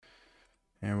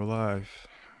And we're live.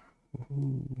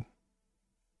 Woohoo.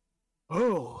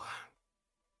 Oh,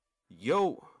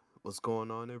 yo, what's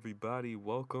going on, everybody?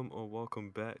 Welcome or welcome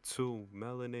back to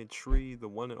Melanintry, the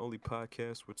one and only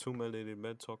podcast where two melanated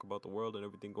men talk about the world and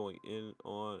everything going in,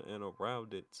 on, and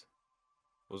around it.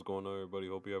 What's going on, everybody?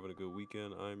 Hope you're having a good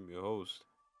weekend. I'm your host,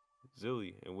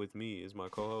 Zilly, and with me is my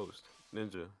co-host,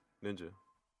 Ninja. Ninja,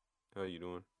 how you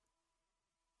doing?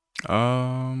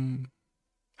 Um,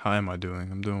 how am I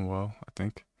doing? I'm doing well, I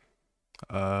think.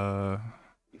 Uh,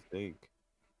 You think?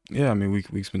 yeah, I mean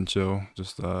week's been chill.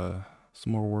 Just some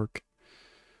more work.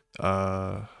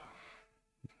 Uh,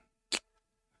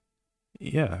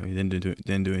 yeah, we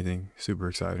didn't do anything super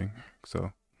exciting.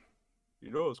 So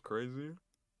You know what's crazy?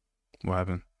 what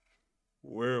happened?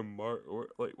 We're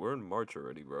in March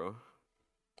already, bro.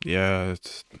 Yeah,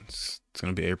 it's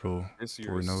gonna be April This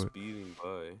before year we is know it. speeding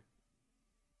by.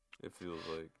 It feels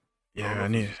like. I don't Yeah, know I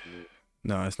if it's need. just me.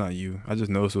 No, it's not you. I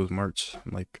just noticed it was March.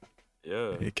 I'm like,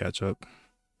 Yeah, I need to catch up.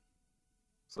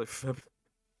 it's like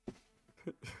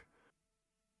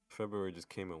February just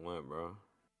came and went, bro.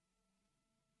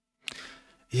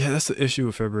 Yeah, that's the issue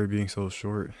with February being so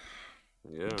short.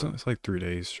 It's, Yeah, it's like 3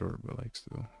 days short, but like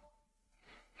still.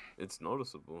 it's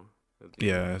noticeable at the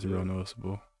end of Yeah, the it's real day.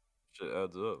 noticeable. Shit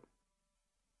adds up.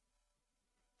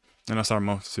 And that's our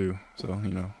month too. So,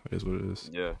 it is what it is.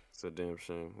 Yeah, it's a damn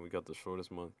shame. We got the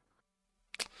shortest month.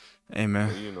 Hey man,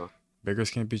 But you know,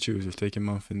 beggars can't be choosers. Take your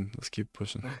month and let's keep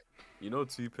pushing.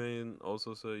 T-Pain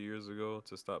also said years ago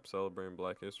to stop celebrating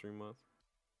Black History Month.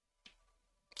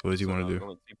 What does he So want now to do?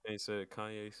 when T-Pain said it,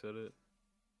 Kanye said it.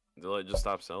 They're like, just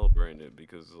stop celebrating it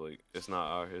because like it's not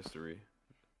our history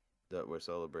that we're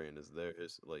celebrating. It's their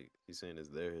Like he's saying, it's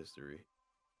their history.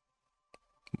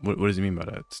 What does he mean by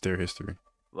that? It's their history.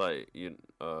 Like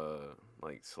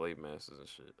like slave masters and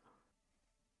shit.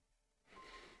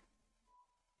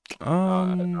 I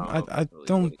don't I know if I that's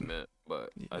really what don't. he meant,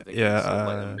 but I think he Yeah. said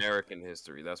like American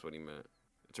history. That's what he meant.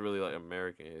 It's really like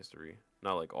American history,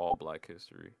 not like all Black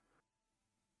history.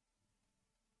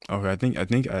 Okay. I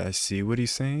think I see what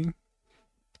he's saying,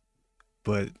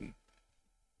 but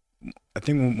I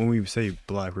think when we say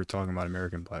black, we're talking about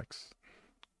American blacks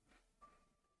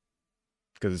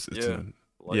because it's Yeah, an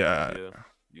like yeah. yeah,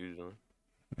 usually.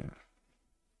 Yeah.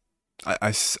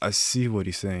 I see what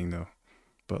he's saying though,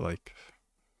 but like,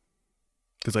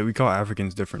 because like we call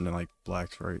Africans different than like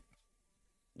blacks, right?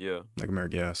 Yeah, Like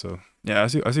America, yeah. So yeah, I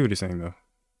see what he's saying though.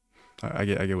 I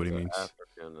get what he it's an means.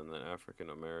 African and then African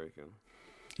American.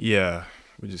 Yeah,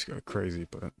 we just go crazy,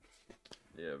 but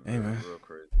Yeah, hey very man, real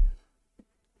crazy.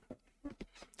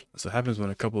 that's what happens when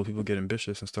a couple of people get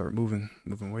ambitious and start moving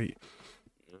weight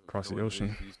Yeah. across You know the what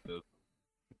ocean. Jay Z said?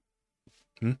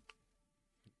 Hmm?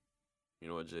 You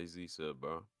know what Jay Z said,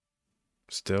 bro?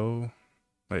 Still,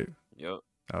 like, Yep.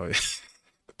 oh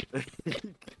yeah.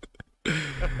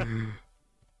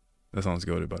 That sounds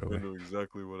goaded, by the I way. know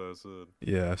exactly what I said.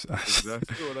 Yeah,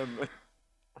 Exactly what I meant.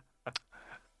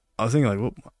 I was thinking like,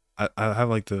 well, I have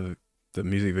like the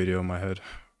music video in my head.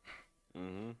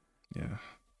 Mhm. Yeah,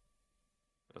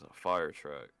 That's a fire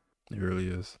track. it really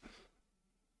is.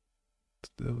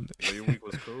 Still, But your week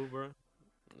was cool, bro.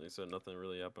 They said nothing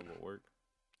really happened but work.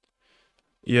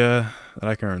 yeah, that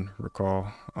I can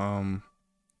recall.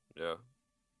 Yeah,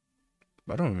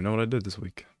 I don't even know what I did this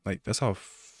week. Like that's how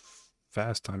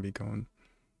fast time be going.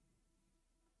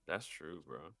 that's true,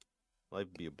 bro. Life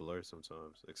be a blur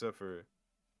sometimes. Except for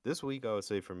this week, I would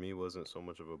say for me wasn't so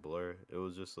much of a blur. It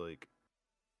was just like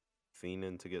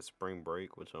fiending to get spring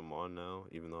break, which I'm on now,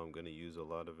 even though I'm gonna use a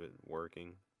lot of it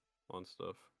working on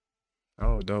stuff.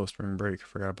 Oh, that was spring break.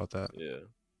 Forgot about that. Yeah,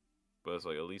 but it's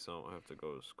like at least I don't have to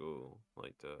go to school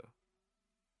like that.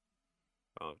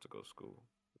 I don't have to go to school.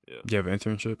 Yeah, Do you have an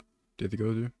internship? Did you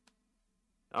go to?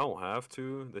 I don't have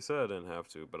to. They said I didn't have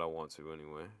to, but I want to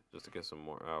anyway, just to get some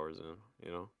more hours in.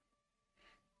 You know.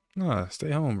 Nah,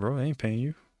 stay home, bro. They ain't paying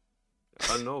you.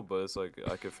 I know, but it's like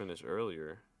I could finish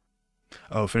earlier.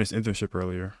 Oh, finished internship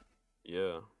earlier.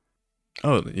 Yeah,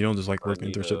 Oh, you don't just like I work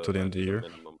need internship till the I end of the need a year?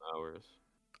 minimum hours.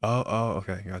 Oh,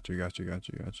 okay. Got you.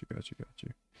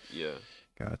 Yeah.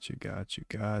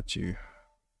 Got you.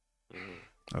 Hmm.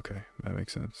 Okay, that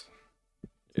makes sense.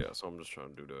 Yeah. So I'm just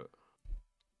trying to do that.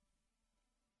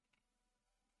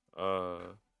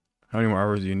 Uh, How many more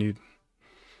hours do you need?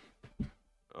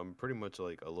 I'm pretty much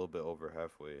like a little bit over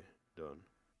halfway done.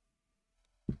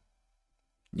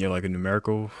 Yeah, like a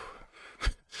numerical.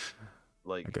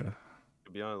 Like Like a.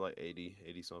 to be honest, like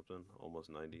 80 something, almost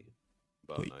 90,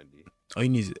 about Wait, 90. oh, you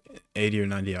need 80 or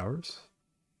 90 hours?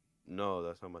 No,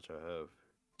 that's how much I have.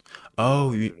 I need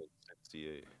Oh, you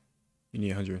 168. you need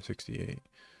 168.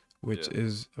 which Yeah.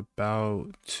 is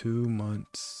about 2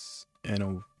 months and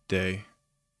a day.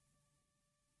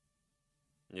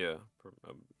 Yeah.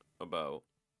 About.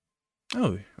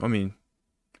 Oh, I mean,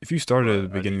 if you started at the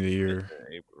But I need beginning of the to finish year,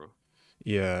 in April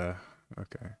yeah,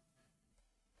 okay.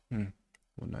 Hmm.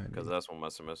 190. because that's when my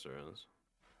semester ends.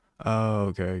 Oh,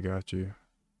 okay, got you.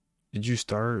 Did you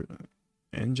start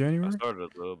in I January? started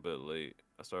a little bit late.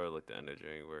 I started like the end of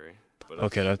January, but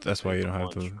Okay, I that's why think you don't I'm have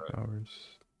on the track.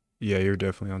 hours. Yeah, you're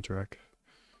definitely on track.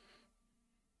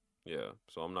 Yeah,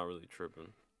 so I'm not really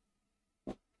tripping.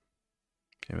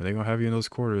 Yeah, they're gonna have you in those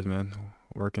quarters, man.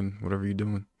 Working, whatever you're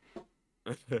doing.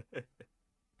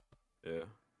 Yeah.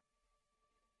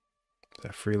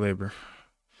 That free labor.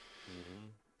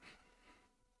 hmm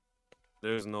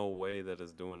There's no way that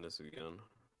it's doing this again.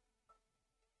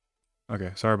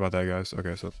 Okay, sorry about that, guys.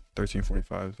 Okay, so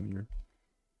 13:45 when you're.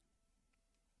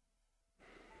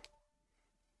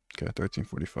 Okay,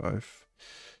 13:45.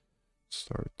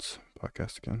 Start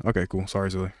podcast again. Okay, cool. Sorry,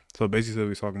 Zilly. So basically,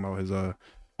 we're talking about his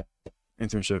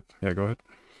internship. Yeah, go ahead.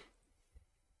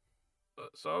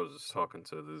 So I was just talking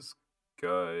to this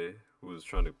guy who was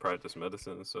trying to practice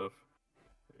medicine and stuff.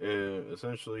 And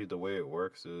essentially, the way it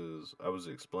works is I was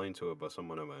explained to it by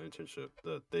someone at my internship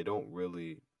that they don't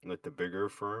really like the bigger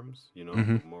firms,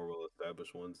 Mm-hmm. the more well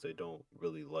established ones, they don't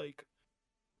really like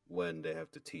when they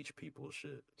have to teach people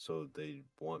shit. So they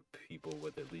want people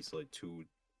with at least like 2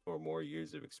 or more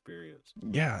years of experience,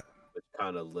 Yeah, which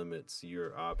kind of limits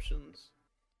your options.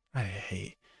 I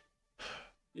hate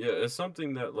Yeah, it's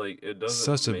something that like it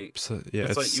doesn't such a make. yeah.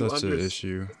 It's It's like you such a under.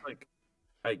 issue. It's like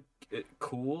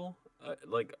cool.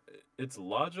 Like it's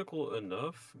logical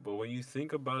enough, but when you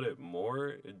think about it more,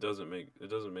 it doesn't make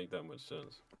that much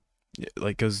sense. Yeah,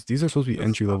 like, cause these are supposed to be Because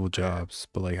it's entry not level fair. jobs,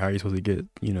 but like, how are you supposed to get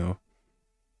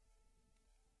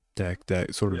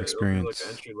that sort of Yeah, it'll be like an experience?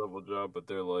 entry level job, but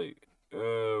they're like,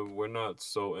 we're not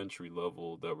so entry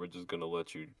level that we're just gonna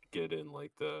let you get in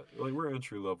like that. Like we're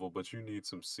entry level, but you need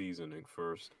some seasoning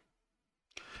first.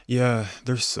 Yeah,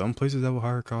 there's some places that will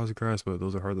hire college grads, but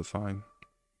those are hard to find.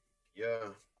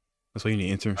 Yeah, That's why you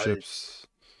need I. internships.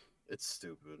 It's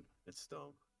stupid. It's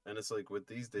dumb. And it's like with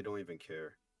these, they don't even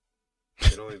care.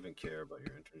 They don't even care about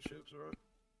your internships, bro.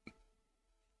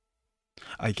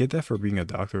 I get that for being a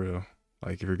doctor though.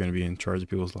 Like if you're gonna be in charge of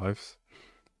people's lives,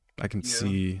 I can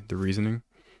Yeah, see the reasoning.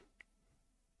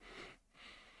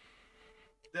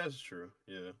 that's true.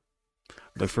 Yeah,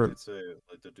 Like because he for did say,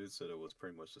 like, the dude said it was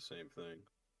pretty much the same thing.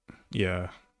 yeah,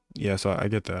 yeah. So I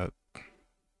get that.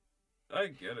 I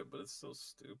get it, but it's still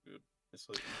stupid. It's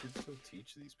like you could still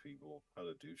teach these people how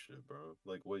to do shit, bro.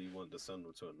 Like, what you want to send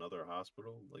them to another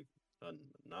hospital, like a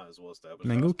not as well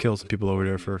established Man, go hospital? kill some They people still over gonna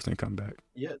there be, first and come back.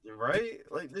 yeah, right.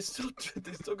 Like they still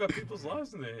they still got people's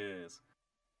lives in their hands.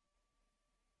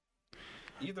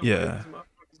 Either way, Yeah, these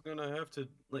motherfuckers gonna have to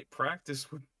like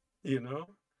practice with, you know,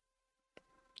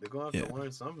 they're gonna have to yeah.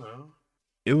 learn somehow.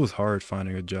 It was hard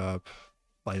finding a job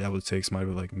like that would take somebody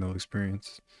with like no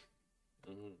experience.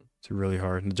 hmm It's really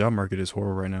hard. The job market is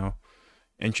horrible right now.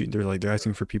 And they're Yeah.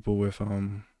 asking for people with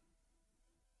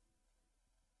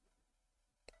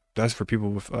that's for people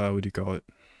with what do you call it?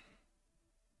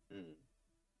 Mm.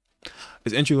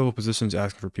 It's entry level positions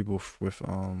asking for people with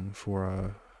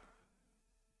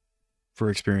for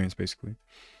experience basically,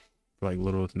 for like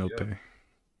little to no Yeah, pay.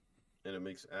 and it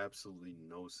makes absolutely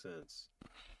no sense.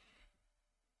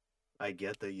 I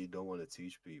get that you don't want to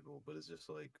teach people, but it's just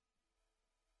like,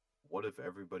 what if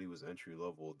everybody was entry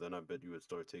level? Then I bet you would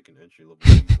start taking entry level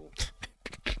people.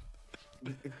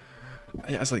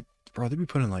 Yeah, it's like, bro, they be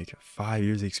putting like 5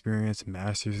 years experience,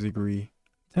 master's degree,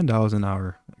 $10 an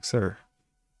hour. Like, sir,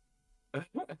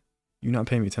 you not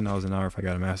paying me $10 an hour if I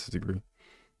got a master's degree.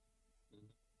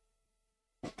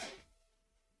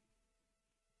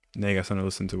 Now you got something to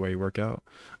listen to while you work out.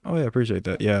 Oh yeah, appreciate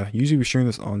that. Yeah, usually we stream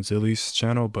this on Zilly's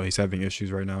channel, but he's having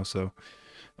issues right now, so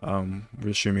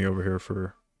we're streaming over here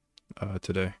for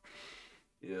today.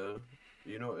 Yeah,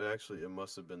 it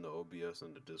must have been the OBS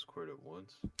and the Discord at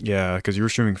once. Yeah, because you were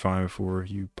streaming fine before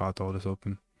you popped all this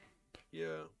open.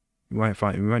 Yeah, We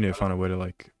might need to I find a don't. way to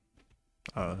like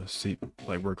see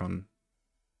like work on.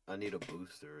 I need a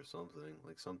booster or something,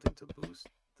 like something to boost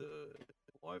the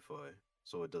Wi-Fi,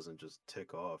 so it doesn't just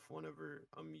tick off whenever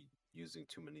I'm using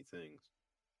too many things.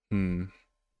 Hmm.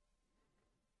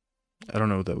 I don't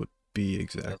know what that would be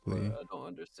That's why exactly. I don't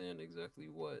understand exactly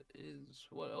what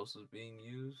else is being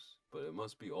used, but it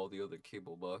must be all the other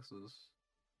cable boxes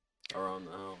around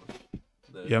the house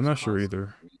that are Yeah, I'm just not sure constantly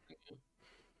either. using it.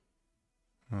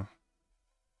 Huh.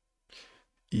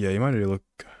 Yeah, you might need to look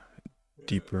Yeah.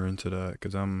 deeper into that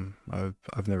because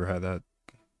I've never had that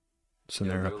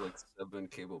Yo, there scenario. are like 7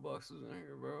 cable boxes in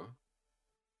here, bro.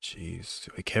 Jeez,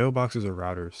 wait, cable boxes or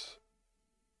routers?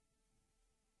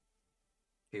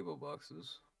 Cable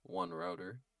boxes, one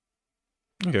router.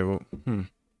 Okay, well,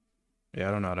 yeah,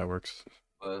 I don't know how that works.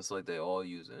 But it's like they all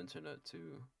use internet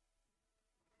too.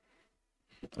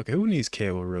 Okay, who needs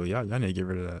cable really? Y'all need to get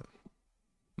rid of that.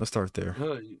 Let's start there.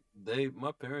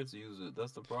 My parents use it.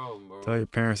 That's the problem, Tell bro. your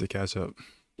parents to catch up.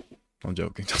 I'm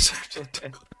joking.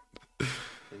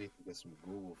 They need to get some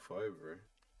Google Fiber.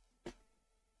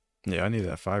 Yeah, I need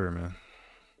that fiber, man.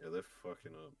 Yeah, they're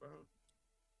fucking up, bro.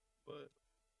 But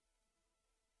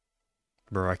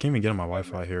Bro, I can't even get on my I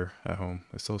mean, Wi-Fi here at home.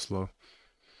 It's so slow.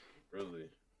 really,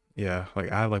 Yeah,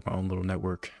 like I have like my own little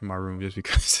network in my room just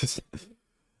because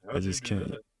I how'd you just do can't.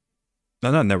 that?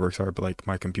 No, not network, sorry, but like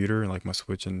my computer and like my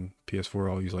Switch and PS4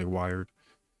 all use like wired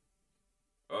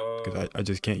because Uh, I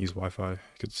just can't use Wi-Fi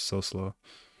because it's so slow.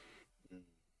 mm,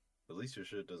 at least your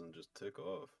shit doesn't just tick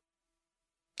off.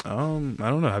 I don't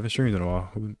know. I haven't streamed in a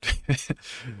while.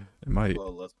 It might.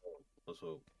 Well, let's hope. Let's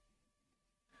hope.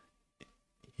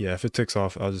 Yeah, if it ticks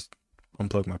off, I'll just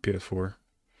unplug my PS4.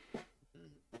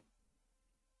 Mm.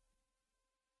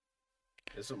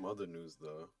 There's some other news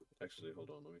though. Actually, hold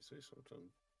on. Let me say something.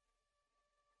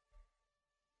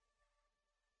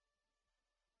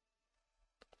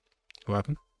 What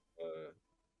happened? Uh,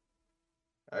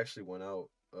 I actually went out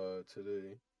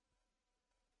today.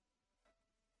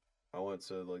 I went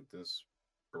to like this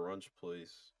brunch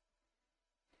place.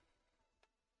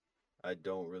 I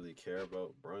don't really care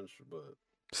about brunch, but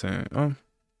Saying,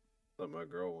 my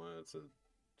girl wanted to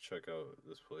check out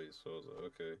this place, so I was like,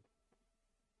 okay.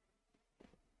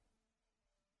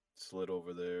 Slid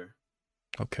over there.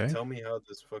 okay. Tell me how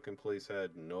this fucking place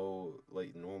had no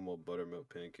like normal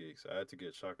buttermilk pancakes. I had to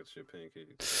get chocolate chip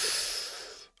pancakes.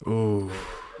 Oh, They didn't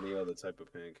have any other type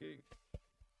of pancake.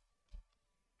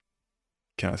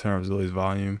 can I turn up Zoe's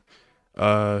volume?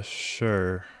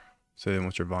 Sure. Say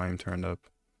once your volume turned up.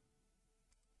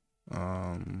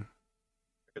 Um,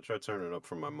 I could try turning it up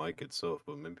from my mic itself,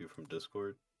 but maybe from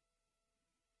Discord.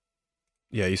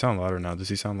 yeah, you sound louder now. Does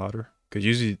he sound louder? Cause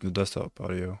usually the desktop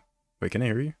audio. Wait, can I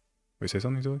hear you? Wait, say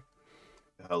something, Zoe.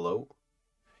 Hello?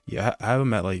 Yeah, I have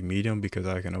him at like medium because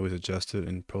I can always adjust it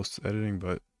in post editing,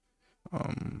 but I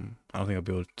don't think I'll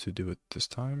be able to do it this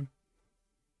time.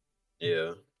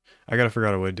 Yeah. I gotta figure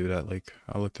out a way to do that. Like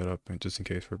I'll look that up just in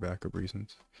case for backup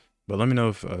reasons. But let me know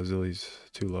if Zilly's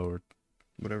too low or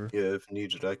whatever. Yeah, if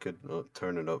needed, I could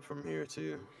turn it up from here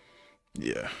too.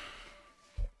 Yeah.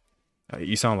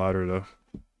 You sound louder though.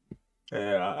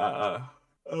 Yeah,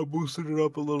 I boosted it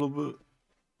up a little bit.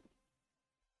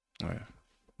 Oh yeah.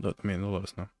 I mean, they'll let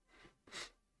us know.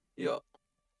 Yeah.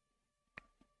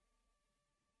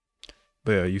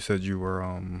 But yeah, you said you were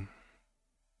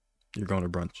you're going to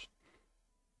brunch.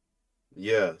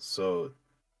 Yeah, so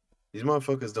these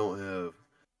motherfuckers don't have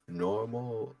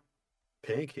normal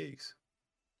pancakes.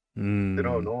 They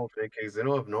don't have Mm. normal pancakes. They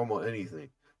don't have normal anything.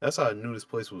 That's how I knew this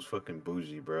place was fucking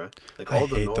bougie, bruh. Like I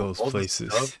hate those all the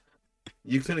stuff. places.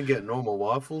 You couldn't get normal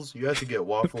waffles. You had to get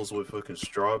waffles with fucking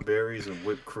strawberries and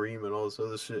whipped cream and all this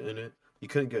other shit in it. You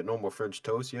couldn't get normal French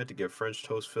toast. You had to get French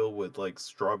toast filled with like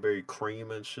strawberry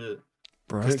cream and shit.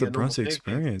 You Bro, that's couldn't the get normal brunch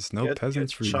pancakes. experience. No You had to get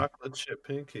peasantry. chocolate chip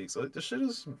pancakes. Like this shit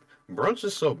is brunch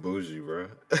is so bougie, bro.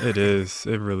 It is.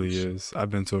 It really is. I've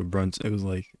been to a brunch. It was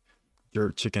like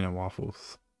jerk chicken and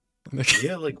waffles.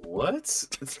 Yeah, like what?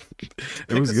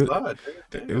 It Pick was a good. side, nigga.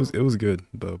 Damn. It was good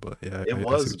though. But yeah, I see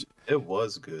what you. It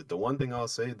was good. The one thing I'll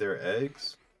say, their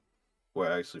eggs were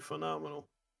actually phenomenal.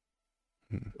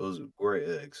 Mm, It was great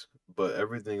eggs, but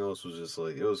everything else was just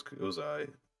like it was alright.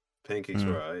 Pancakes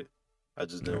were mm, alright. I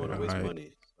just didn't want to yeah, waste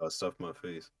money. So I stuffed my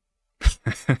face.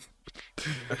 alright.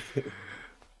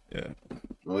 Yeah,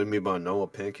 What do you mean by normal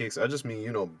pancakes? I just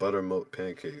mean, buttermilk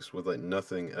pancakes with like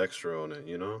nothing extra on it,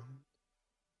 you know?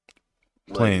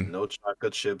 Like plain. no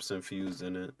chocolate chips infused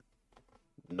in it.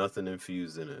 Nothing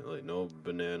infused in it. Like no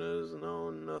bananas,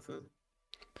 no nothing.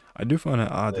 I do find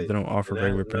it odd that Like they don't offer banana,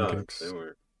 regular no, they pancakes.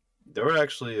 weren't. They were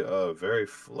actually they were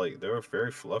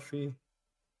very fluffy,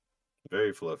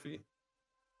 very fluffy.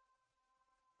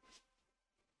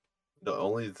 The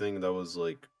only thing that was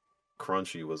like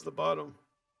crunchy was the bottom.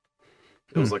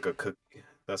 It Hmm, was like a cookie.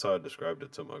 That's how I described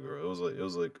it to my girl. It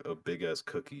was like a big ass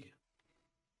cookie.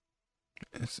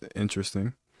 it's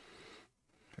interesting.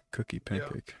 Cookie Yeah,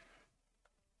 pancake.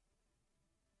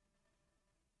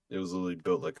 it was literally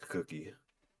built like a cookie.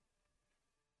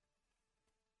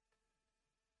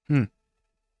 Hmm,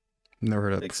 never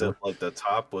heard that Except before. like the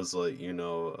top was like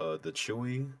the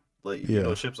chewy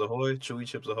Yeah, Chips Ahoy, chewy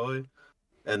Chips Ahoy,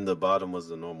 and the bottom was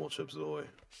the normal Chips Ahoy.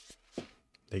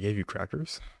 they gave you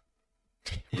crackers.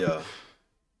 Yeah,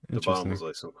 the bottom Interesting. was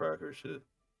like some cracker shit.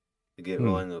 You get Hmm.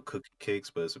 like no cookie cakes,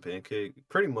 but it's a pancake.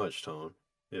 Pretty much, Tone.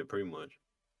 Yeah, pretty much.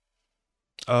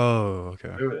 Oh, okay.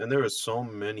 And there were so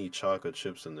many chocolate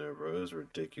chips in there, bro. It was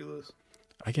ridiculous.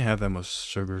 I can't have that much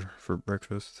sugar for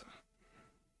breakfast.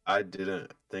 I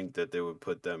didn't think that they would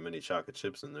put that many chocolate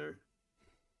chips in there,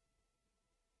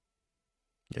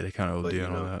 Yeah, they kind of but OD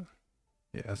on that.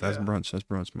 Yeah, that's yeah, brunch. That's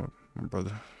brunch, my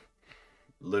brother.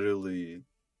 literally,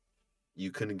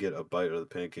 you couldn't get a bite of the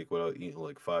pancake without eating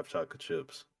like five chocolate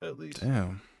chips at least.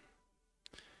 Damn.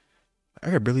 I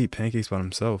could barely eat pancakes by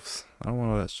themselves. I don't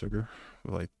want all that sugar.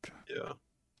 Like, Yeah,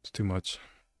 it's too much.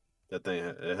 that thing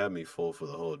it had me full for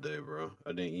the whole day, bro. I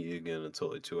didn't eat again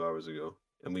until like 2 hours ago,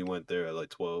 and we went there at like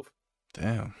 12.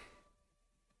 Damn.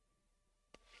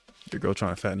 Your girl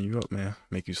trying to fatten you up, man.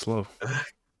 Make you slow.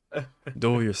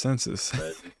 Dull your senses.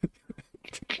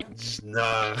 Imagine.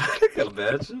 Nah,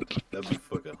 imagine. That'd be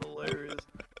fucking hilarious.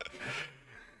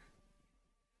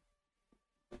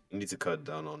 You need to cut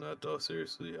down on that though.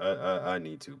 Seriously, I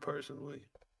need to personally.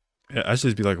 Yeah, that should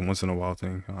just be like a once in a while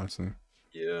thing, honestly.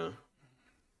 Yeah,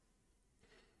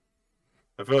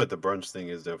 I feel like the brunch thing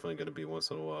is definitely gonna be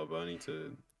once in a while, but I need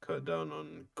to cut down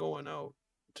on going out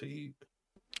to eat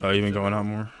Oh, you in been going out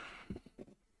general. more?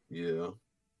 Yeah,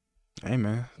 Hey,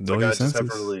 man. it's Dull like your I just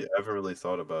senses. haven't really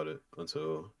thought about it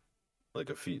until like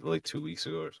like 2 weeks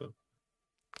ago or so.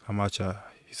 How much,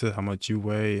 he said how much you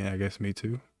weigh, and I guess me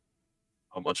too.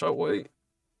 How much I weigh?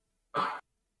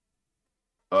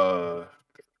 Uh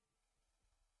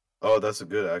oh, that's a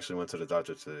good. I actually went to the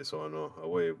doctor today, so I know I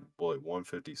weigh like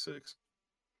 156.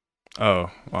 Oh,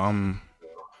 well, I'm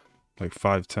like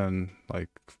 5'10", like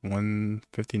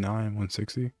 159,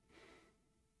 160.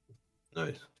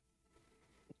 Nice.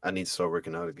 I need to start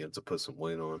working out again to put some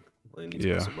weight on. I need to put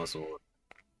Yeah. some muscle on.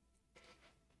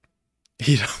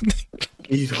 He don't.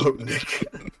 Eat up, Nick.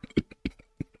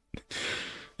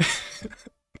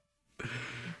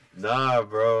 Nah,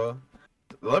 bro.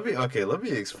 Let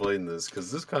me explain this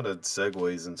because this kind of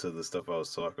segues into the stuff I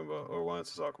was talking about or wanted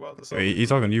to talk about, the Wait, he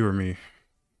talking self-improvement. to you or me?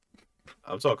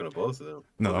 I'm talking to both of them.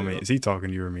 No, Both I of mean, y'all. is he talking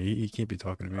to you or me? He can't be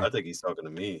talking to me. I think he's talking to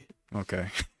me. Okay.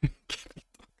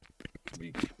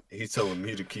 He's telling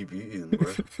me to keep eating,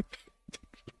 bro.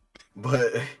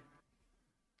 But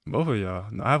Both of y'all.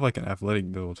 No, I have like an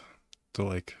athletic build. So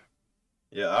like,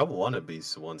 yeah, I want to be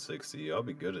 160. I'll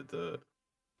be good at that.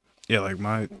 yeah, like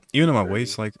even though my Training.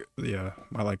 weight's like, yeah,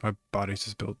 my body's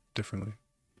just built differently.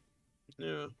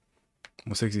 Yeah.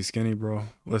 160 skinny, bro.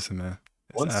 Listen, man,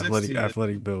 it's an 160.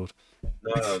 athletic build.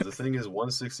 No, the thing is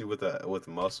 160 with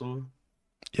muscle.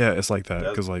 Yeah, it's like that.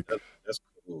 That, Cause like, that's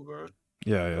cool, bro.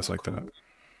 yeah, it's That's like that. cool.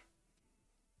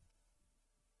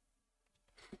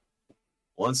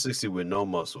 160 with no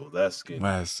muscle. That's skinny.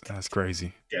 That's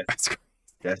crazy. Yeah, That's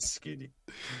that's skinny.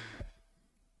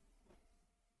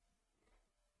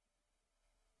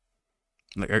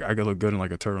 like I could look good in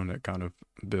like a turtleneck kind of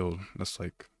build. That's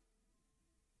like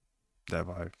that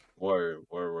vibe. Word,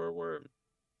 word, word, word.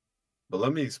 But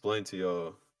let me explain to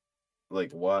y'all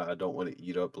like why I don't want to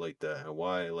eat up like that and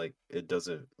why like it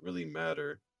doesn't really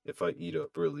matter if I eat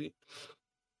up really.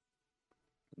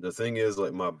 The thing is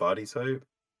like my body type,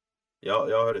 y'all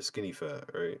heard of skinny fat,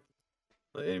 right?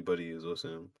 Like anybody who's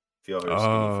listening, if y'all heard of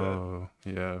skinny fat, Oh,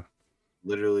 yeah.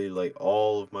 literally like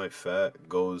all of my fat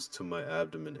goes to my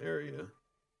abdomen area.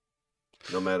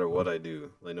 No matter what I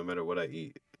do, like no matter what I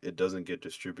eat, it doesn't get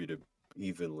distributed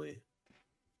evenly.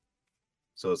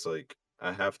 So it's like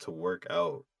I have to work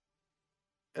out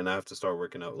and I have to start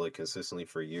working out like consistently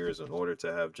for years in order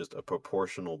to have just a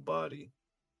proportional body.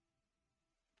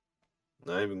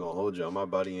 Not even gonna hold you. My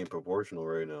body ain't proportional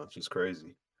right now. It's just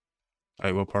crazy.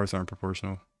 Like what parts aren't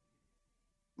proportional?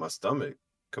 My stomach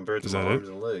compared to Is my that it? arms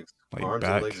and legs. My Like arms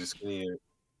and legs back? are skinnier.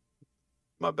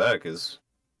 My back is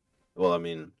well, I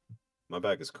mean, my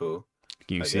back is cool,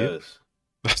 Can you I see it?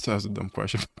 guess. That's a dumb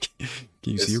question.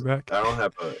 Can you see your It's back? I don't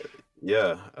have a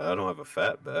yeah, I don't have a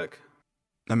fat back.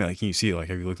 I mean, like, can you see it? Like,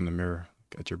 have you looked in the mirror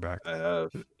at your back? I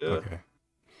have, yeah. Okay.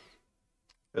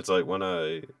 It's like when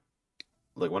I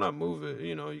move it,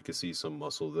 you can see some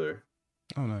muscle there.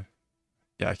 Oh no.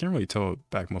 Yeah, I can't really tell what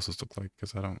back muscles look like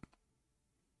because I don't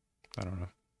know.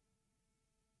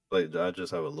 Like I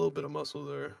just have a little bit of muscle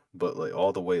there, but like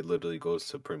all the weight literally goes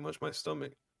to pretty much my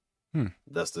stomach. Hmm.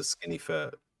 That's the skinny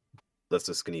fat. That's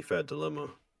the skinny fat dilemma.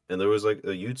 And there was like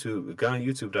a guy on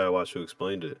YouTube that I watched who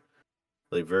explained it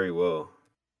like very well.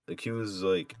 Like he was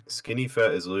like skinny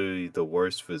fat is literally the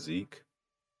worst physique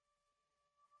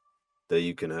that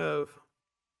you can have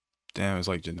Damn, it's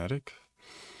like genetic.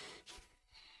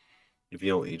 if you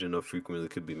don't eat enough frequently.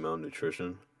 It could be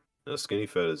malnutrition. Now, skinny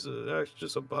fat is actually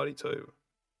just a body type.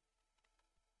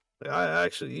 Like, I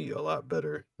actually eat a lot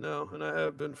better now, and I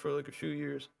have been for like a few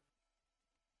years.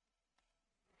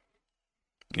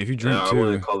 If you And drink I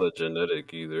wouldn't too, call it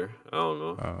genetic either. I don't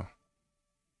know. uh,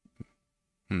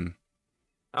 hmm.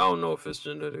 I don't know if it's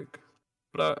genetic,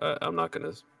 but I'm not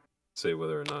gonna say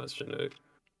whether or not it's genetic.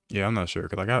 Yeah, I'm not sure.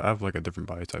 Cause like I have like a different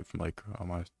body type from like all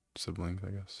my siblings,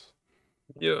 I guess.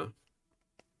 Yeah.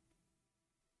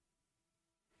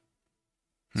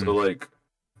 Hmm. So like,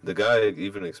 the guy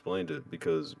even explained it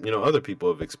because other people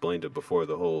have explained it before.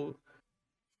 The whole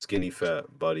skinny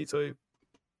fat body type,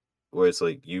 where it's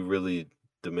like you really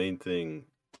the main thing,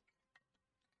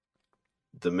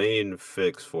 the main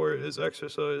fix for it is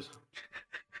exercise.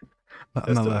 I'm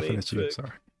That's not the laughing main at you. fix. Sorry.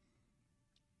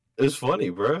 It's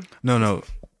funny, bruh. No, no.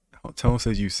 Tone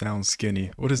says you sound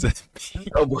skinny. What does that mean?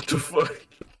 Oh, what the fuck?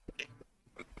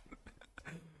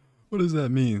 What does that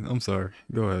mean? I'm sorry.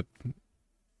 Go ahead.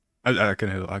 I can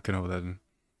hold that in.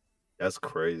 That's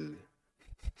crazy.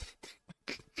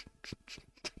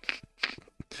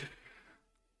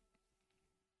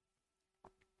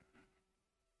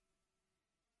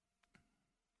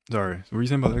 Sorry. What were you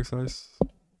saying about exercise?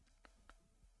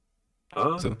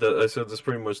 So, I said that's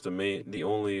pretty much the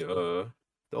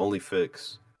only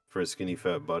fix for a skinny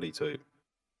fat body type.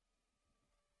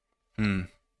 hmm.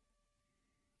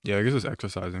 Yeah, I guess it's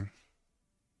exercising.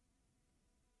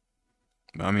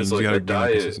 I mean, It's you just like gotta a be doing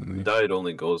it consistently. diet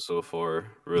only goes so far,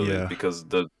 really, Yeah. because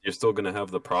the you're still gonna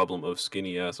have the problem of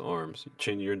skinny ass arms.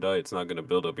 Change your diet's not gonna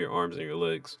build up your arms and your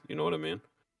legs. You know what I mean?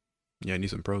 Yeah, I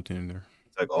need some protein in there.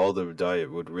 It's like all the diet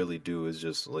would really do is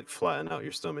just like flatten out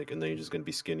your stomach, and then you're just gonna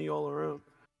be skinny all around,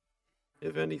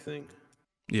 if anything.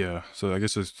 Yeah. So I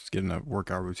guess just getting that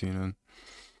workout routine in.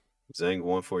 Zhang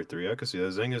 143, I could see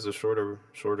that. Zhang is a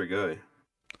shorter guy.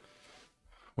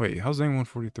 Wait, how's Zhang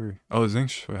 143? Oh, Wait,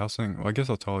 how's Zhang? Well, I guess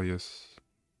how tall he is.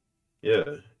 Yeah,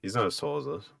 he's not as tall as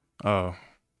us. Oh.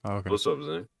 Oh, okay. What's up,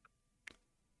 Zhang?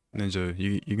 Ninja,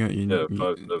 you gonna Yeah,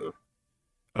 5'7".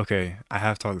 okay? I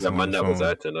have talked to Yeah, someone my on the net was phone.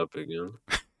 acting up again.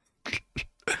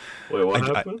 Wait, what I,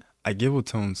 I happened? I get what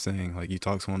Tone's saying. Like you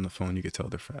talk to someone on the phone, you can tell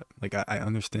they're fat. Like I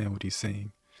understand what he's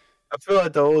saying. I feel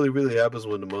like that only really happens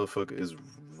when the motherfucker is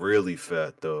really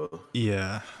fat, though.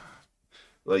 Yeah.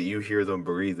 Like you hear them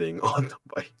breathing on the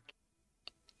bike.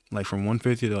 Like from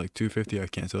 150 to like 250, I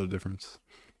can't tell the difference.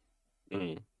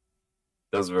 Mm,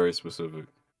 that's very specific.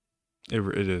 It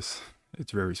is.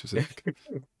 It's very specific.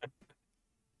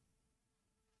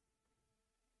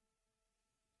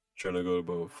 Trying to go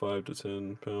about 5 to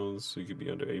 10 pounds, so you could be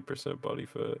under 8% body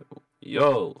fat.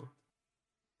 Yo,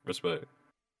 respect.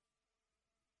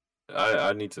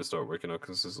 I need to start working out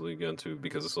consistently again too,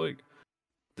 because it's like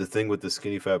the thing with the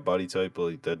skinny fat body type,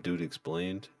 like that dude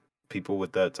explained. People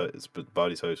with that type,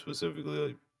 body type specifically,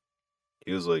 like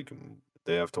he was like,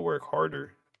 they have to work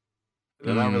harder.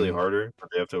 They're not really Mm. harder, but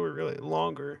they have to work really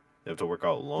longer. They have to work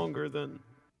out longer than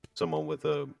someone with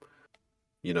a,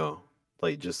 you know,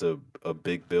 like just a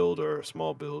big build or a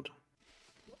small build.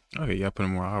 Okay, you gotta put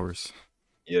in more hours.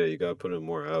 Yeah, you gotta put in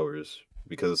more hours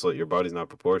because it's like your body's not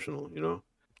proportional, you know?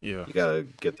 Yeah. You gotta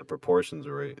get the proportions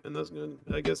right, and that's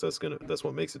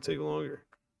what makes it take longer.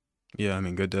 Yeah, I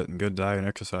mean, good diet and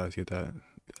exercise get that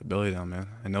belly down, man.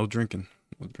 And no drinking.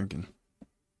 No drinking.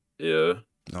 Yeah.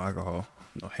 No alcohol.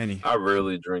 No henny. I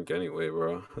rarely drink anyway,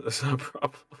 bro. That's not a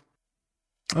problem.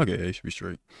 Okay, yeah, you should be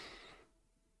straight.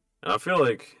 And I feel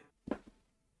like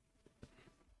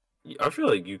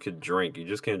you could drink, you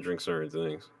just can't drink certain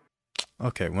things.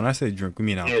 Okay, when I say drink, we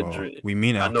mean You can't alcohol. drink. We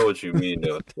mean I know alcohol. what you mean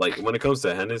though. Like when it comes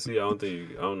to Hennessy, I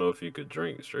don't know if you could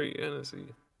drink straight Hennessy.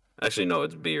 Actually, no,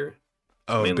 it's beer.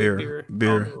 Oh, Mainly beer, beer. I don't know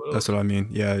beer. what That's else. what I mean.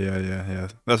 Yeah.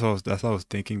 That's what I was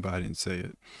thinking, but I didn't say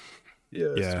it. Yeah,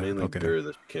 it's Yeah. mainly Okay. beer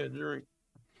that you can't drink.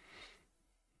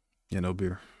 Yeah, no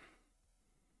beer.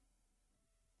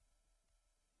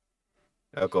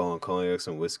 Alcohol and cognacs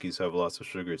and whiskeys have lots of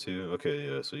sugar too. Okay,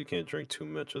 yeah, so you can't drink too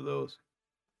much of those.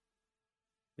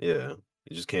 Yeah,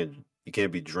 you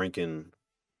can't be drinking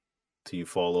till you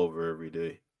fall over every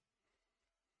day.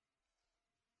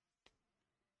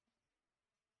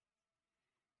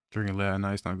 Drinking late at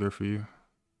night's not good for you.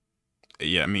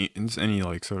 Yeah, I mean, it's any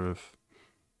like sort of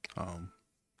um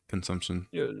consumption.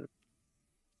 Yeah, I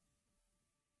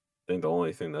think the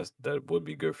only thing that would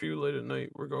be good for you late at night,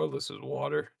 regardless, is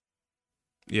water.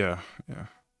 Yeah, yeah.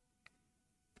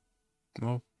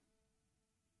 Well,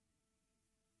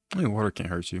 I mean, water can't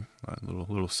hurt you. A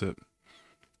little sip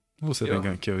ain't Yeah.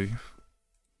 gonna kill you.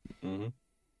 Mm-hmm.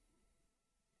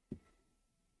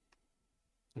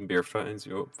 Beer fattens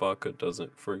you up, vodka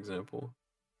doesn't, for example.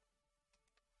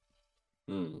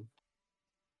 Hmm.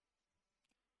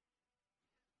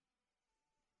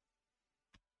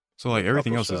 So and like a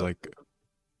everything couple else is shots. like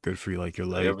good for you, like your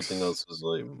Like everything legs, else is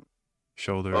like,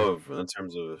 shoulder. oh, in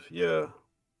terms of yeah,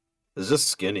 it's just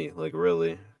skinny, like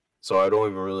really. So I don't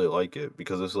even really like it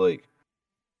because it's like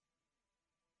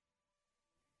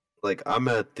I'm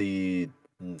at the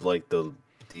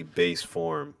base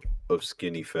form of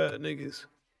skinny fat niggas,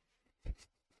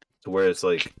 to where it's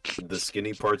like the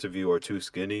skinny parts of you are too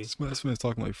skinny. This man's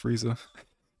talking like Frieza.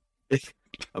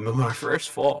 I'm in my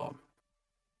first form.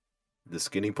 The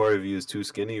skinny part of you is too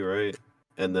skinny, right?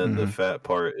 And then the Mm-hmm. fat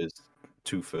part is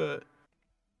too fat.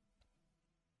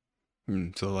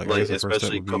 So like I Like guess the first step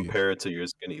especially would be compared to your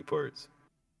skinny parts.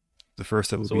 So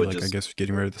it like I just guess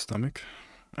getting rid of the stomach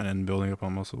and then building up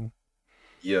on muscle.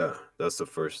 yeah, that's the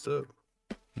first step.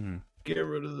 Mm. Getting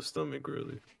rid of the stomach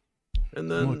really.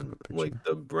 And I'm gonna look up then a like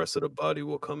picture. the rest of the body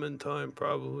will come in time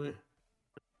probably.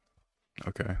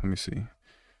 Okay, let me see.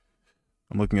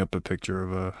 I'm looking up a picture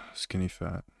of a skinny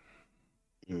fat.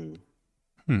 Mm.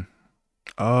 Hmm.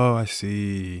 Oh, I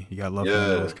see. You got love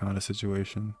handles Yeah. kind of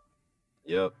situation.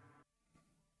 Yep.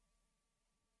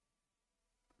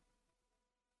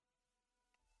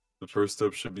 The first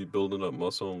step should be building up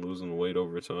muscle and losing weight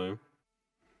over time.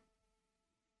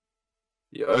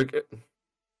 Yeah, okay.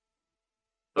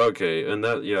 Okay, and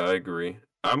that yeah, I agree.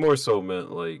 I more so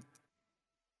meant like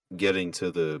getting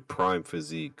to the prime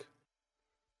physique.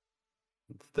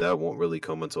 That won't really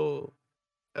come until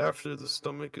after the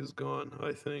stomach is gone,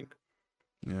 I think.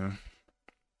 Yeah.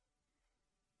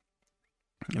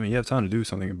 I mean, you have time to do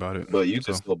something about it. But you can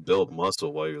So still build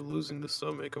muscle while you're losing the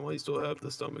stomach and while you still have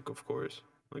the stomach, of course.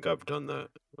 Like I've done that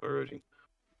already.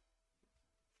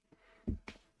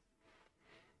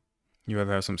 you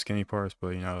rather have some skinny parts, but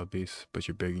you're not obese, but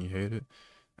you're big and you hate it.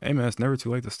 Hey man, it's never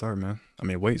too late to start, man. I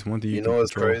mean, weight's one thing you You can know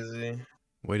what's control. crazy?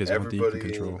 Weight is one thing you can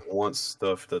Everybody control. wants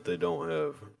stuff that they don't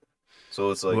have.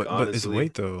 So it's like But it's honestly,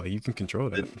 weight though. Like you can control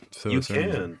that it, to a you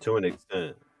certain. can to an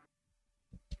extent.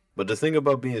 But the thing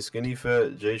about being skinny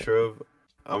fat, J Shrub,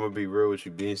 I'm gonna be real with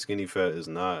you. Being skinny fat is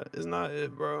not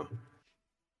it, bro.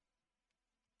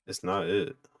 It's not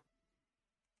it.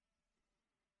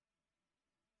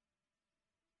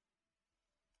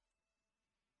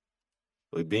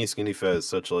 Like being skinny fat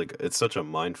is it's such a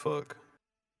mind fuck.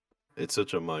 It's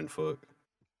such a mind fuck.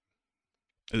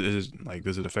 Is it like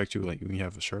does it affect you like when you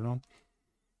have a shirt on?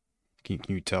 Can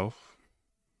you tell?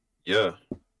 Yeah,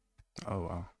 Oh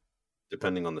wow.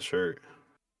 depending on the shirt.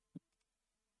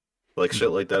 Like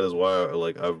shit like that is why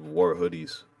I've wore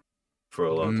hoodies for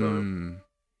a long time.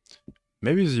 Mm,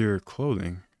 maybe it's your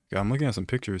clothing. Yeah, I'm looking at some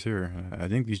pictures here. I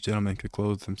think these gentlemen could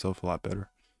clothe themselves a lot better.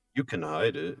 You can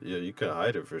hide it. Yeah, you can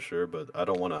hide it for sure, but I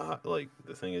don't want to like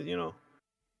the thing is, is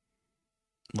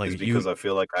Like you. because I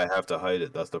feel like I have to hide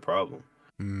it. That's the problem.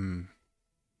 Mm,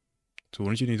 so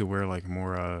wouldn't you need to wear like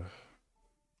more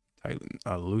tight,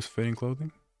 loose fitting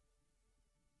clothing?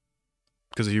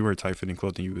 Because if you wear tight fitting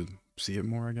clothing, you would see it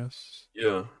more, I guess.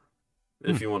 Yeah,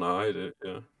 Hmm. if you want to hide it,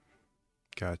 yeah,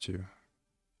 Got you.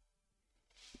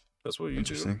 that's what you do.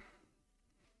 Interesting.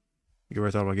 You ever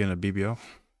thought about getting a BBL?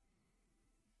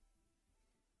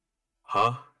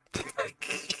 Huh?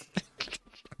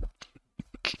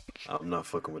 I'm not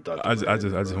fucking with Dr. I Miami,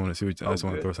 just bro. want to see what I I'm just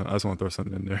want to good. throw something. I just want to throw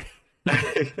something in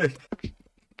there.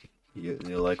 You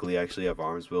likely actually have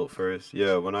arms built first.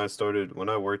 Yeah, when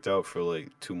I worked out for like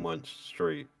 2 months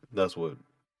straight, that's what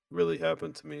really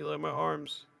happened to me. Like my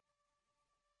arms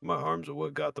are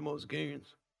what got the most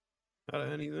gains out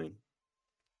of anything.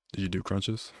 Did you do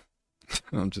crunches?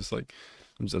 I'm just like,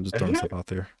 I'm just throwing stuff out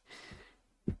there.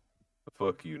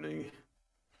 Fuck you, nigga.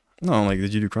 No, like,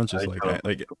 did you do I crunches ain't like trying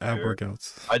to ab compare.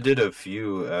 workouts? I did a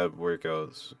few ab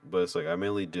workouts, but it's like I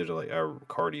mainly did like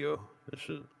cardio and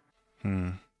shit. Hmm.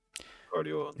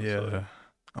 Cardio on the side. Yeah.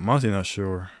 I'm honestly not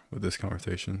sure with this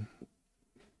conversation.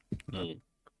 Mm.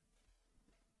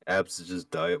 Abs is just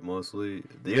diet mostly.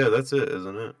 Yeah, that's it,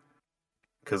 isn't it?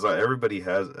 Because like, everybody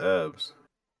has abs,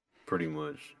 pretty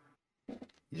much.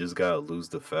 You just gotta lose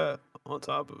the fat on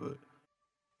top of it.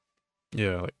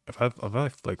 Yeah, like if I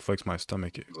like flex my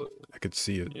stomach, But, I could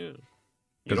see it yeah, you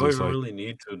because don't it's even like really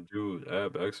need to do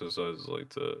ab exercises like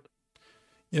that.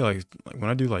 yeah, like when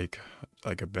I do like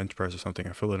a bench press or something,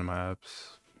 I feel it in my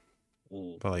abs.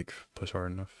 Mm. If I like push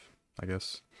hard enough, I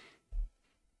guess.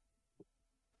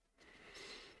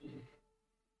 Mm.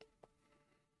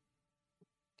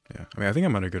 Yeah, I mean, I think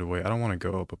I'm at a good weight. I don't want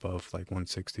to go up above like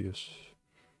 160 ish.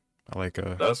 I like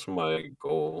That's my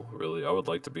goal, really. I would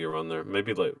like to be around there.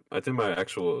 Maybe like I think my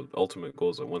actual ultimate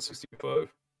goal is at 165.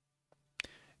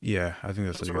 yeah, I think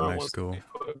that's It's like a around nice goal.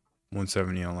 165.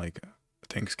 170 on like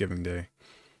Thanksgiving Day.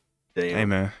 Hey Damn.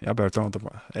 man, y'all better throw out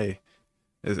the hey.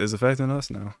 Is affecting us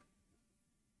now?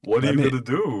 What are I you mean, gonna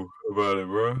do about it,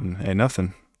 bro? ain't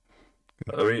nothing.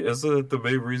 I mean, isn't it the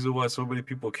main reason why so many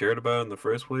people cared about it in the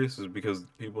first place is because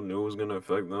people knew it was gonna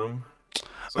affect them?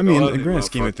 It's I like a mean, lot in of the these grand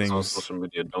scheme of motherfuckers on things, social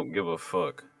media don't give a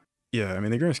fuck. yeah. I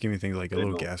mean, the grand scheme of things, like a They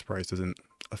little don't. gas price doesn't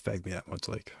affect me that much.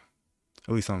 Like,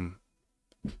 at least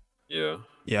Yeah.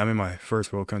 yeah, I'm in my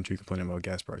first world country complaining about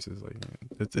gas prices. Like,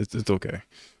 it's okay.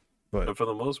 But And for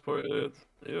the most part,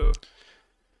 yeah.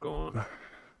 Go on.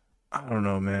 I don't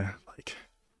know, man. Like,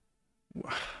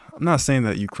 I'm not saying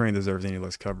that Ukraine deserves any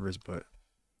less coverage, but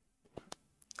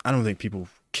I don't think people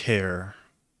care.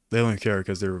 They only care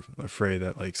because they're afraid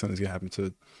that like something's gonna happen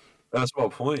to That's my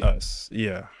point. us.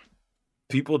 Yeah,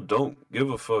 People don't give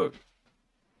a fuck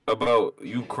about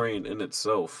Ukraine in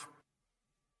itself.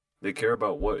 They care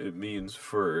about what it means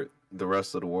for the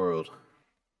rest of the world.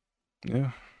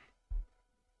 yeah.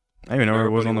 I didn't even know where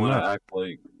it was Everybody on the want to map. act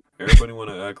like. Everybody want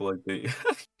to act like they.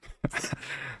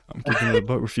 I'm keeping it a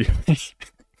buck with you.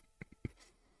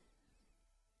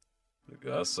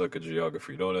 I suck at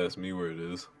geography. Don't ask me where it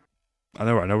is. I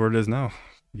know where it is now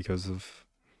because of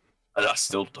And I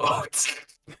still don't.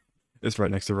 it's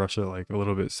right next to Russia, like a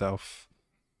little bit south.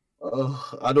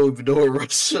 Oh, I don't even know where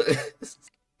Russia is.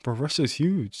 Bro, Russia is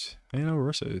huge. I know where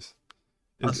Russia is.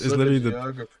 I It's suck at literally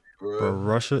geography, bro. bro.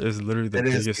 Russia is literally the It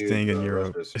is biggest huge, thing in bro.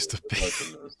 Europe. Russia's It's huge. the It's like big. a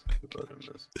mess. It's like a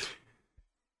mess.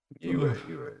 You right.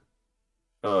 You right.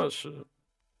 Oh shit.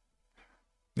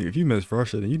 If you miss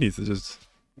Russia, then you need to just.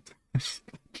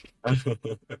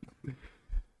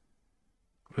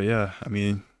 But yeah, I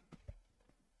mean,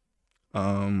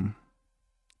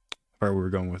 where we were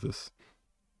going with this.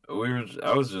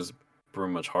 I was just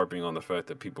pretty much harping on the fact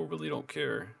that people really don't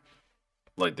care.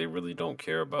 Like they really don't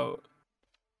care about.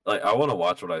 Like I want to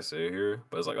watch what I say here,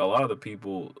 but it's like a lot of the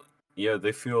people, yeah,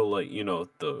 they feel like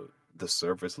the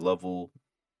surface level,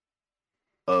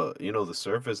 the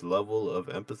surface level of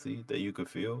empathy that you could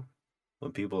feel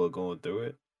when people are going through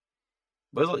it.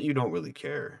 But it's like you don't really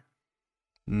care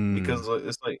Mm, because like,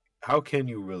 it's like how can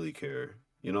you really care?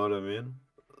 You know what I mean?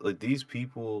 Like these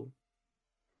people,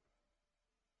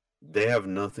 they have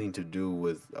nothing to do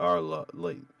with our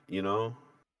like you know.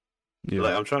 yeah.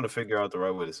 Like I'm trying to figure out the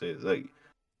right way to say it.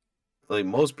 Like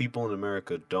most people in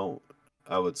America don't.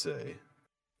 I would say,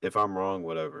 if I'm wrong,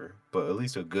 whatever. But at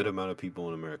least a good amount of people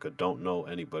in America don't know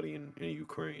anybody in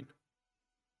Ukraine.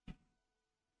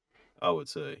 I would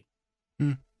say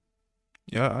Mm,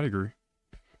 yeah, I'd agree.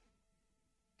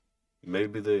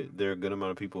 maybe there are a good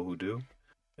amount of people who do,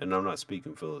 and I'm not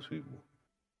speaking for those people.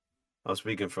 I'm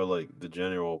speaking for like the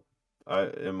general.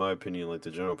 In my opinion, like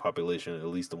the general population, at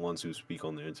least the ones who speak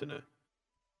on the internet,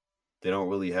 they don't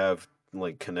really have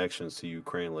like connections to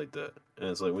Ukraine like that. And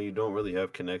it's like when you don't really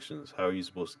have connections, how are you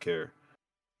supposed to care?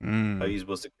 How are Mm, you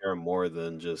supposed to care more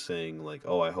than just saying like,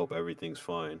 "Oh, I hope everything's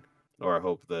fine," or "I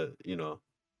hope that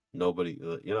nobody,"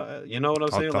 you know what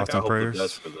I'm saying? Like, thoughts I and hope the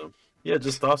best prayers. for them. Yeah,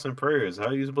 just thoughts and prayers. How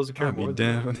are you supposed to care I'd be more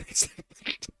than that? damned.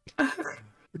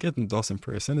 Forget them thoughts and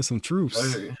prayers. Send us some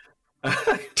troops.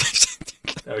 I,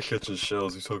 I catching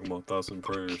shells. He's talking about thoughts and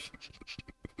prayers.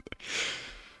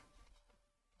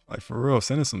 Like for real,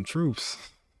 send us some troops.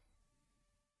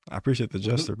 I appreciate the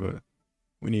gesture, but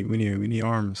we need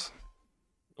arms.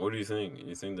 What do you think?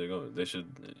 You think they go? They should.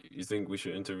 You think we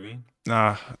should intervene?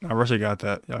 Nah, Russia got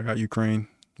that. Y'all got Ukraine.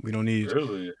 We don't need.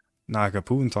 Really? Nah, like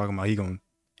Putin talking about he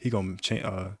gonna change.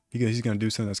 He's gonna do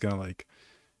something that's gonna like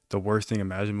the worst thing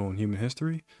imaginable in human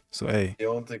history. So hey, You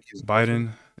don't think he's going to? Biden.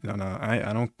 No,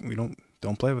 I don't. We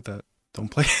don't play with that. Don't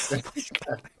play.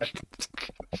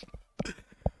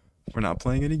 We're not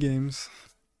playing any games.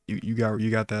 You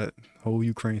got that whole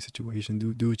Ukraine situation.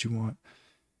 Do what you want.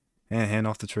 And hand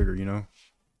off the trigger.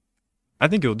 I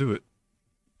think he'll do it.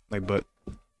 Like, but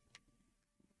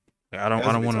I He don't.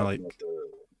 I has to don't be want to talking like. about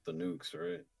the nukes,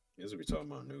 right? He has to be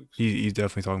talking about nukes. He's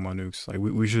definitely talking about nukes. Like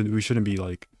we shouldn't be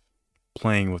like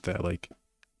playing with that. Like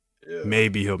Yeah.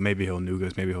 maybe he'll nuke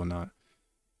us. Maybe he'll not.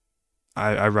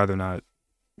 I'd rather not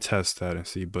test that and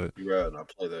see. But You rather not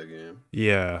play that game.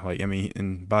 yeah, like I mean,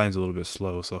 and Biden's a little bit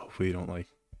slow, so hopefully you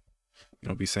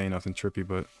don't be saying nothing trippy.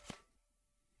 But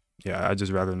yeah, I'd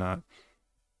just rather not.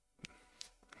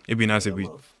 It'd be nice Yeah, if I'm we.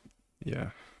 off.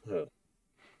 Yeah. Yeah.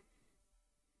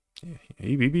 Yeah,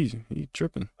 he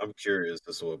tripping. I'm curious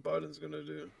as to what Biden's gonna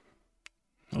do.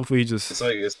 Hopefully he It's just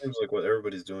like it seems like what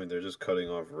everybody's doing, they're just cutting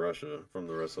off Russia from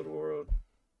the rest of the world.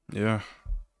 yeah.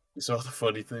 You saw the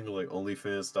funny thing, like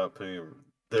OnlyFans stopped paying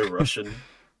their Russian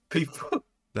people.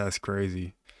 That's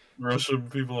crazy. Russian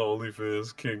people on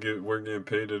OnlyFans weren't getting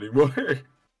paid anymore.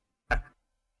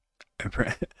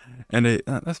 And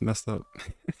that's messed up.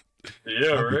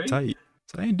 Yeah, That'd be right. tight.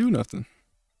 So I ain't do nothing.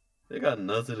 They got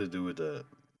nothing to do with that.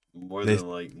 They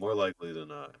More likely than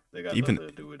not, they got even nothing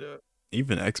to do with that.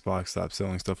 even Xbox stopped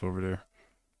selling stuff over there.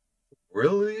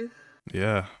 Really?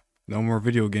 Yeah, no more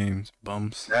video games,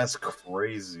 bums. That's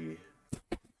crazy.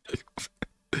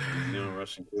 These young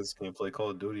Russian kids can't play Call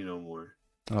of Duty no more.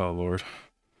 Oh Lord.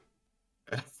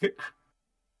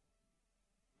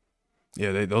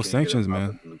 Yeah, those Can't get them sanctions, out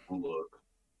man. of the gulag.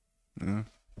 Yeah.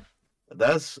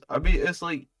 I mean, it's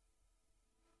like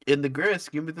in the grand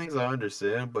scheme of things, I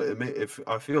understand, but if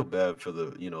I feel bad for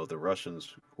the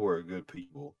Russians who are good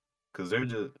people, because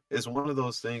it's one of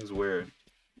those things where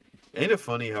ain't it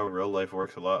funny how real life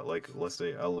works a lot like let's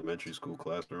say elementary school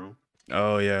classroom.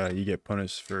 Oh yeah, you get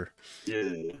punished for.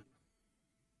 Yeah.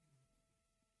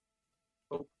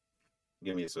 Oh,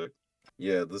 give me a sec.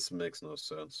 Yeah, this makes no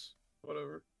sense.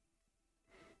 Whatever.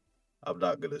 I'm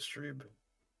not gonna stream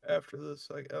after this.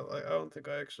 I don't think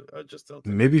I just don't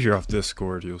think I Maybe if you're can. off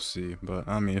Discord, you'll see. But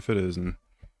I mean, if it isn't,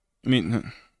 I mean,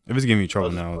 if it's giving you I'll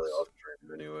trouble just now, play it's off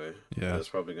stream anyway. yeah, It's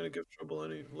probably gonna give trouble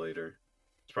any later.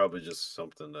 It's probably just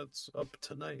something that's up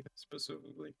tonight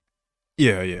specifically.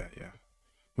 yeah.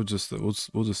 We'll just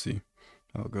see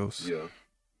how it goes. Yeah.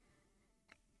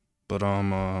 But what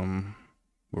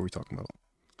are we talking about?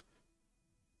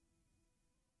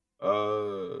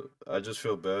 I just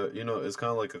feel bad. It's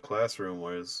kind of like a classroom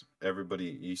where it's everybody.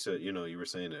 You were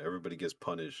saying that everybody gets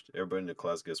punished. Everybody in the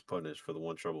class gets punished for the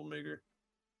one troublemaker.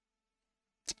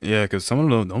 Yeah, because some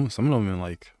of them even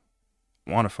like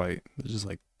want to fight. They're just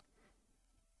like,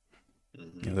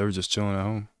 Hmm. they were just chilling at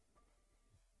home,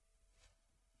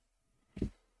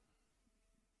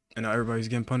 and now everybody's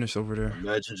getting punished over there.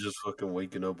 Imagine just fucking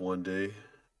waking up one day,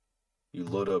 you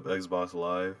load up Xbox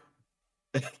Live,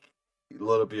 you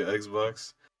load up your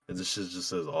Xbox, and the shit just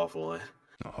says offline.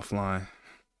 Offline.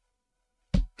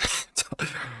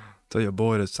 Tell your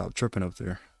boy to stop tripping up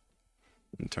there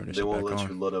and turn this They shit won't back let on.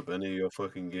 you load up any of your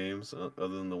fucking games other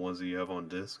than the ones that you have on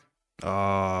disc.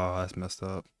 Oh, that's messed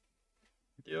up.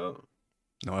 Yup,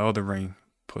 No Elden Ring,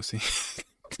 pussy.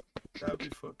 that'd be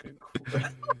fucking cool.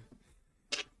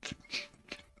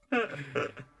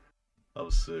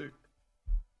 I'm sick.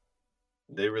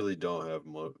 They really don't have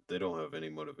they don't have any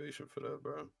motivation for that,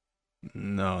 bro.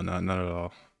 No, not at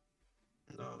all.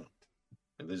 No,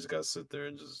 and they just gotta sit there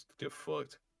and just get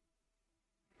fucked.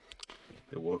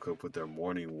 They woke up with their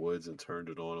morning woods and turned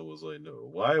it on and was like, no,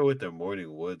 why with their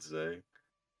morning woods, eh?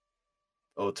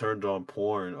 Oh, turned on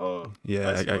porn. Oh, I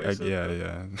Yeah, see why you said yeah, that.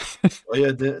 yeah. Oh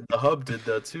yeah, the hub did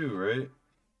that too, right?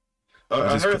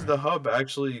 Which I is heard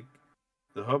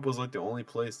the hub was like the only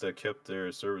place that kept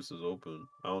their services open.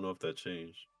 I don't know if that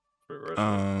changed for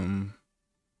Russia.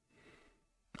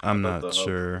 I I'm thought not the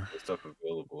hub was the sure. only stuff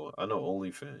available. I know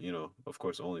OnlyFans, of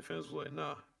course OnlyFans was like,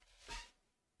 nah.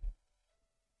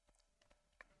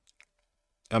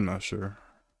 I'm not sure.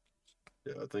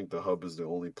 Yeah, I think the hub is the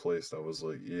only place that was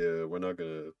like, yeah, we're not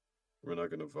gonna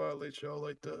violate y'all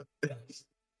like that.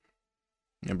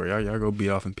 Yeah, bro, y'all go be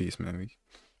off in peace, man.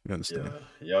 We understand.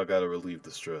 Yeah, y'all gotta relieve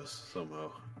the stress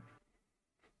somehow.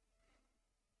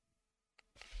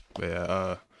 But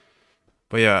yeah,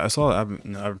 but yeah, I saw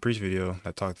I've preached video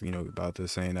that talked about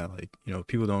this, saying that like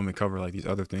people don't even cover like these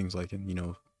other things like in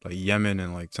like Yemen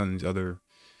and like some of these other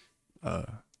uh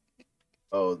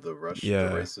Oh, the yeah,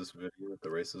 racist video with the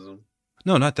racism.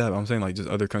 no, not that, but I'm saying like just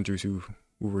other countries who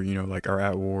were like are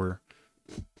at war,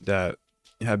 that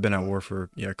have been at war for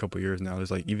a couple years now.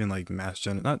 There's like even like mass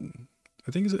not,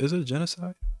 I think is it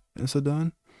genocide in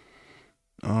Sudan?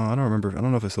 I don't remember. I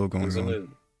don't know if it's still going Isn't on. it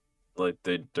like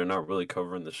they're not really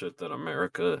covering the shit that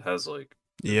America has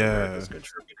Yeah, America's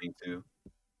contributing to?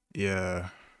 yeah.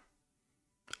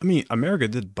 I mean, America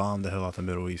did bomb the hell out the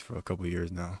Middle East for a couple of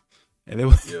years now, and it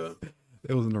was Yeah.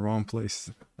 it was in the wrong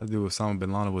place. That dude Osama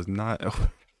bin Laden was not.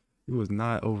 He was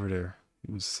not over there.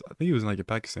 He was. I think he was in like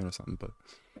Pakistan or something. But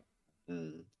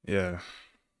Mm. yeah,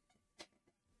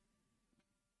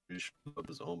 Club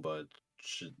is owned by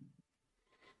sh-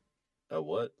 a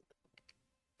what?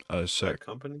 check. That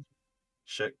company?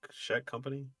 Check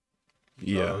company?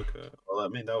 Yeah. Oh, okay. Well, I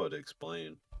mean that would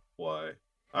explain why.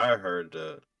 I heard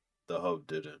that the hub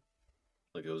didn't.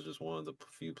 Like it was just one of the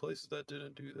few places that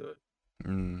didn't do that.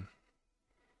 Mm.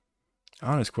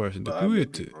 Honest question: do But I people may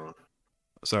get be to? wrong.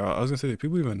 Sorry, I was gonna say, do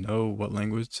people even know what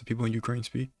language the people in Ukraine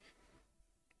speak?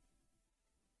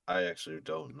 I actually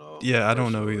don't know Yeah, I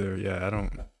don't know personally. either. Yeah, I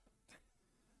don't.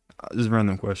 Just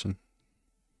random question.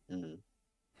 Mm.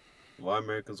 Why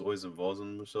Americans always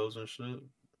involving themselves in shit?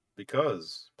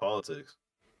 Because politics.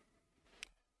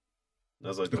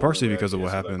 That's like the only Partially way I because of can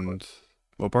what answer that question. happened.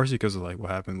 Well, partially because of like what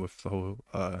happened with the whole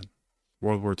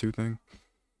World War II thing.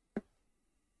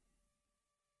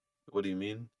 What do you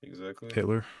mean exactly?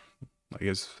 Hitler. Like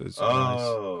it's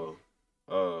nice. Oh,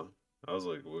 oh. I was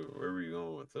like, where were you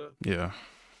going with that? Yeah,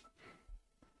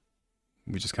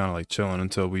 we just kind of like chilling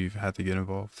until we had to get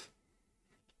involved.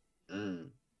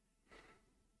 Mm.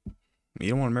 You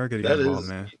don't want America to get That involved, is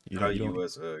man. You how don't. You don't.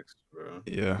 U.S. acts, bro.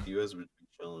 Yeah, Like U.S. would be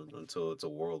chilling until it's a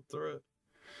world threat.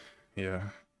 yeah.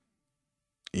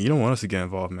 You don't want us to get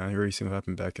involved, man. You already seen what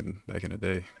happened back in the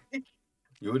day.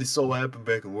 You already saw what happened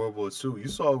back in World War II. You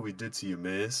saw what we did to you,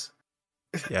 man.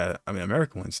 Yeah, I mean,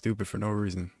 America went stupid for no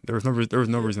reason. There was no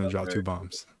Yeah, reason to drop two America,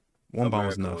 bombs. One bomb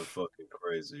was America went enough. fucking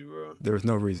crazy, bro. There was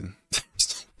no reason.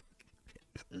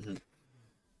 Hmm.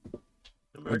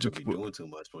 Would America you, be doing too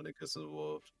much when it gets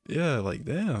involved. yeah, like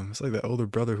damn, it's like that older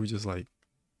brother who just like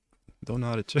don't know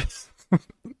how to chill.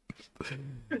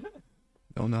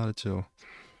 Don't know how to chill.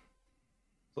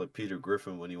 It's like Peter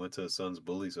Griffin when he went to his son's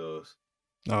bully's house.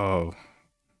 Oh,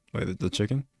 wait, the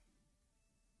chicken?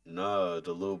 Nah,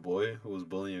 the little boy who was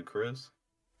bullying Chris.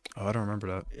 Oh, I don't remember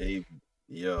that. He,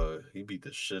 yeah, he beat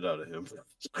the shit out of him.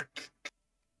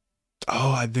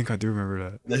 Oh, I think I do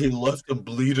remember that. Then he left him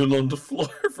bleeding on the floor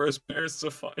for his parents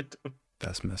to find him.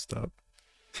 That's messed up.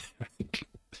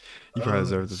 He probably Oh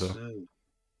deserved it though. shit.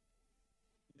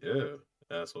 Yeah,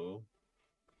 asshole.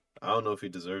 I don't know if he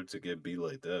deserved to get beat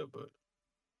like that, but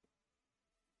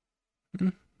Hmm.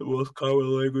 the most common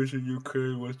language in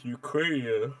Ukraine was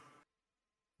Ukrainian.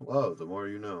 Wow, the more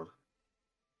you know.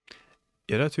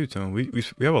 Yeah, that too, Tone. We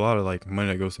have a lot of like money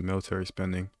that goes to military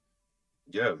spending.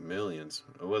 Yeah, millions.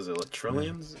 Was it like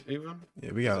Yeah, trillions even?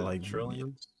 yeah, we Is got it like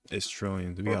trillions it's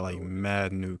trillions. We or got like billions?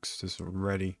 mad nukes just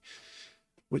ready.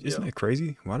 Which isn't Yeah, that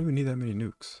crazy? Why do we need that many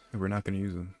nukes if we're not gonna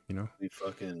use them? You know? we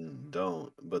fucking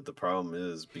don't. But the problem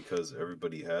is because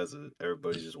everybody has it,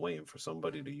 everybody's just waiting for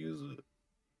somebody to use it.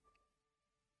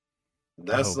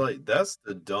 I hope. That's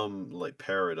the dumb like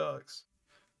paradox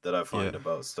that I Yeah, find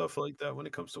about stuff like that when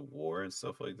it comes to war and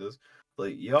stuff like this.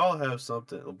 Like y'all have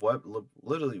something,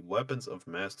 literally weapons of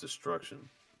mass destruction.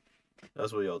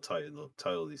 That's what y'all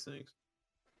title these things.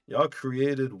 Y'all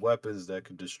created weapons that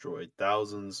could destroy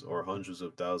thousands or hundreds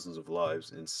of thousands of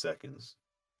lives in seconds.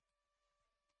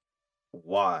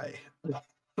 Why?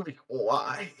 Like,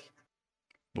 why?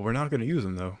 but we're not gonna use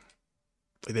them though.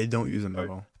 Like they don't use them at I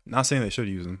all. Not saying they should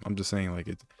use them. I'm just saying like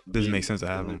it doesn't make mean, sense to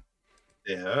have them.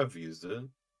 they have used it.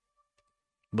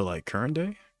 But like current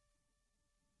day,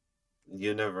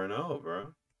 You never know,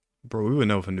 bro. bro, we would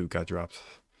know if a nuke got dropped.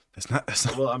 That's not. That's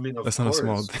not. Well, I mean, of That's not a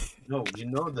small course. thing. No, you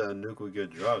know that a nuke would get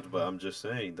dropped, but I'm just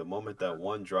saying the moment that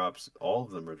one drops, all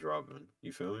of them are dropping.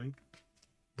 You feel me?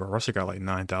 Bro, Russia got like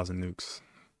 9,000 nukes.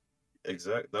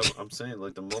 I'm saying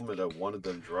like the moment that one of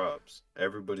them drops,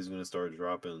 everybody's gonna start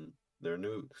dropping their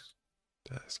nukes.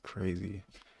 That's crazy,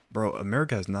 bro.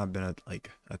 America has not been like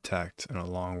attacked in a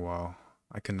long while.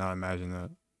 I could not imagine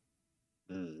that.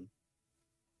 Mm.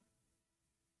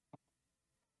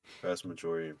 Vast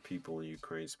majority of people in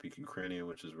Ukraine speak Ukrainian,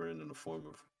 which is written in the form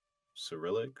of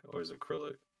Cyrillic or is it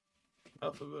Cyrillic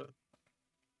alphabet?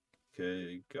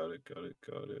 Okay, got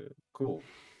it. Cool.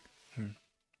 Hmm.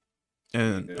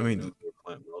 You And I got mean, nuclear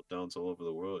plant meltdowns all over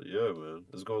the world. Yeah, man.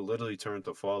 It's gonna literally turn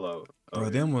to Fallout bro,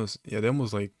 out here. them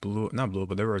was like not blew,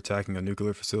 but they were attacking a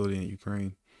nuclear facility in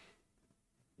Ukraine.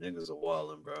 Niggas are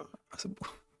wildin', bro. I said,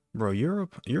 bro,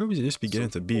 Europe should just be Some getting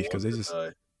into people beef because want they to just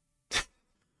die.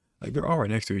 like they're all right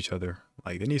next to each other.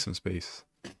 Like they need some space.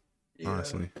 Yeah.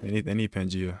 Honestly, they need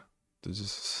Pangea to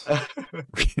just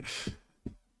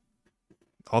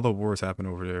all the wars happen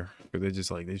over there because they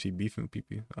just be beefing with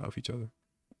people with each other.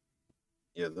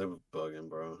 Yeah, they were bugging,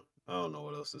 bro. I don't know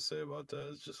what else to say about that.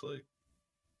 It's just like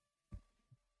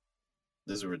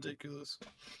this is ridiculous.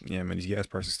 Yeah, man, these gas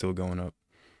prices still going up.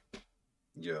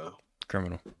 Yeah.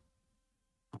 Criminal.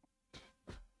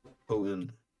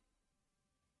 Putin.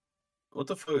 What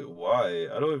the fuck? Why?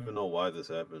 I don't even know why this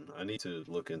happened. I need to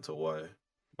look into why.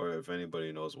 Or if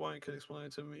anybody knows why and can explain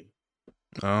it to me.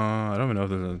 I don't even know if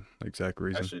there's an exact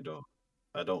reason. Actually don't.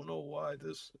 I don't know why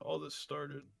all this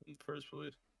started in the first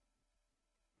place.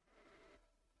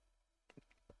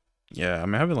 Yeah, I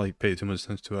mean, I haven't like paid too much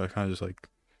attention to it. I kind of just like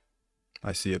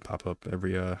I see it pop up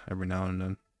every now and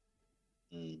then.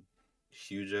 Mm.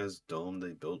 Huge ass dome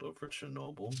they built over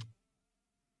Chernobyl.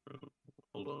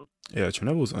 Hold on. Yeah,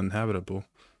 Chernobyl's uninhabitable.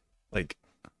 Like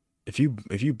if you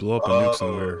blow up a nuke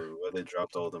somewhere, Oh, where they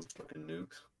dropped all them fucking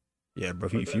nukes. yeah, bro.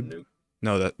 Or If that you nuke.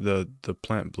 no that the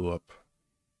plant blew up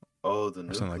Oh, the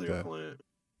or something like nuclear that. plant.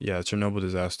 Yeah, Chernobyl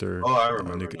disaster. Oh, I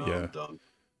remember now. Yeah, I'm dumb.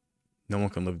 no one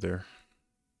can live there.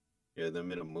 Yeah, they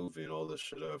made a movie and all this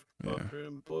shit Yeah, after it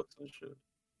in books and shit.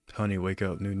 honey, wake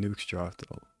up! New nukes dropped.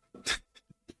 Oh.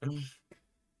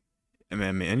 I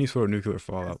mean, any sort of nuclear It's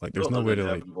fallout, like there's still no way to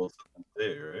like. uninhabitable to this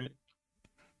day, right?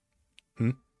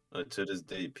 Hmm? To this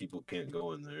day, people can't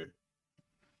go in there,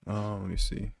 Oh, let me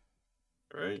see.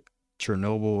 right?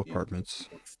 Chernobyl Even apartments.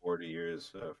 40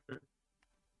 years after.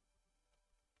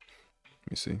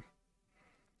 Let me see.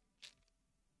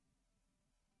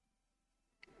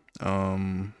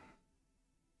 Um,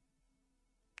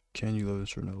 can you live in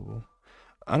Chernobyl?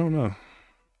 I don't know.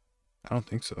 I don't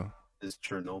think so. Is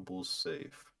Chernobyl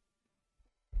safe?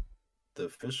 The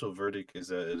official verdict is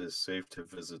that it is safe to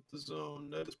visit the zone.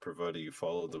 That is provided you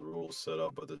follow the rules set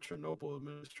out by the Chernobyl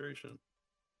administration.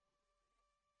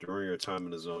 During your time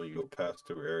in the zone, you'll pass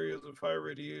through areas of high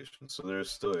radiation. So there's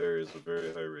still areas of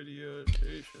very high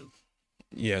radiation.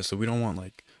 Yeah, so we don't want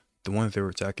like the one that they were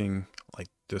attacking like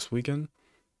this weekend.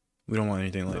 We don't want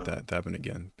anything like Uh, that to happen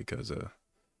again because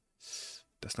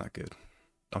that's not good.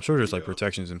 I'm sure there's like yeah.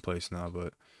 protections in place now,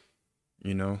 but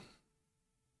you know,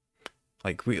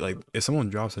 like we like Uh, if someone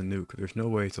drops a nuke, there's no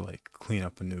way to like clean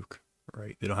up a nuke,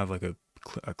 right? They don't have like a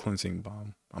cleansing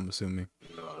bomb. I'm assuming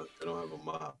no, they don't have a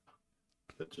mop.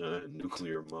 A giant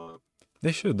nuclear mop.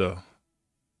 they should though.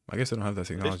 I guess they don't have that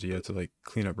They technology yet should. to like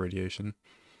clean up radiation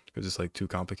because it's like too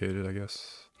complicated. I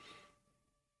guess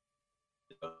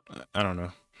Yeah, I don't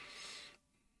know.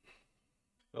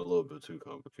 a little bit too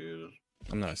complicated.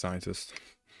 I'm not a scientist.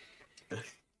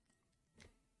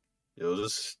 Yo,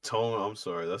 this tone, I'm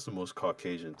sorry, that's the most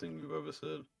Caucasian thing you've ever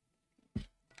said.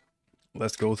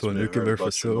 Let's go to This a man heard nuclear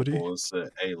about facility. Chernobyl and said,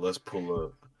 hey, let's pull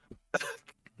up.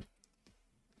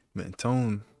 Man,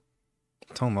 Tone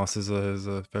lost his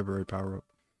February power up.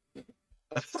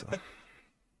 So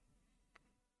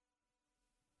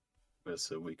Man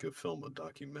said we could film a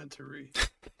documentary.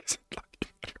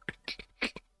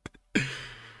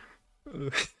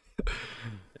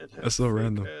 And have that's so fake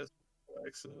random. ass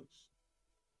accents.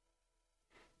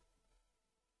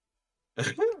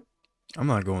 I'm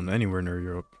not going anywhere near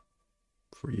Europe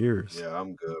for years. Yeah,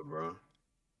 I'm good, bro.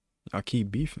 I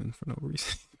keep beefing for no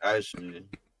reason. Actually,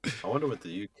 I wonder what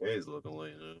the UK is looking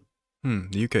like now.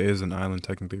 The UK is an island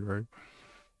technically, right?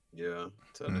 Yeah,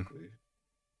 Hmm. technically.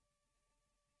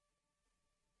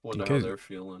 Wonder UK how is, they're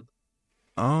feeling.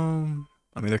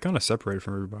 I mean they're kind of separated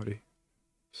from everybody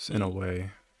in a Mm,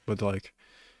 way, but like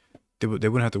they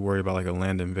wouldn't have to worry about like a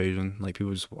land invasion, like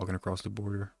people just walking across the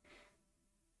border.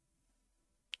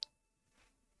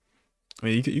 I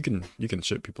mean you can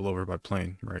ship people over by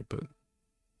plane, right? But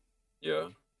yeah.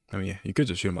 I mean, yeah, you could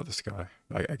just shoot them out the sky.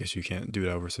 I guess you can't do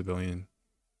that over civilian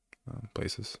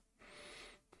places.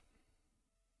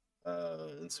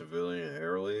 In civilian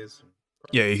airways?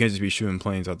 Yeah, you Probably. can't just be shooting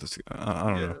planes out the sky. I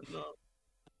don't know. Yeah, no.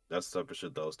 That's the type of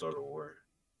shit that'll start a war.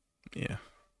 Yeah.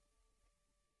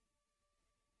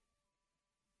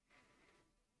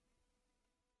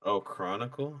 Oh,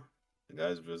 Chronicle? The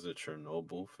guys visit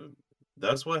Chernobyl.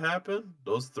 That's what happened?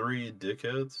 Those three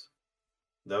dickheads?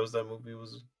 That was that movie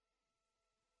was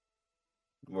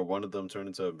where one of them turned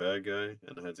into a bad guy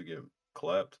and had to get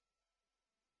clapped.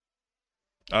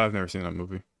 I've never seen that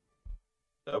movie.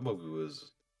 That movie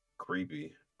was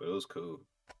creepy, but it was cool.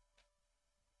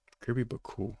 Creepy but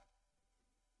cool.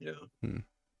 Yeah. Hmm.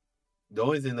 The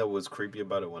only thing that was creepy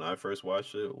about it when I first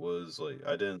watched it was like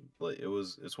I didn't like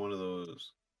it's one of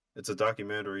those it's a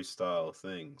documentary style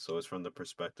thing, so it's from the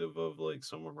perspective of like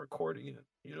someone recording it,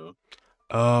 you know?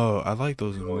 Oh, I like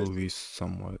those It always movies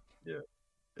somewhat. yeah.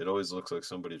 It always looks like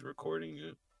somebody's recording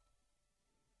it.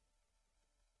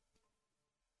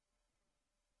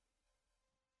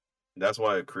 That's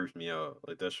why it creeps me out.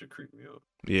 Like that should creep me out.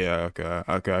 Yeah, okay.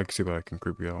 Okay, I can see why I can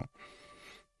creep you out.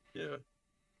 Yeah.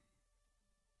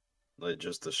 Like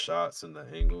just the shots and the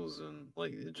angles and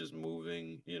like it just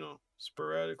moving,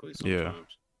 sporadically Yeah.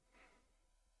 sometimes.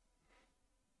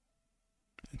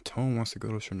 And Tone wants to go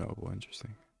to Chernobyl.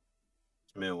 Interesting.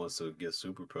 This man wants to get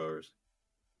superpowers.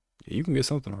 Yeah, you can get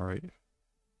something all right.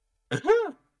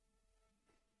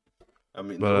 I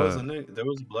mean, But there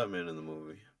was a black man in the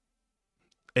movie.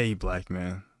 a black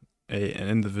man, an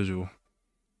individual.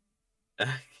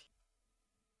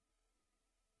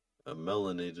 A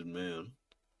melanated man.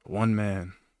 One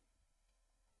man.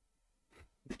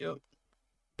 Yep.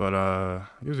 But I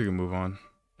guess we can move on.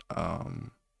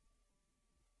 Um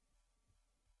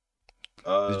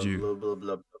did you Blah blah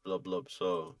blah blah blah blah.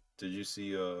 So, did you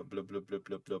see blah blah blah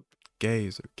blah blah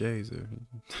gazer.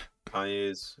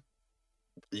 Kanye's?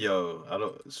 Yo, I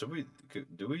don't.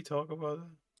 Do we talk about that?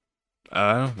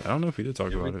 I don't know if we did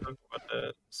talk Did we about it. talk about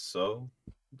that? So,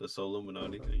 the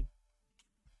Solluminati thing.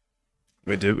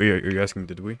 Wait, did we? Are you asking?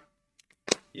 Did we?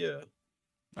 Yeah,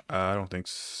 I don't think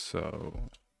so.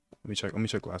 Let me check. Let me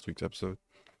check last week's episode.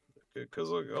 because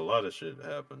like a lot of shit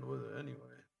happened with it anyway.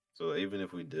 So even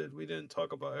if we did, we didn't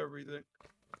talk about everything.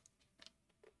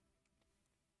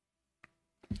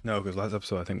 No, because last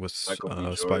episode I think was Michael B.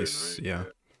 Jordan, Spice. right? Yeah,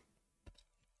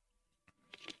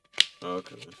 Yeah.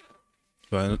 Okay.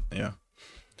 but yeah.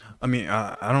 I mean,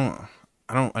 I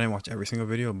didn't watch every single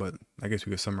video, but I guess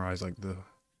we could summarize like the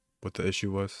what the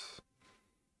issue was.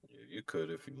 Yeah, you could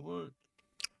if you want.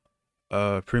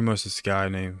 Pretty much this guy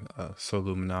named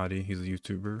Solluminati. He's a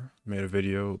YouTuber. Made a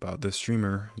video about this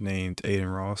streamer named Adin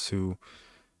Ross, who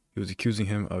he was accusing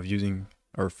him of using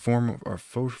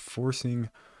forcing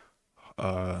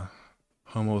uh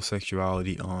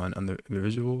homosexuality on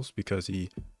individuals because he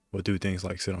would do things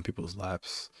like sit on people's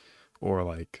laps or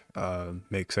like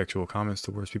make sexual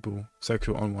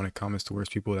unwanted comments towards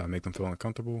people that make them feel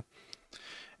uncomfortable.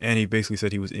 And he basically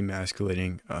said he was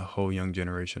emasculating a whole young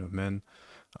generation of men.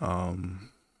 Adin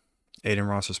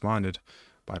Ross responded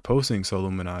by posting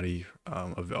Solluminati,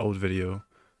 of the old video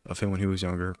of him when he was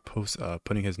younger,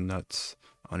 putting his nuts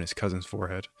on his cousin's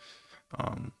forehead.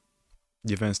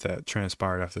 The events that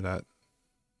transpired after that,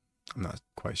 I'm not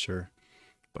quite sure,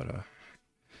 but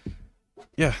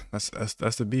yeah,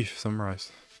 that's the beef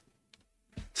summarized.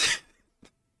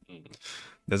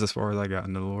 That's as far as I got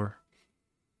in the lore.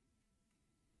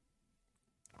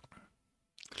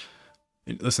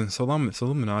 Listen,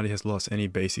 Solluminati has lost any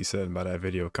base he said by that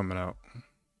video coming out.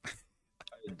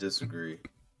 I disagree.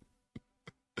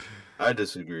 I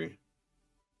disagree.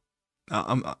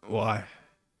 Why?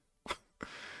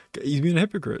 He's being a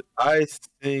hypocrite. I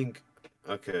think,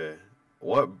 okay,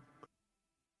 what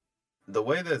the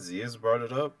way that Zia's brought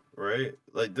it up, right?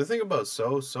 Like the thing about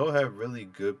So had really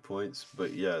good points,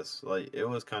 but yes, like it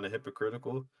was kind of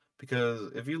hypocritical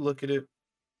because if you look at it,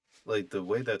 like the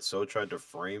way that So tried to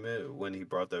frame it when he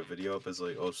brought that video up is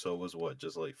like, oh, So was what,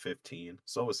 just like 15?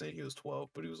 So was saying he was 12,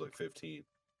 but he was like 15.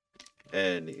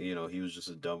 And he was just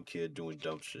a dumb kid doing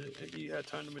dumb shit and he had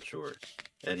time to mature.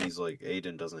 And he's like,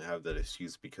 Adin doesn't have that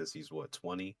excuse because he's what,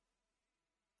 20?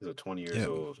 He's like 20 years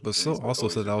old. But So like, also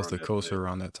said that was the culture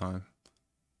around that time.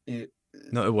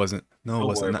 No, it wasn't. No, it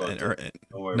wasn't. Don't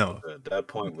worry about that. That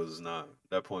point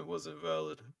wasn't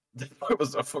valid. That point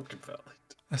was not fucking valid.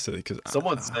 I said because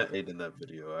someone sent Adin that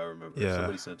video. I remember. Yeah.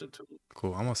 Somebody sent it to me.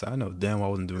 Cool. I'm gonna say I know damn well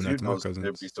I wasn't doing that to my cousins.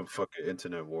 There'd be some fucking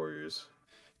internet warriors.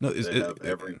 No, they have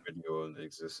every video in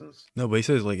existence. No, but he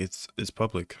says like it's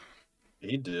public.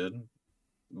 He did,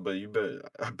 but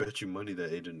I bet you money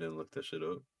that Adin didn't look that shit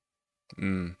up.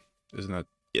 Isn't that?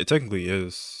 It technically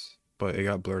is, but it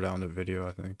got blurred out in the video.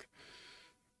 I think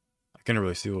I couldn't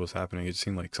really see what was happening. It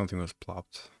seemed like something was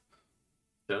plopped.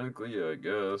 Technically, yeah, I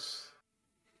guess.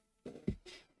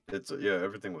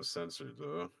 Everything was censored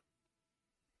though,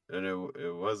 and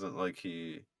it wasn't like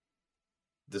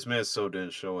this man So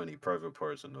didn't show any private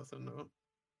parts or nothing though.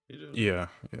 He didn't. Yeah.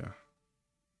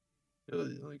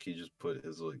 Like he just put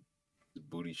his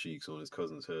booty cheeks on his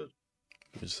cousin's head.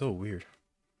 It's so weird.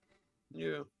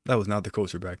 Yeah. That was not the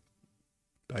culture back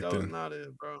then. That was not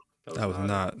it, bro. That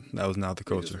was not the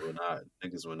culture.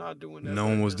 Niggas were not doing that. No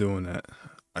one was doing that.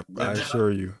 I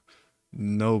assure you,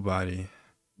 nobody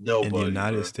in the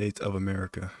United States of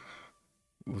America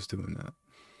was doing that.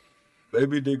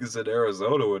 Maybe niggas in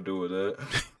Arizona were doing that.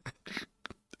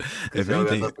 If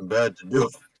anything, nothing bad to do.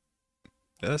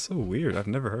 That's so weird. I've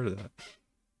never heard of that.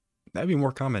 That'd be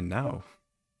more common now.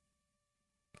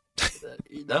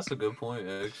 That's a good point,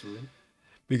 actually.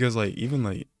 Because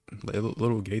even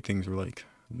little gay things were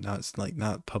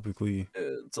not publicly.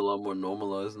 It's a lot more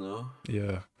normalized now.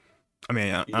 Yeah, I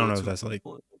mean I don't know if that's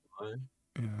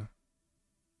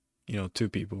yeah, two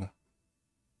people.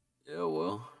 Yeah,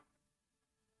 well.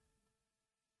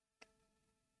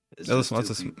 That's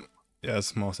a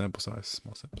small sample size.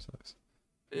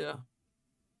 Yeah.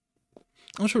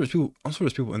 I'm sure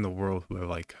there's people in the world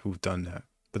who've done that,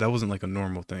 but that wasn't like a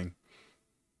normal thing.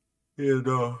 Yeah,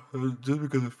 no. Just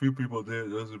because a few people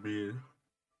did doesn't mean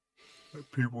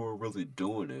people were really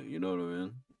doing it. You know what I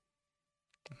mean?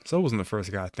 So it wasn't the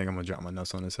first guy I think I'm gonna drop my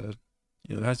nuts on his head.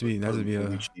 There has to be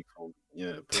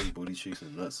putting booty cheeks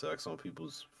and nut sacks on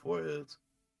people's foreheads.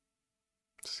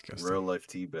 Disgusting. Real life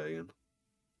teabagging.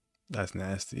 That's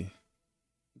nasty.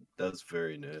 That's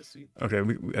very nasty. Okay,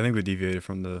 I think we deviated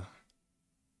from the.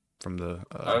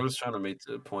 I was trying to make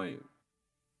the point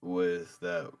with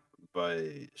that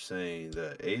by saying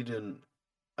that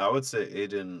I would say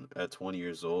Adin at 20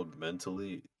 years old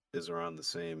mentally is around the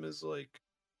same as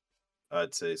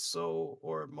I'd say So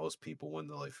or most people when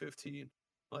they're 15.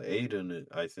 Like Adin,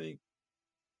 I think.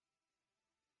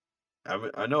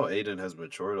 I know Adin has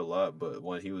matured a lot, but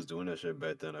when he was doing that shit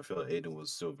back then, I feel like Adin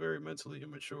was still very mentally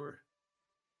immature.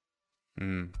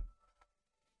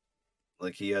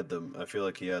 Like I feel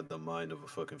like he had the mind of a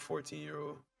fucking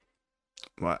 14-year-old.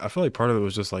 Well, I feel like part of it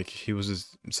was just he was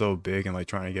just so big and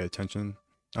trying to get attention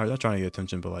I'm not trying to get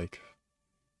attention, but like,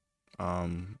 I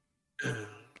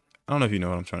don't know if you know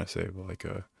what I'm trying to say, but like,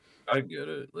 I get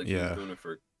it. Like he's yeah, doing it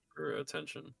for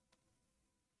attention,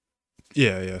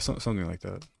 something like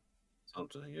that.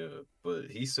 something. Yeah, but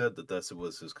he said that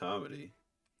was his comedy.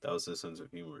 That was his sense of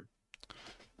humor.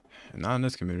 And not in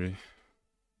this community.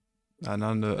 Not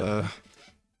in the.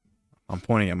 I'm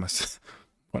pointing at my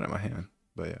pointing at my hand,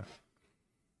 but yeah,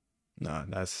 nah,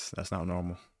 that's not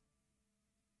normal.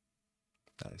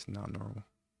 That is not normal.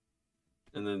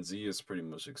 And then Z has pretty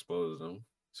much exposed him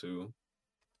too.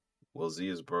 Well, Z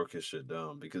has broke his shit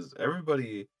down because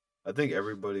I think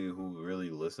everybody who really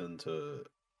listened to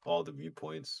all the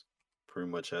viewpoints pretty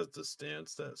much has the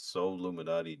stance that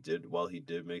Solluminati did, while he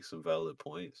did make some valid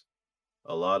points,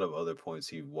 a lot of other points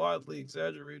he wildly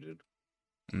exaggerated,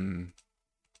 Mm.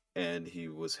 and he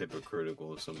was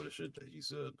hypocritical of some of the shit that he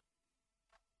said.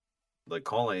 Like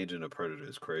calling Agent a predator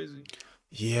is crazy.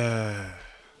 Yeah,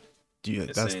 And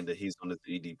that's saying that he's on his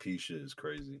EDP shit is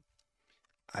crazy.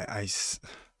 I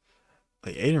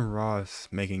like Adin Ross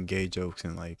making gay jokes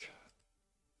and like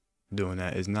doing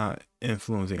that is not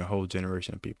influencing a whole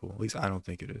generation of people. At least I don't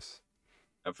think it is.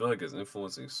 I feel like it's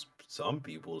influencing some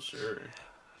people, sure.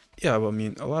 Yeah, but I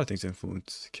mean, a lot of things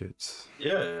influence kids.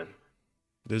 Yeah,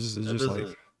 It's that just like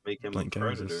doesn't make him a blank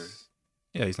canvas. predator.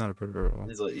 Yeah, he's not a predator at all.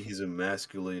 He's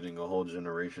emasculating a whole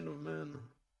generation of men.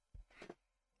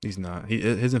 He's not.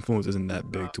 His influence isn't He's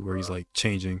that big not, to where bro. he's like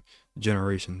changing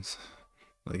generations.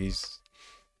 Like he's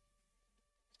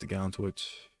the guy on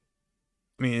Twitch.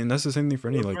 I mean, and that's the same thing for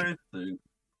any The like crazy thing.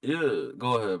 Yeah,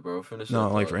 go ahead, bro. Finish no,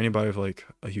 that like for thought. anybody with like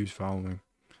a huge following.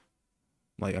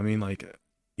 Like I mean, like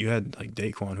you had like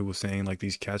Daquan who was saying like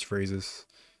these catchphrases,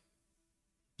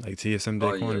 like TSM Oh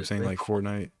Daquan who yeah, was saying they like call.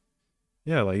 Fortnite.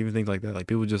 Yeah, like even things like that. Like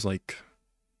people just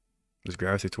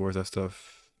gravitate towards that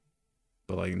stuff.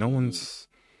 But like Mm-hmm.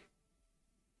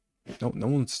 no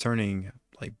one's turning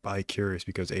like bi curious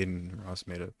because Adin Ross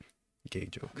made a gay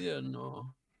joke. Yeah,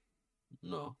 no,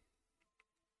 no.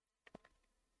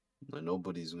 Like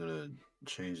nobody's gonna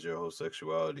change their whole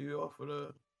sexuality off of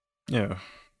that. Yeah.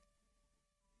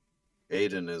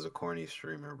 Aiden is a corny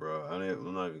streamer, bro. I'm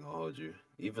not even gonna hold you.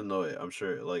 Even though I'm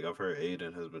sure, like I've heard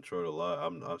Aiden has been trolled a lot,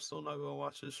 I'm still not gonna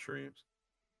watch his streams.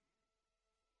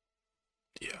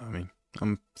 Yeah, I mean,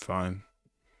 I'm fine.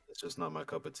 It's just not my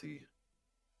cup of tea.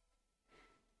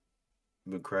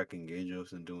 Been cracking gay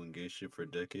jokes and doing gay shit for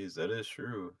decades. That is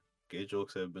true. Gay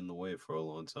jokes have been the way for a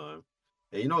long time.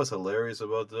 And you know what's hilarious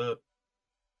about that?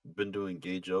 Been doing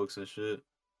gay jokes and shit.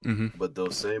 Mm-hmm. But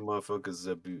those same motherfuckers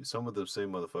that be some of the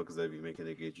same motherfuckers that be making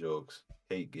the gay jokes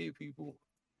hate gay people.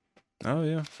 Oh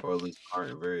yeah. Or at least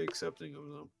aren't very accepting of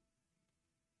them.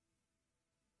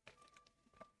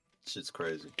 Shit's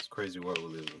crazy. It's crazy world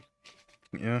we live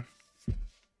in. Yeah.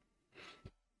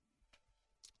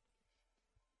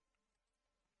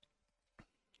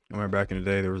 I remember back in the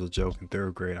day there was a joke in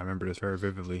third grade. I remember this very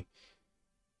vividly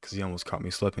because he almost caught me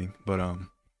slipping. But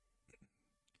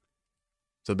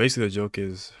so basically the joke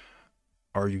is,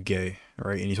 are you gay?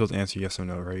 Right? And you're supposed to answer yes or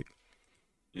no, right?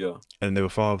 Yeah. And they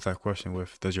would follow up that question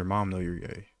with, does your mom know you're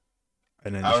gay?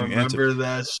 And then I if you answer, remember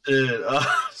that shit. That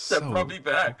brought so me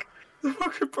back. That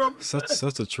fucking brought me back.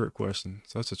 such a trick question.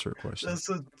 Such a trick question. That's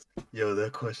a Yo,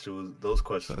 that question was those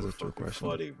questions Such were a trick fucking question.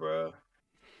 funny, bro.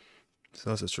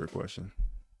 Such a trick question.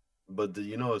 But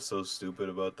you know what's so stupid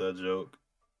about that joke?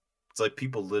 It's like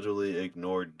people literally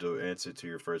ignored the answer to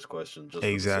your first question just for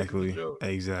the sake of the Exactly. joke.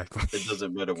 Exactly. It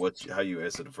doesn't matter how you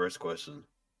answer the first question.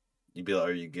 You'd be like,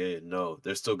 "Are you gay?" No,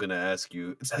 they're still gonna ask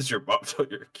you, "Does your mom know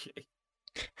you're gay?"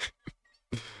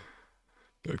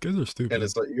 Yo, kids are And stupid.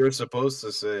 it's like you're supposed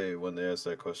to say when they ask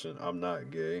that question, "I'm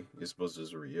not gay." You're supposed to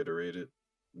just reiterate it,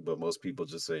 but most people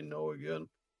just say no again,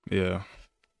 Yeah.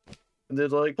 and they're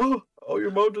like, "Oh,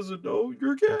 your mom doesn't know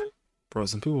you're gay." Bro,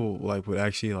 some people like would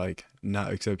actually like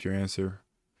not accept your answer.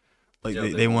 Like Yeah,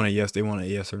 they they want a won't yes, they want a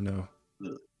yes or no.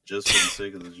 just for the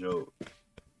sake of the joke.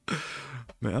 Man,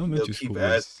 They'll elementary keep school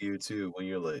was. asking you too when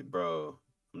you're like, "Bro,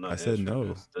 I'm I not said answering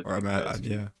no, this." They'll or I keep mean,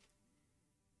 asking yeah,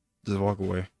 just walk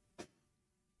away.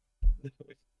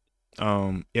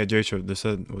 you. Yeah, Jay Trip. They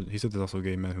said he said there's also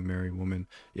gay men who marry women.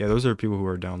 Yeah, those are people who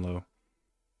are down low.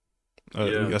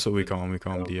 Yeah, That's what we the call them. We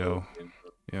call them down low DL. thing.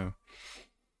 Yeah.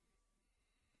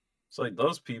 It's like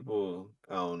those people.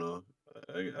 I don't know.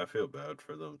 I feel bad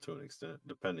for them to an extent,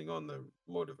 depending on the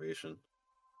motivation.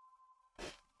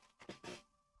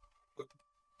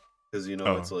 Because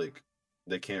it's Oh. like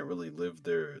they can't really live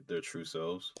their true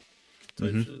selves,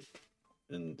 type Mm-hmm. shit.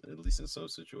 In at least in some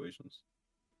situations,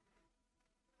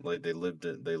 like they lived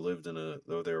in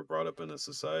or they were brought up in a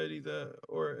society that,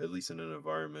 or at least in an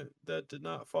environment that did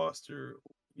not foster,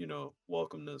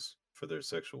 welcomeness for their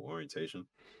sexual orientation,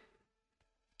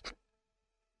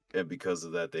 and because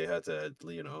of that, they had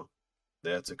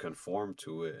to conform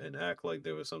to it and act like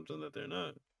they were something that they're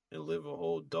not, and live a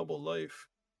whole double life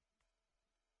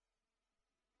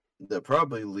that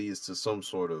probably leads to some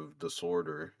sort of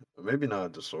disorder. Maybe not a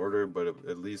disorder, but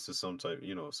it leads to some type,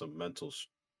 some mental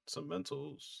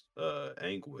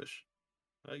anguish,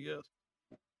 I guess.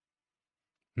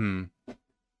 Hmm.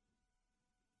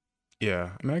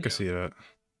 Yeah, I mean, I can Yeah. see that.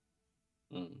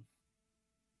 Mm.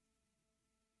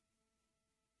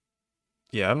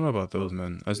 Yeah, I don't know about those Well,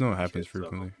 men. I just know it happens kids,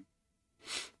 frequently.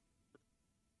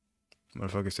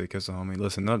 Motherfuckers say kiss a homie.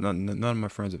 Listen, none of my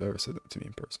friends have ever said that to me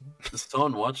in person. Is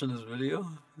Tone watching this video?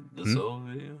 The Hmm? Soul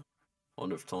video? I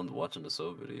wonder if Tone's watching the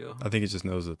Soul video. I think he just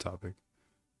knows the topic.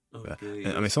 Okay, And, I mean,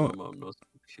 yes, my some. mom knows.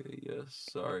 Okay, yes.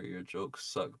 Sorry, your jokes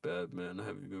suck bad, man.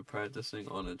 Have you been practicing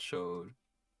on it showed?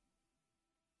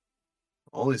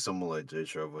 Only someone like J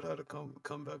Trev would have to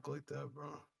come back like that,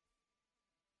 bro.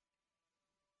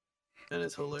 And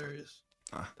it's hilarious.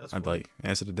 That's I'd funny. like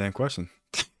answer the damn question.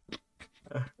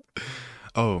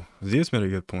 Oh, Zeus made a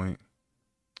good point.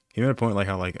 He made a point like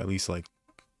how like at least like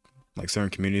certain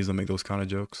communities will make those kind of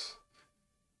jokes.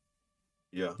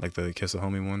 Yeah. Like the kiss a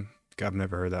homie one. I've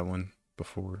never heard that one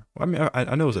before. Well, I mean,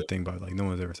 I know it's a thing, but like no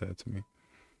one's ever said it to me.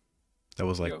 That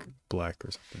was like black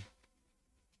or something.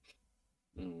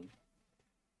 Mm.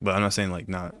 But I'm not saying like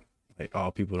not like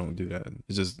all people don't do that.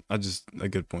 It's just a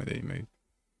good point that he made.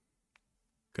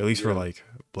 At least for like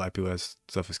black people, that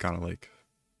stuff is kind of like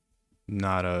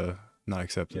not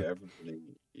accepted. Yeah, everybody.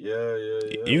 Yeah.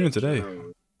 Even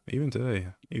today,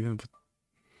 even.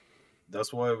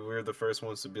 That's why we're the first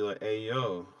ones to be like, "Hey,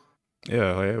 yo."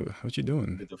 Yeah, like, what you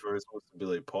doing? Be the first ones to be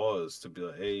like, pause, to be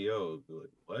like, "Hey, yo." Be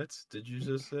like, "What did you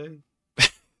just say?"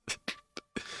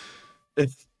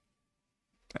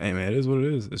 Hey man, it is what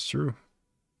it is. It's true.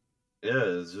 Yeah,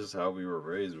 it's just how we were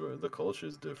raised, bro. The culture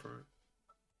is different.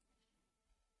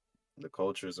 The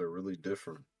cultures are really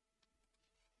different.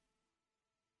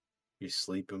 He's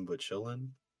sleeping but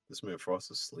chilling. This man Frost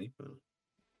is sleeping.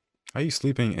 How you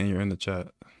sleeping and you're in the chat?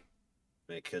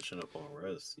 Man, catching up on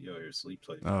rest. Yo, your sleep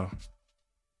type. Oh.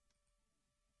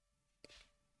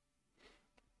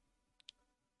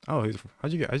 Oh,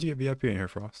 how'd you get VIP in here,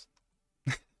 Frost?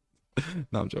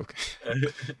 No, I'm joking.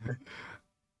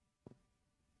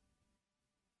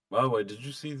 By the way, did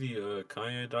you see the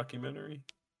Kanye documentary?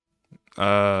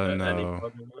 No.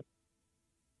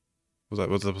 Was I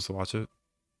supposed to watch it?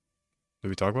 Did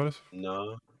we talk about it?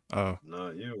 No, Oh.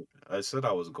 not you. I said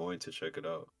I was going to check it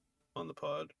out on the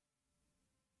pod.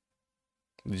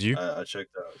 Did you? I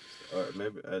checked out, or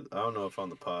maybe I don't know if on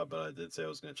the pod, but I did say I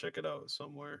was gonna check it out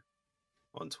somewhere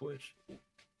on Twitch.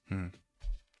 I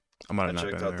might have not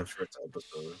been checked out there. the first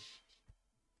episode.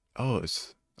 Oh,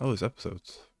 it's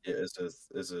episodes. Yeah, it's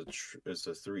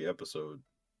a 3-episode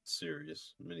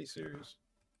series, mini series.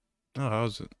 Oh,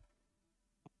 how's it?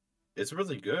 It's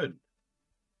really good,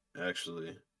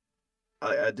 actually.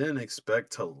 I didn't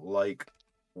expect to like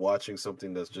watching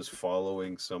something that's just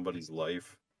following somebody's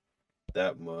life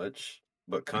that much,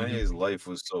 but Kanye's life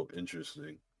was so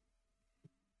interesting.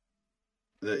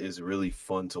 That is really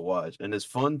fun to watch. And it's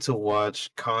fun to watch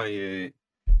Kanye,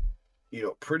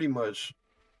 pretty much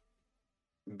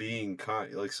being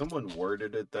Kanye. Like someone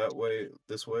worded it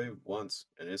this way once,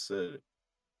 and it said,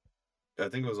 I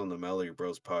think it was on the Mallory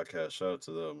Bros podcast, shout out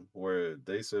to them, where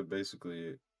they said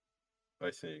basically,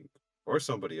 I think, or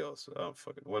somebody else, I don't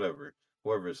fucking, whatever,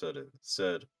 whoever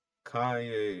said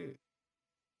Kanye,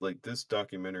 like this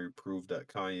documentary proved that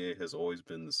Kanye has always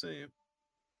been the same.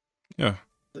 Yeah.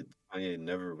 Like Kanye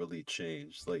never really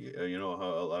changed. Like you know how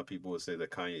a lot of people would say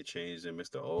that Kanye changed and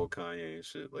missed the old Kanye and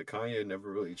shit. Like Kanye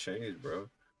never really changed, bro.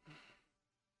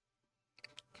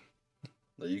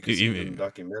 Like you can see in the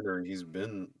documentary, he's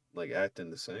been like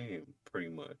acting the same pretty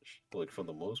much. Like for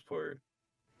the most part,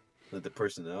 like the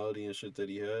personality and shit that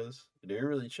he has, it didn't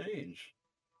really change.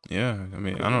 Yeah, I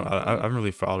mean, I haven't really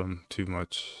followed him too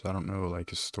much. I don't know like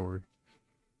his story.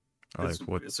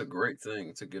 It's a great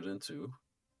thing to get into.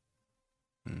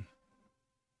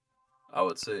 I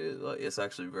would say like it's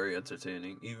actually very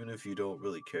entertaining, even if you don't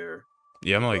really care.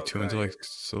 Yeah, I'm like too into like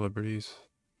celebrities.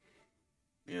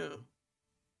 Yeah.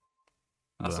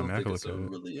 But, I still think it's a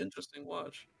really interesting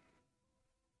watch.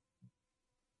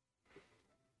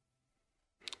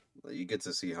 Like, you get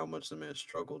to see how much the man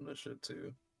struggled and that shit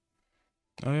too.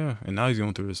 Oh yeah, and now he's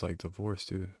going through this like divorce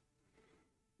too.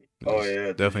 Oh yeah,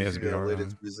 definitely has to be hard.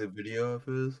 Latest music video of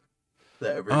his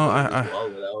that everybody was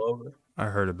wilding out over. I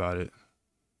heard about it.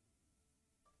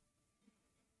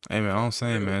 Hey man, all I'm You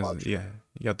saying, better man, is, watch yeah,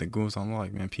 you got the goons on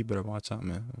lock, man. P better watch out,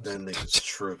 man. that nigga's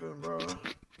tripping, bro.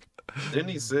 Didn't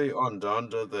he say on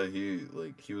Donda that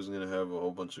he was gonna have a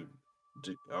whole bunch of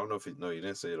I don't know if he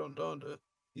didn't say it on Donda.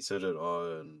 He said it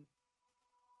on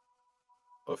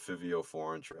a Fivio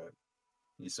foreign track.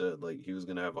 He said like he was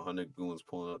gonna have 100 goons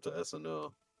pulling up to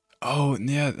SNL. Oh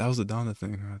yeah, that was the Donna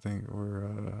thing, I think,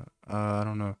 or I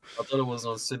don't know. I thought it was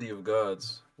on City of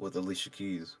Gods with Alicia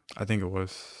Keys. I think it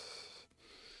was.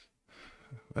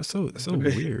 That's so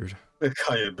weird.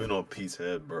 Kanye been on Pete's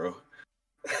head, bro.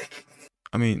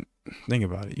 I mean, think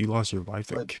about it. You lost your wife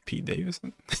to But Pete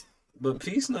Davidson. but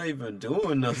Pete's not even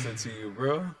doing nothing to you,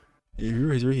 bro. He's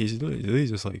literally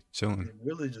just like chilling. He's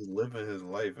really just living his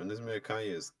life, and this man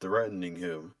Kanye is threatening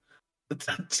him,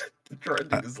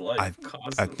 threatening I, his I, life I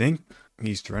constantly. think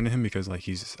he's threatening him because like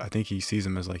I think he sees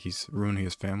him as like he's ruining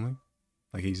his family,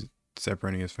 like he's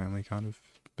separating his family kind of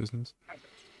business.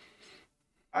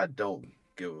 I don't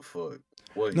give a fuck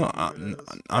what he No, even is.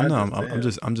 I'm I not.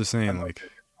 understand. I'm just I saying know. like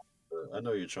I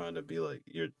know you're trying to be like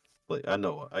you're like I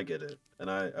know. I get it,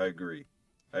 and I agree.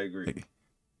 I agree. like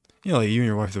like you and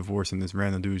your wife divorced and this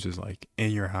random dude's just like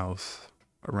in your house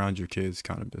around your kids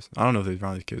kind of business. I don't know if they're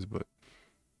around the kids, but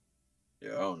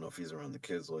Yeah, I don't know if he's around the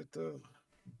kids like that.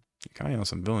 kind of on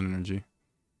some villain energy.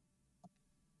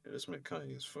 Yeah, this man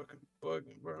Kanye is fucking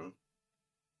bugging, bro.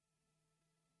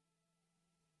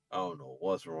 I don't know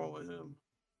what's wrong with him.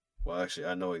 Well, actually,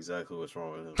 I know exactly what's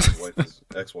wrong with him. His wife is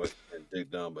ex-wife getting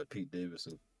digged down by Pete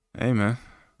Davidson. Hey man,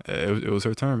 it was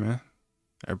her turn, man.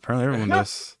 Apparently everyone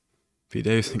does. Pete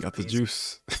Davidson got the Pete's,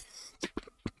 juice.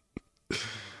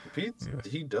 Pete, Yeah.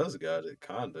 he does got it,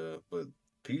 kinda, but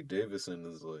Pete Davidson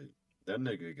is like that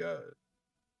nigga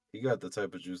he got the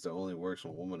type of juice that only works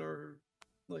when women are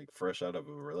like fresh out of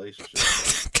a relationship,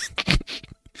 bro.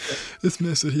 This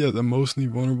man said he has emotionally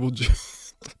vulnerable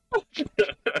juice.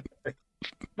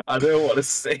 I didn't want to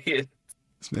say it.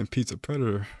 This man Pete's a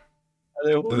predator. I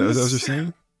didn't want to Is that what you're say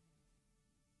saying?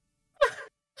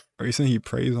 Are you saying he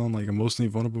preys on like emotionally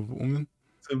vulnerable women?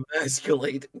 it's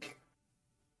emasculating.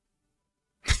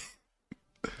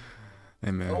 Hey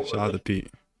man, Oh, shout out to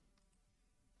Pete.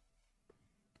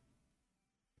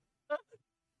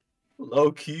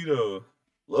 low key though.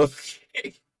 Low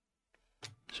key.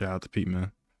 Shout out to Pete,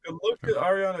 man. Look at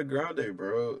Ariana Grande,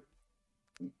 bro.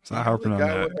 Stop He harping only on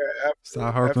got that. with her Stop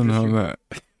after harping she. on that.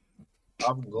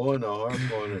 I'm going to harp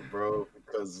on it, bro,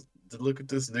 because look at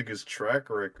this nigga's track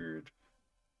record.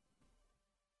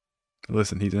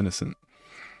 Listen, he's innocent.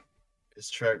 His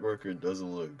track record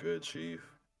doesn't look good, Chief.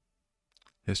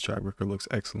 His track record looks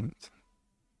excellent.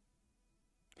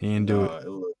 He ain't do it.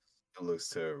 Nah, it looks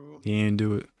terrible. He ain't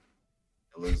do it.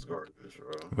 It looks garbage,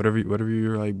 bro. Whatever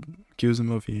you're like accuse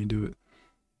him of, he ain't do it.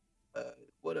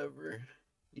 Whatever.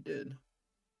 He did.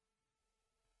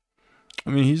 I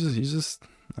mean, he's just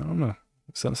I don't know.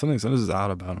 Something's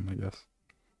odd about him, I guess.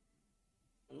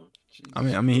 Oh, I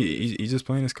Jesus mean, Christ. he's just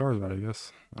playing his cards right, I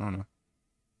guess. I don't know.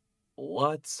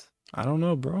 What? I don't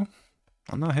know, bro.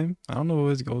 I'm not him. I don't know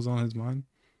what goes on in his mind.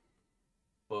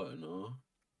 What, no?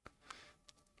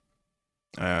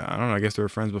 I don't know. I guess they were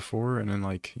friends before, and then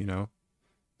like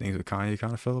things with Kanye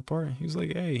kind of fell apart. He was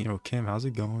like, "Hey, Kim, how's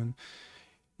it going?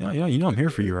 I'm here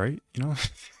for you, right?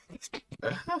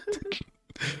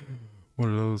 One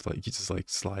of those like he just like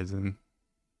slides in.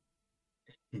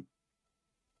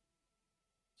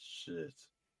 Shit.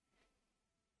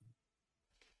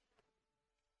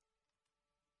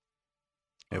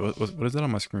 Hey, what is that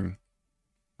on my screen?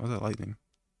 What's that lightning?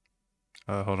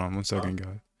 Hold on 1 second,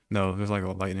 guys. No, there's like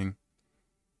a lightning.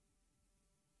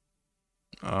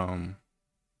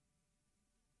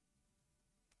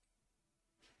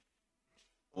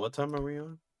 What time are we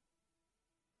on?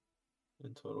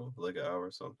 In total? Like an hour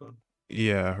or something?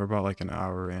 Yeah, we're about like an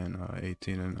hour and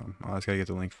 18, and I just gotta get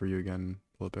the link for you again.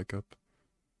 Pull it back up.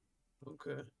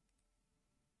 Okay.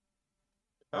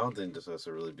 I don't think this has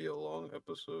to really be a long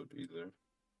episode either.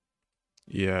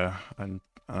 Yeah, and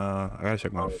I gotta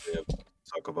check my.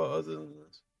 Talk about other than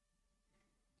this.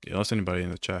 Yeah, unless anybody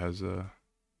in the chat has Yeah.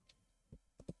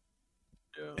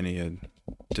 any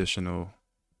additional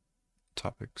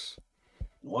topics.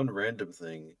 One random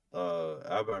thing,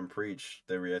 Abba and Preach,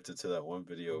 they reacted to that one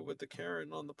video with the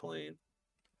Karen on the plane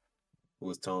who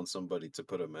was telling somebody to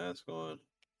put a mask on,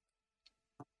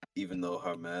 even though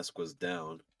her mask was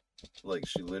down. Like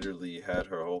she literally had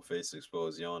her whole face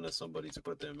exposed, yelling at somebody to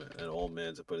put an old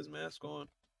man to put his mask on,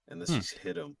 and then she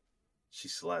hit him. She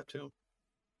slapped him.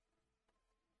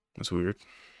 That's weird.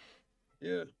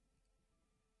 Yeah.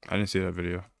 I didn't see that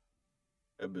video.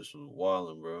 That bitch was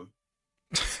wilding, bro.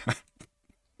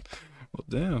 Well,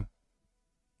 damn.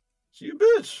 She a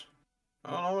bitch.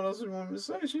 I don't know what else you want me to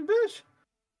say. She a bitch.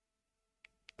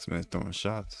 This man's throwing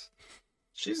shots.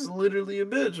 She's literally a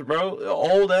bitch, bro. An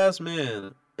old ass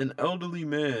man, an elderly No,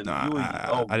 man. You a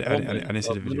I woman, didn't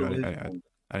see a the video. middle aged woman.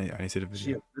 I didn't see the She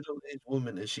video. a middle aged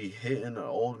woman, and she hitting an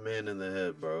old man in the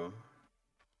head, bro.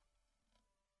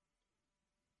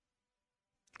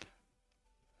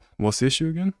 What's the issue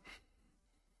again?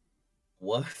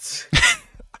 What?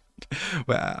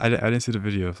 But I didn't see the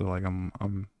video, so like I'm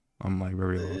like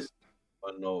very It, lost.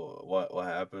 I know what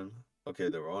happened. Okay,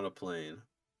 they were on a plane.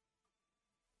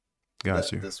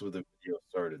 Got you. This was the video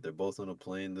started. They're both on a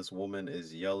plane. This woman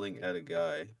is yelling at a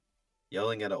guy,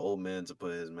 yelling at an old man to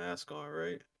put his mask on,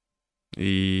 right?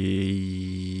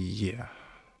 Yeah.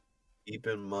 Keep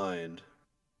in mind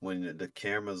when the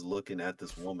camera's looking at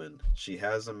this woman, she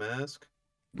has a mask,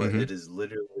 but Mm-hmm. it is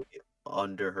literally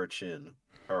under her chin.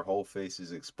 Her whole face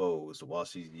is exposed while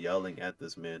she's yelling at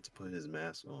this man to put his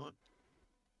mask on.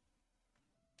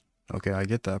 Okay, I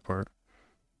get that part.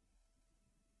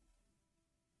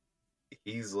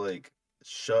 He's like,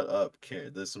 "Shut up,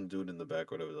 Karen." There's some dude in the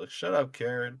back, or whatever. Like, "Shut up,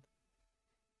 Karen.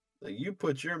 Like, you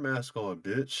put your mask on,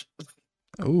 bitch."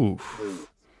 Ooh. Literally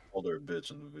called her a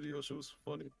bitch in the video. She was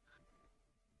funny.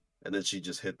 And then she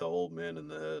just hit the old man in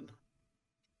the head.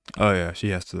 Oh yeah, she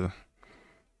has to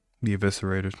be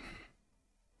eviscerated.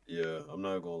 Yeah, I'm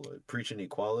not gonna like preaching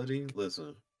equality.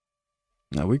 Listen,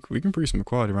 Now we can preach some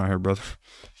equality around here, brother.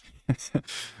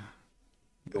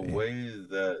 the way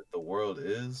that the world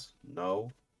is,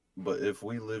 no. But if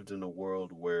we lived in a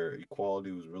world where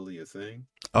equality was really a thing,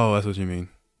 Oh, that's what you mean.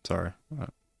 Sorry.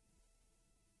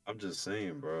 I'm just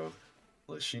saying, bro.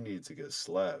 Like she needs to get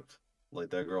slapped. Like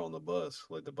that girl on the bus,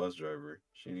 like the bus driver.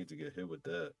 She needs to get hit with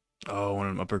that. Oh, one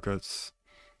of them uppercuts.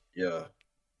 Yeah.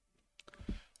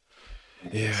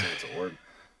 Yeah. Saying it's order.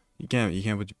 You can't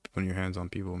put your hands on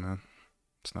people, man.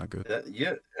 It's not good.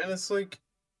 Yeah, and it's like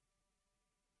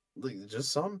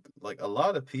just some like a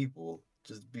lot of people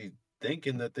just be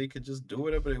thinking that they could just do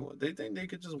whatever they want. They think they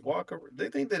could just walk over. They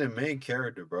think they're the main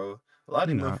character, bro. A lot of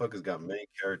You're these not. motherfuckers got main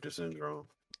character syndrome.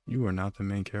 You are not the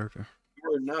main character.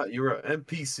 You are not. You're an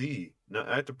NPC. Not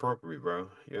act appropriate, bro.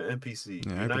 You're an NPC.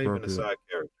 Yeah, You're act not even a appropriate. side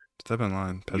character. Step in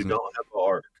line, You peasant. don't have an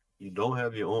arc. You don't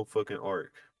have your own fucking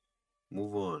arc.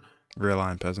 Move on. Real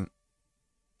line, peasant.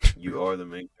 You are the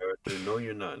main character. No,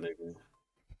 you're not, nigga.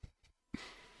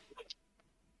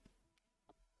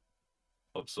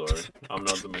 I'm sorry. I'm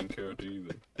not the main character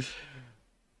either.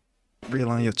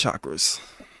 Realign your chakras.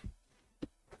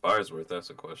 Firesworth, that's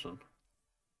a question.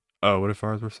 Oh, what did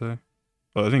Farnsworth say?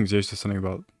 Well, I think Jay said something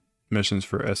about missions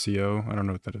for SEO. I don't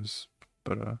know what that is,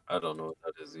 but I don't know what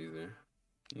that is either.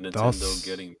 Nintendo that's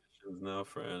getting missions now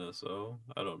for NSO?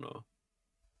 I don't know.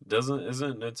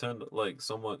 Isn't Nintendo like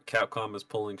somewhat Capcom is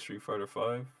pulling Street Fighter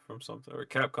 5 from something, or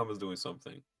Capcom is doing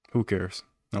something? who cares?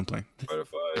 I'm playing. Fighter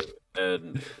 5,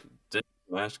 and did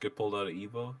Smash get pulled out of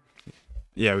Evo?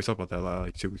 Yeah, we talked about that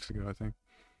like 2 weeks ago, I think.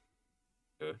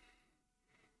 Okay.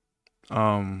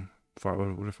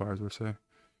 What did Farnsworth say?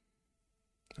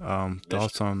 Thoughts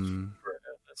Missions on?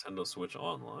 for Nintendo Switch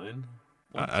Online?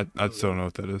 I still don't know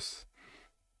what that is.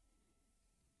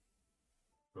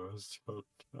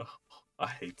 I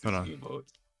hate these Hold on.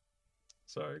 emotes.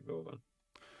 Sorry, go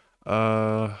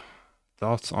on.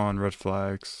 Thoughts on red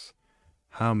flags?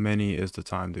 How many is the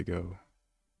time to go?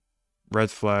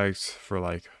 Red flags for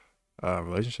like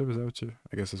relationship, is that what you?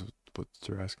 I guess that's what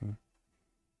you're asking.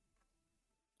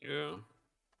 Yeah.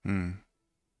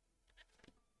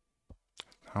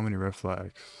 How many red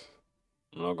flags?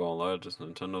 I'm not gonna lie, just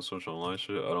Nintendo Switch Online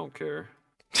shit, I don't care.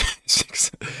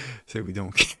 Say we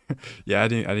don't care. Yeah, I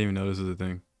didn't even know this was a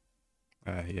thing.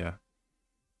 Yeah.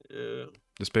 Yeah.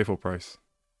 Just pay full price.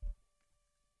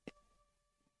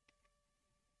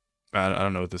 I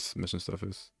don't know what this mission stuff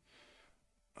is.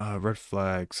 Red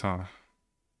flags, huh?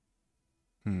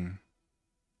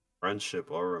 Friendship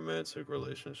or romantic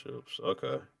relationships.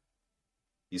 Okay.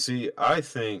 You see, I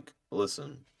think,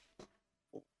 listen,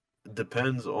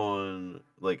 depends on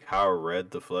like how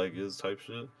red the flag is type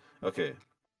shit. Okay.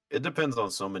 It depends on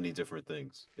so many different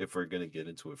things if we're gonna get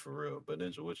into it for real. But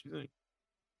Ninja, what you think?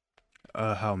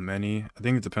 How many? I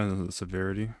think it depends on the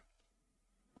severity.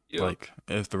 Yeah. Like,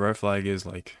 if the red flag is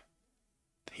like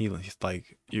he's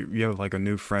like you have like a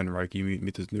new friend, right? You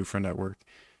meet this new friend at work,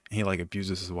 and he like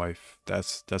abuses his wife.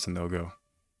 That's a no go.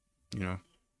 You know,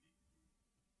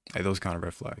 like those kind of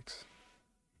red flags.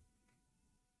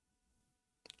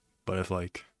 But if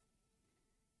like,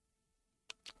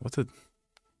 what's it?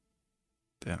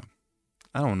 Damn,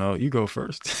 I don't know. You go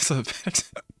first. So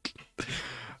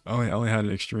I only had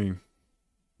an extreme.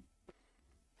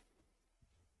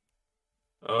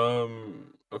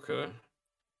 Okay.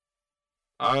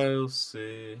 I'll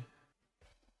say.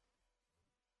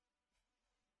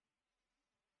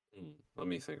 Let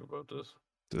me think about this.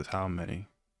 Just how many?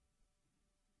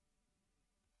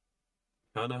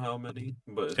 Kind of how many,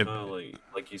 but it's If, kind of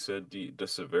like you said, the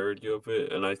severity of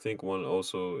it. And I think one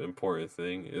also important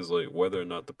thing is like whether or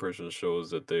not the person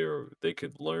shows that they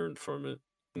could learn from it.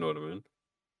 You know what I mean?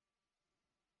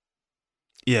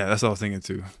 yeah, that's what I was thinking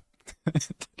too.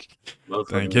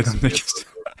 Dang, Motherfucker get needs them to be a niggas.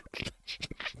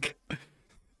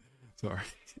 Sorry.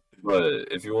 But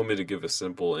if you want me to give a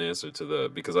simple answer to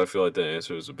that, because I feel like that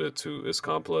answer is a bit too, it's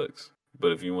complex.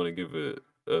 But if you want to give it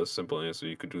a simple answer,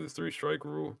 you could do the three strike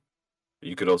rule.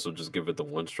 You could also just give it the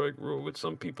one strike rule, which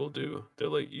some people do. They're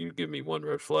like, you give me one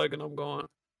red flag and I'm gone.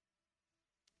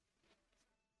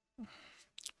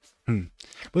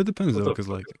 But it depends What though, the because fuck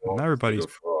like is wrong not with this everybody's nigga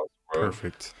Frost, bro?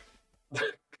 perfect.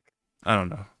 I don't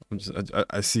know.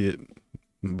 I see it,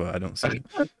 but I don't see it.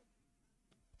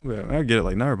 Yeah, I get it.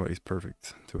 Like not everybody's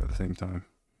perfect too at the same time.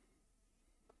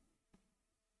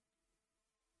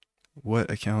 What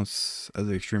accounts as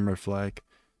an extreme red flag?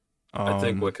 I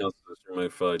think Um, what counts as a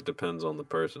red flag depends on the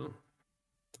person.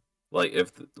 Like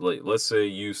if like let's say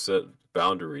you set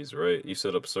boundaries, right? You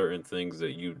set up certain things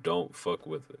that you don't fuck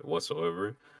with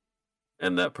whatsoever,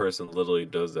 and that person literally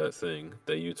does that thing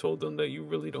that you told them that you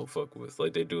really don't fuck with.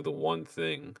 Like they do the one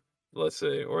thing, let's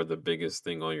say, or the biggest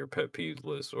thing on your pet peeve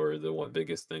list, or the one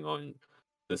biggest thing on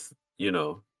this,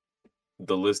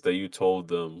 the list that you told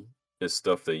them is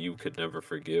stuff that you could never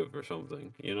forgive or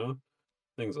something,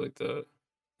 things like that.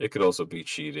 It could also be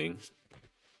cheating,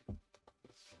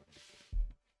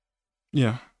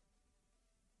 yeah.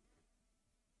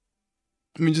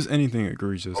 I mean, just anything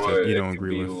egregious or that you it don't could agree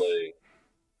be with. like,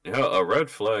 yeah, a red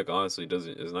flag honestly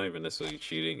doesn't is not even necessarily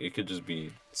cheating. It could just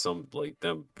be some like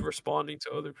them responding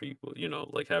to other people,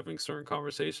 like having certain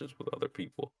conversations with other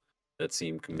people that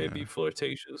seem maybe Yeah,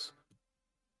 flirtatious.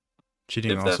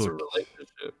 cheating If that's also. a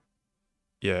relationship.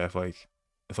 Yeah, if like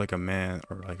a man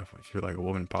or like if you're like a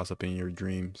woman pops up in your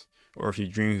dreams, or if you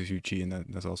dreams if you cheat, and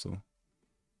that's another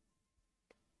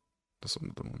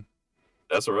one.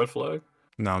 That's a red flag.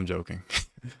 No, I'm joking.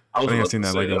 I I was think I've about seen to that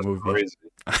say like in a that's movie. crazy.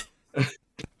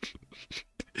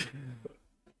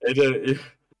 And then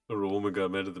the woman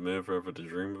got mad at the man for having to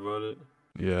dream about it.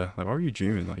 Yeah, like why were you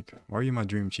dreaming? Like why are you in my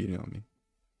dream cheating on me?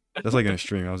 That's like an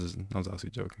extreme. I was actually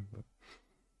joking. But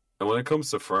And when it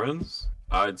comes to friends,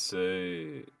 I'd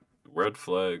say red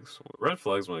flags. Red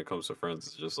flags when it comes to friends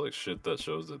is just like shit that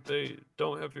shows that they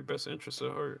don't have your best interest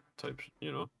at heart. Type.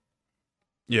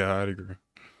 yeah, I'd agree.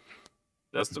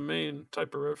 That's the main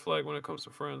type of red flag when it comes to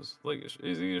friends. Like it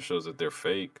either shows that they're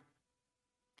fake,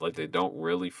 like they don't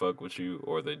really fuck with you,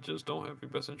 or they just don't have your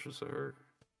best interest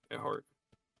at heart.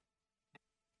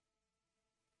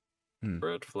 Hmm.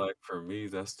 Red flag for me,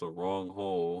 that's the wrong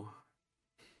hole.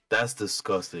 That's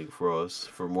disgusting for us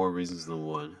for more reasons than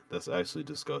one. That's actually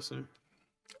disgusting.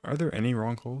 Are there any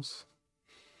wrong holes?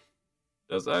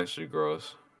 That's actually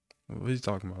gross. What are you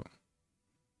talking about?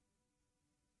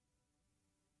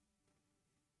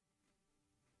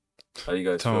 How do you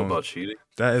guys feel Tone. about cheating?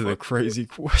 That is a Fuck you. crazy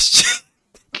question.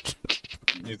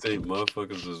 You think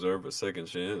motherfuckers deserve a second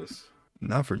chance?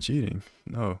 Not for cheating.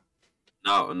 No.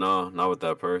 No, no, not with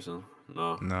that person.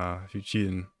 No. Nah, if you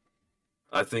cheating,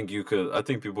 I think you could. I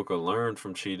think people could learn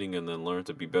from cheating and then learn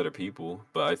to be better people.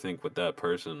 But I think with that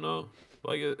person, no.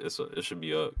 Like it should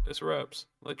be up. It's raps.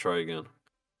 Like try again.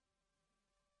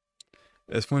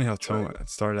 it's funny how Try Tone again.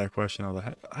 started that question. I was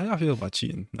like, how y'all feel about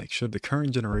cheating? Like, should the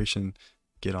current generation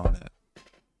get on that?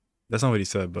 That's not what he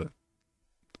said, but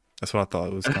that's what I thought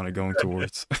it was kind of going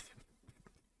towards.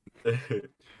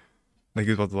 Like he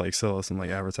was about to like sell us some like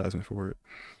advertisement for it.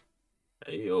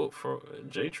 Hey yo, for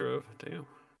J Trev, damn.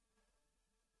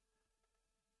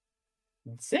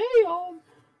 Damn.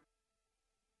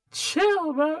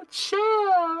 Chill, bro.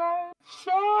 Chill, bro.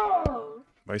 Chill.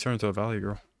 But he turned into a valley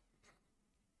girl.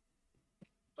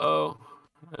 Oh,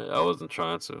 I wasn't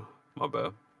trying to. My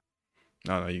bad.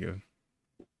 No, no, you good.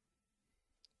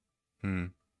 Hmm.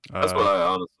 That's what Uh, I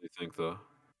honestly think, though.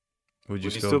 would you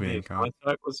Would you still still be be in in con?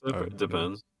 contact with Oh, that? It go ahead.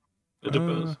 depends. It Uh,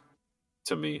 depends.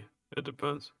 To me, it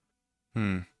depends.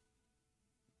 hmm.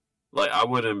 Like I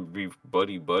wouldn't be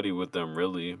buddy buddy with them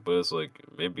really, but it's like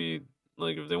maybe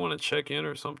like if they want to check in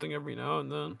or something every now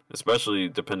and then, especially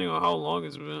depending on how long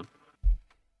it's been.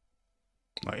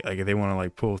 Like if they want to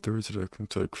like pull through to the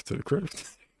crib.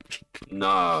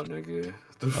 Nah, nigga,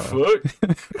 the Uh, fuck?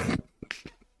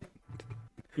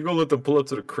 You gonna let them pull up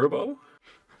to the crib?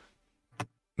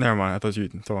 never mind. I thought you were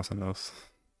talking about something else.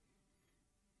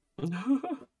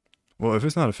 Well, if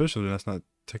it's not official, then that's not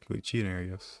technically cheating, I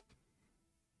guess.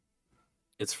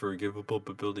 It's forgivable,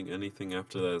 but building anything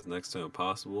after that is next to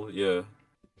impossible. Yeah,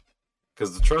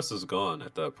 because the trust is gone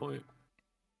at that point.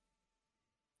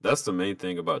 That's the main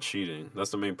thing about cheating.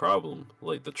 That's the main problem.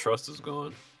 Like the trust is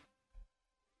gone.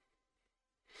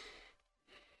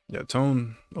 Yeah,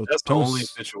 Tone. Oh, That's the only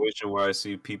Tone's. situation where I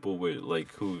see people with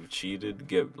like who cheated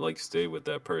get like stay with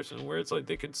that person, where it's like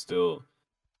they can still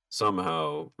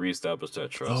somehow reestablish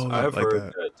that trust. Oh, I've like heard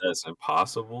that. that that's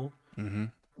impossible, Mm-hmm.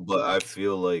 but I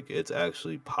feel like it's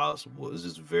actually possible. It's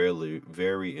just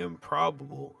very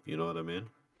improbable. You know what I mean?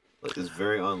 Like it's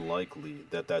very unlikely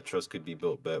that that trust could be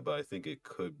built back, but I think it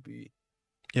could be,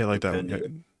 Yeah, like that.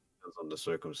 depending Yeah. on the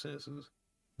circumstances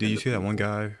Did and you the see that one people.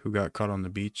 guy who got caught on the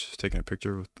beach taking a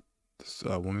picture with this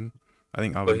woman? I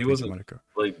think But Alvin he Page wasn't Monica.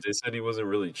 like they said he wasn't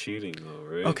really cheating though,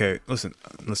 right? Okay, listen,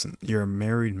 listen. You're a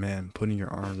married man putting your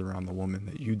arms around the woman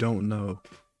that you don't know,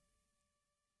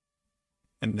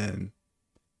 and then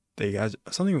they got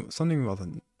something about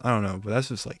the. I don't know, but that's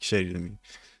just like shady to me.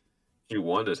 She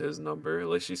wanted his number.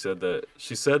 Like she said that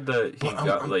he But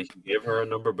got like he gave her a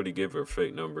number, but he gave her a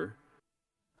fake number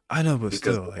I know, but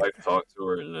because still, the like, wife talked to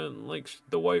her, and then like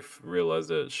the wife realized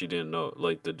that she didn't know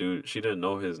like the dude. She didn't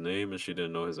know his name, and she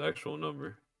didn't know his actual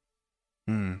number.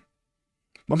 hmm.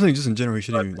 I'm saying just in general, you I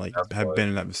shouldn't even think like that's have why. been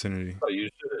in that vicinity. Oh, you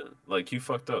shouldn't. Like you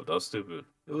fucked up. That was stupid.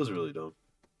 It was really dumb.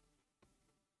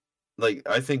 Like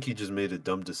I think he just made a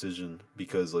dumb decision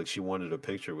because like she wanted a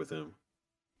picture with him,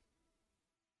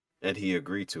 and he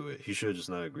agreed to it. He should have just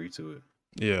not agreed to it.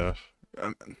 Yeah,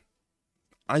 um,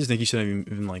 I just think he shouldn't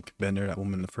even like been near that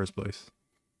woman in the first place.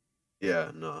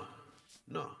 Yeah, no,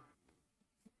 no.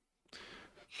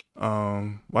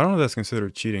 Well, I don't know if that's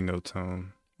considered cheating though,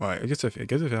 Tone. Well, I guess if you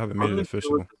haven't made Let it me see what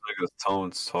official. this nigga's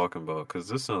Tone's talking about, because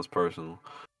this sounds personal.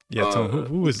 Yeah, Tone. Who Uh,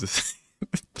 who is this?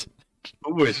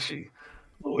 who is she?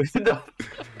 Who is no.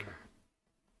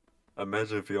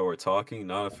 Imagine if y'all were talking,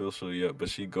 not official yet, but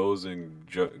she goes and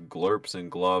glurps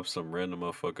and globs some random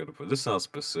motherfucker. This sounds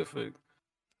specific.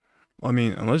 Well, I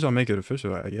mean, unless y'all make it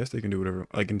official, I guess they can do whatever.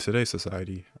 Like in today's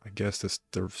society, I guess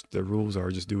the rules are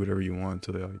just do whatever you want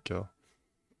until they like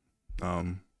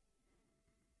um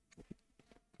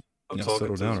I'm talking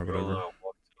settle to down this or girl and whatever. I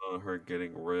walked in on her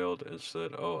getting railed and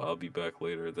said, "Oh, I'll be back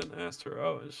later." Then asked her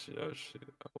out, and she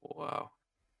oh, wow.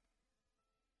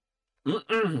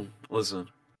 Listen,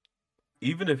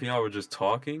 even if y'all were just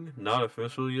talking, not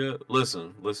official yet.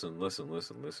 Listen, bro.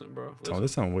 Oh, this Listen,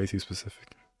 sounds way too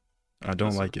specific. I don't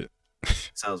listen. like it.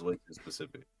 Sounds way too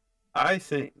specific. I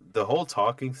think the whole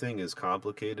talking thing is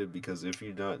complicated because if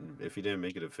you didn't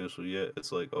make it official yet,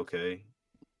 it's like okay,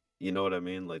 you know what I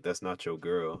mean? Like that's not your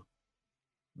girl.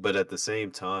 But at the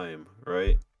same time,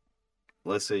 right?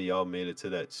 Let's say y'all made it to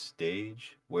that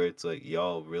stage where it's like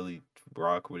y'all really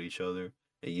rock with each other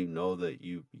and you know that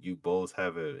you both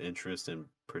have an interest in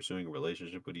pursuing a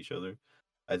relationship with each other.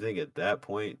 I think at that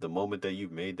point, the moment that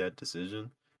you've made that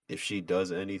decision, if she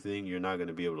does anything, you're not going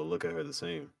to be able to look at her the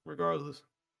same regardless.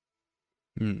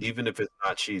 Mm. Even if it's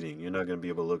not cheating, you're not going to be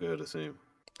able to look at her the same.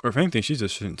 Or if anything, she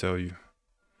just shouldn't tell you.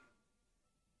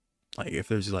 Like if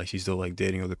there's like she's still like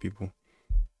dating other people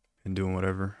and doing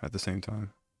whatever at the same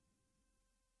time.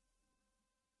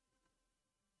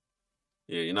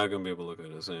 Yeah, you're not going to be able to look at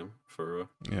her the same for real.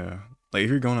 Yeah, like if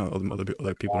you're going out with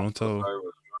other people, don't tell.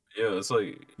 Yeah, it's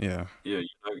like Yeah, yeah,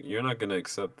 you're not going to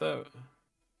accept that.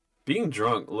 Being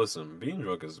drunk, listen, being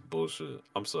drunk is bullshit.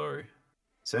 I'm sorry.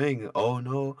 Saying, "Oh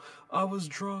no, I was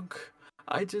drunk.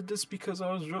 I did this because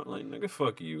I was drunk." Like, nigga,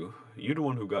 fuck you. You the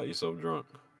one who got yourself drunk.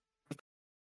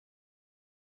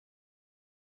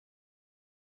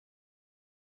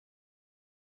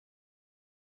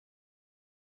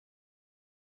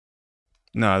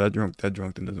 nah, that drunk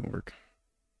thing doesn't work.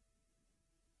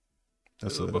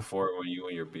 That's a Before, when you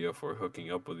and your BF were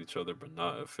hooking up with each other, but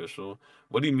not official.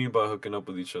 What do you mean by hooking up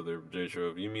with each other, J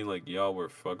Trove? You mean like y'all were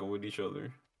fucking with each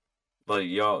other? Like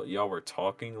y'all were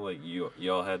talking, like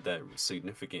y'all had that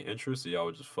significant interest, or y'all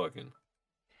were just fucking.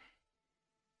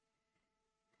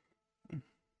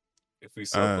 If we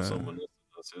slept with uh. someone else,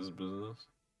 that's his business.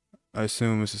 I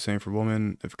assume it's the same for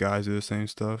women. If guys do the same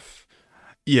stuff,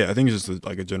 yeah, I think it's just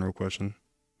like a general question.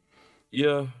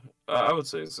 Yeah, I would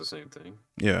say it's the same thing.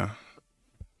 Yeah.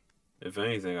 If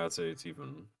anything, I'd say it's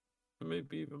even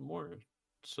maybe even more.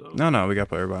 So No, we got to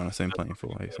put everybody on the same that's playing what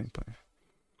field. we Like, guess. same plane.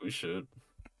 We should.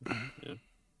 Yeah.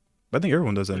 But I think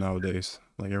everyone does that nowadays.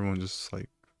 Like everyone just like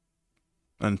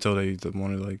until they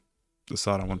want to like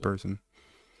decide on one person.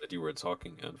 That you were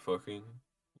talking and fucking.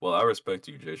 Well, I respect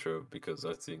you, J Shrub, because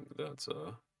I think that's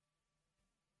a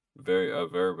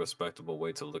very respectable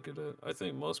way to look at it. I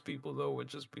think most people though would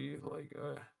just be like,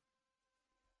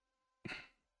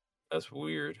 that's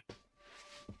weird.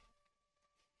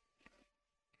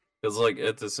 Because like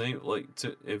at the same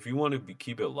if you want to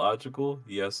keep it logical,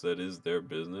 yes, that is their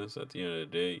business. At the end of the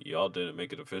day, y'all didn't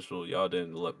make it official. Y'all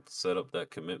didn't set up that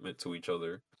commitment to each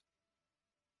other,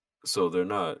 so they're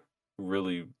not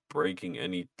really breaking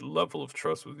any level of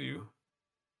trust with you.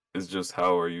 It's just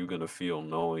how are you gonna feel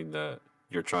knowing that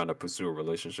you're trying to pursue a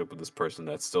relationship with this person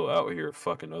that's still out here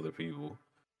fucking other people?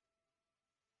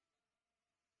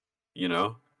 You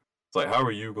know, it's like how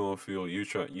are you gonna feel? You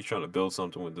trying to build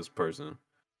something with this person,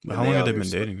 But and how they long have out they here been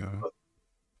sucking. dating though?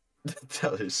 They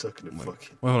out here sucking the Wait,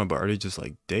 fucking. wait, hold on. But are they just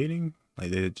like dating?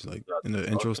 Like they just like Not in the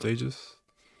intro fucking. stages?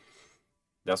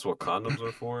 That's what condoms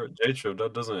are for. J-Trip,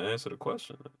 that doesn't answer the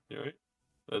question, right?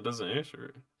 That doesn't answer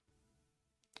it.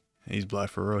 He's black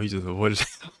for real. He just avoided.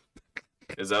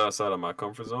 Is that outside of my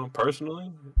comfort zone?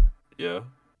 Personally, yeah.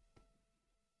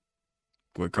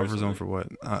 What comfort zone Personally, for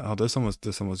what? There's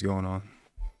someone's going on.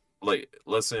 like,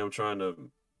 let's say I'm trying to,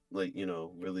 like,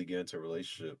 really get into a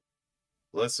relationship.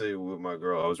 Let's say with my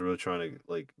girl, I was really trying to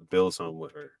like build something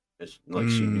with her, and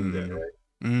she knew that, Mm. right?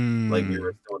 Like we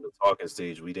were Mm. still in the talking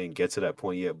stage. We didn't get to that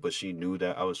point yet, but she knew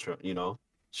that I was trying.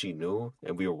 She knew,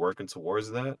 and we were working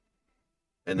towards that.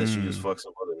 And then she just Mm. fucked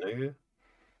some other nigga.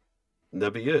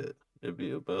 That'd be it. It'd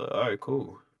be, but all right,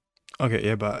 cool. Okay,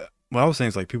 yeah, but what I was saying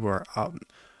is like people are out,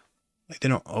 like they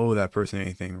don't owe that person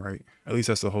anything, right? At least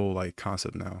that's the whole like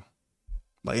concept now.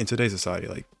 Like in today's society,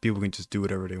 like people can just do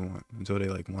whatever they want until they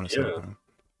like want to settle Yeah, down.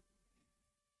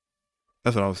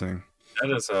 That's what I was saying.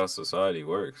 that is how society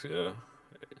works. Yeah,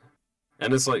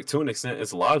 and it's like to an extent,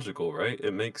 it's logical, right?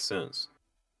 It makes sense.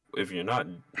 If you're not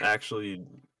actually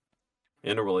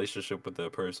in a relationship with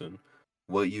that person,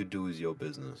 what you do is your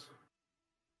business.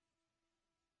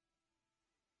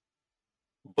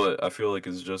 But I feel like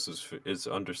it's just it's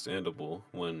understandable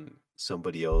when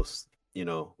somebody else,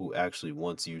 who actually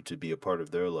wants you to be a part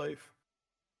of their life,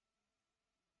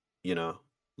 you know,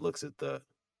 looks at that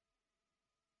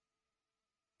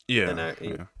and Yeah, act,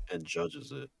 yeah, and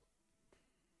judges it.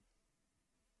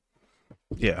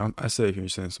 yeah. I say if you're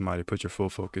saying somebody, put your full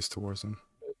focus towards them,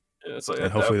 Yeah, it's like and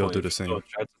at hopefully that they'll point, do if the you're still same.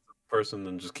 attracted to the person,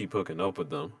 then just keep hooking up with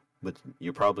them. But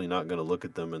you're probably not gonna look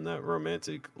at them in that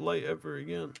romantic light ever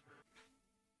again.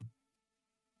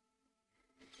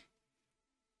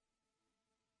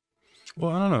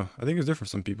 Well, I don't know. I think it's different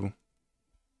for some people.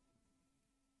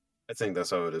 I think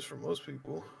that's how it is for most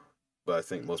people. But I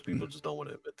think most people just don't want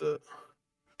to admit that.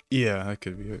 Yeah, that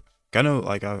could be it. I know,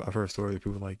 like I've heard stories of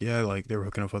people like, yeah, like they were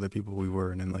hooking up with other people we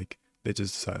were, and then like they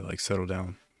just decided to, like settle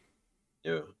down.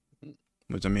 Yeah.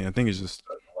 Which I mean, I think it's just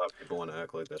A lot of people want to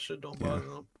act like that shit don't yeah. bother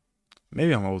them.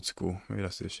 Maybe I'm old school. Maybe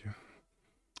that's the issue.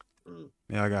 Mm.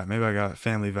 Maybe I got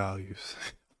family values.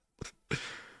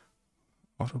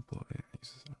 Autoplay.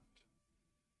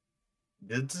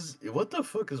 What the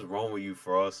fuck is wrong with you,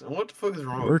 Frost? And what the fuck is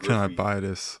wrong Where with can I Griffey? buy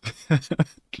this?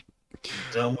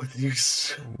 Done with you.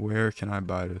 Where can I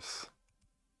buy this?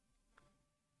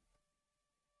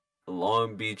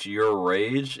 Long Beach, your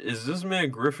rage? Is this man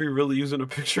Griffey really using a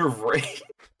picture of rage?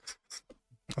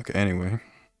 Okay, anyway.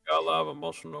 Got a lot of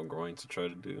emotional growing to try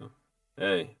to do.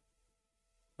 Hey,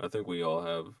 I think we all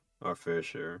have our fair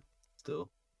share still.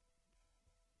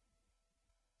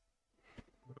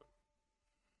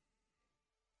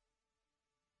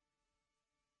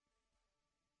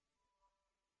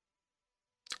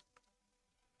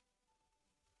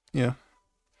 Yeah.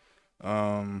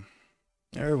 Um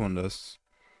Everyone does.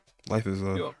 Life is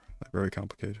Yo, like very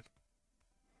complicated.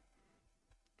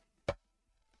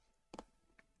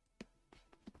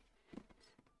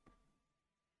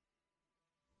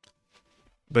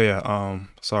 But yeah,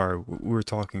 sorry, we were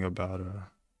talking about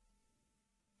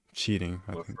cheating,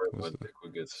 I my think friend, was my the dick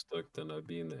would get stuck, then I'd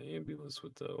be in the ambulance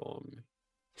with that on me.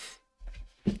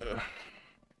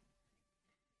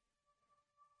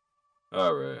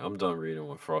 Alright, I'm done reading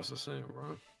what Frost is saying,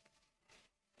 bro.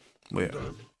 Well, I'm yeah,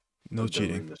 done. no I'm done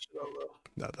cheating. reading this shit out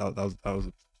loud. That was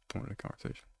the point of the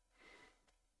conversation.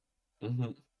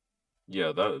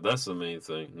 Yeah, that's the main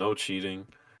thing. No cheating.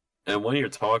 And when you're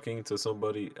talking to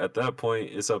somebody, at that point,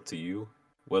 it's up to you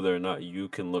whether or not you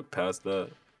can look past that.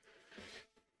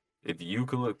 If you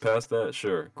can look past that,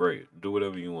 sure, great. Do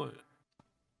whatever you want.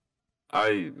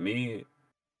 Me,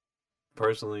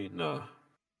 personally, nah.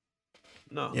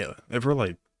 No. Yeah, if we're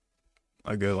like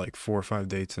a good like 4 or 5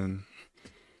 dates in,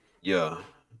 Yeah.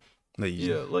 like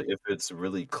Yeah. Like, if it's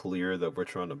really clear that we're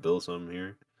trying to build something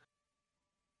here,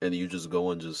 and you just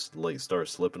go and just, like, start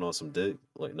slipping on some dick,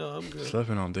 like, no, I'm good.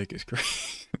 slipping on dick is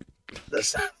crazy.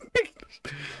 That's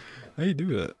How you do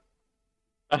that?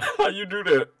 how you do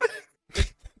that.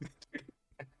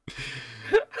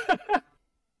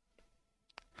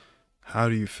 How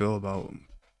do you feel about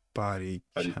Body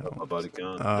How do you tell my count. body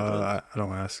count? Depends. I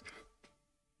don't ask. I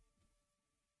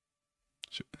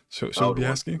Should we would be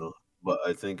want asking? to know, but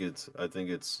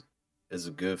it's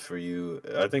good for you.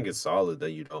 I think it's solid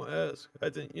that you don't ask. I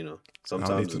think I don't need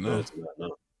sometimes to it's know. better to not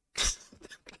know.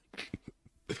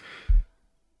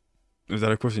 Is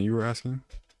that a question you were asking?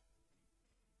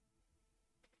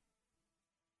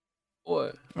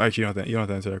 What? Actually, you don't have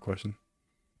to answer that question.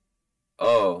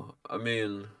 Oh, I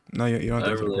mean, No, you don't have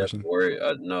I to don't answer the really have to question. worry.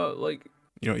 I no, like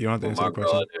You don't have to with answer my the girl, I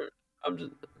question. didn't. I'm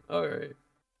just all right.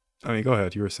 I mean, go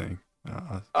ahead. You were saying.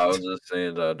 I was just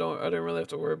saying that I didn't really have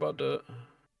to worry about that.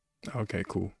 Okay,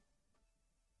 cool,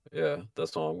 Yeah,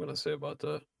 that's all I'm gonna say about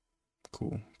that.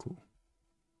 cool.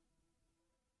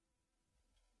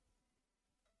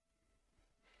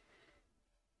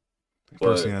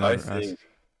 First thing But I I never ask. think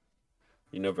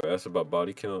you never asked about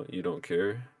body count. You don't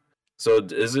care. So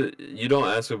is it you don't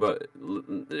ask about?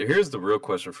 Here's the real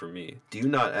question for me: do you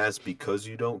not ask because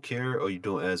you don't care, or you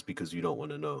don't ask because you don't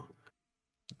want to know?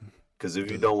 Because if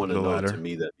you don't want to The know, to latter.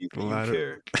 me that means The that you latter.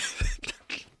 care.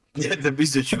 Yeah, that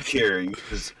means that you care.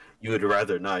 You would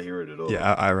rather not hear it at all.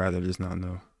 Yeah, I rather just not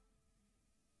know.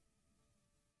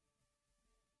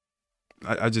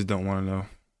 I just don't want to know.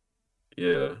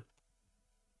 Yeah,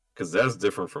 because that's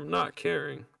different from not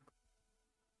caring.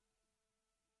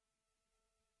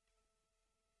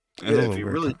 It's a Yeah, if little you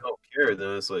weird. really don't care,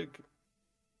 then it's like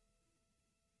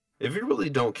if you really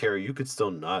don't care, you could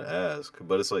still not ask.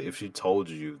 But it's like if she told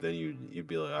you, then you'd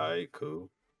be like, all right,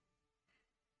 cool.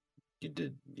 You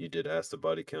did ask the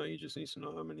body count. You just need to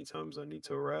know how many times I need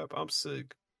to rap. I'm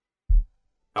sick.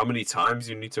 How many times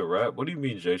you need to rap? What do you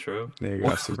mean, J Trev? They What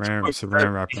got the fuck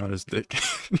saran wrap around his dick.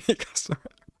 They got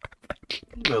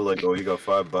they're like, oh, you got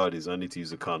 5 bodies. I need to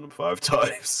use a condom 5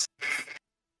 times.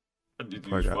 I need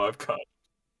to I use got, 5 condoms.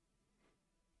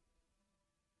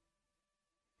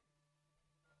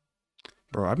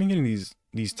 bro. I've been getting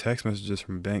these text messages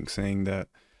from banks saying that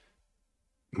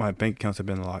my bank accounts have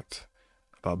been locked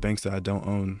about banks that I don't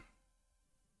own.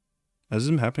 Has this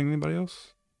been happening to anybody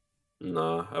else?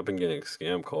 Nah, I've been getting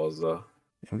scam calls though.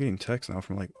 I'm getting texts now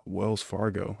from like Wells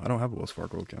Fargo. I don't have a Wells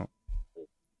Fargo account.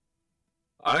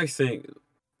 I think,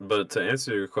 but to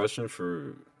answer your question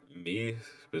for me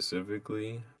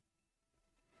specifically,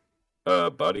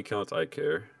 body counts, I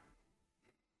care.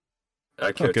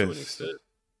 I care Okay, to an extent.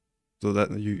 so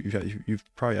that you've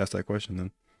probably asked that question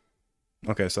then.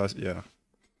 Okay, so yeah.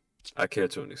 I care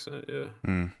to an extent, yeah.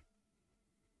 I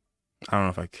don't know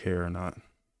if I care or not.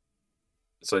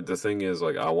 It's like the thing is,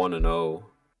 like, I want to know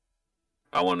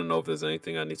if there's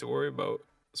anything I need to worry about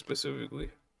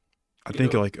specifically. I You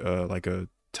think know, like a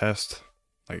test,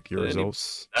 like your any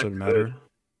results that should could, matter.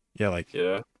 Yeah, like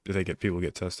yeah. if they get people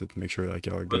get tested to make sure like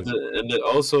y'all are But good.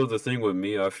 also the thing with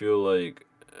me, I feel like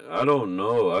I don't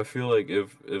know. I feel like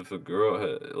if a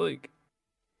girl like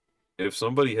if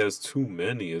somebody has too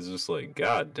many, it's just like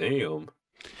god damn.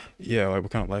 Yeah, like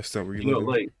what kind of lifestyle were you You know,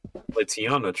 living? like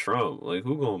Tiana Trump, like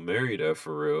who gonna marry that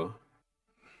for real?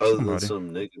 Other than Somebody. some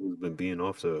nigga who's been being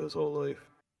off to his whole life.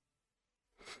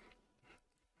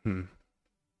 Hmm.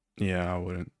 Yeah, I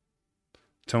wouldn't.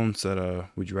 Tone said,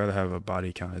 would you rather have a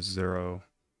body count as 0?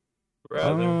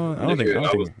 Rather, I don't think,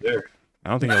 nigga, I was there.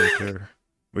 I don't think I would care.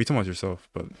 Well, you talking about yourself,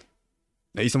 but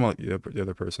you talking about like the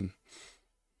other person.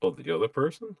 Oh, the other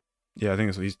person? Yeah, I think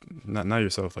it's he's not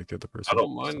yourself, like the other I person.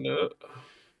 don't mind that.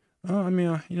 I mean,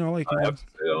 I like, I have to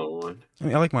say I don't mind. I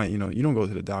mean, I like you don't go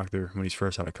to the doctor when he's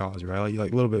fresh out of college, right? Like, you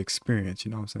like a little bit of experience, you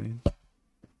know what I'm saying?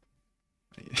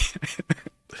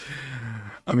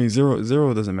 I mean,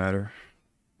 zero doesn't matter.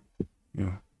 You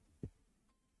know,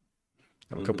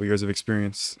 have a couple years of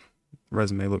experience,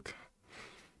 resume look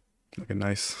looking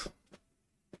nice.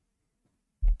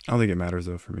 I don't think it matters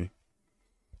though for me.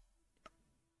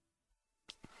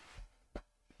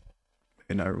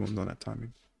 And not everyone's on that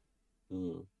timing.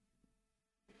 Mm.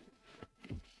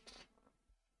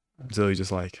 Until you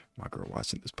just like my girl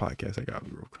watching this podcast. I gotta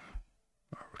be real.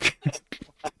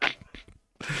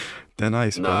 Thin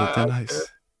ice, brother. Nah, I Thin care. ice.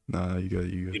 Nah, you got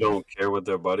You don't care what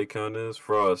their body count is?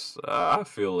 For us, I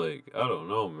feel like I don't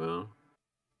know, man.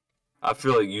 I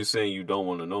feel like you saying you don't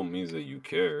want to know means that you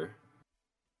care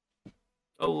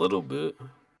a little bit.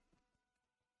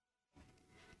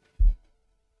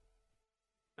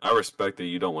 I respect that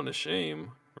you don't want to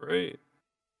shame, right?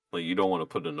 Like you don't want to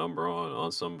put a number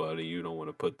on somebody. You don't want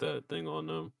to put that thing on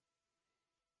them.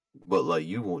 But like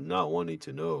you will not wanting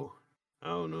to know. I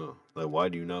don't know. Like why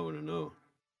do you not want to know?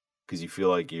 Because you feel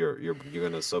like you're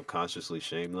gonna subconsciously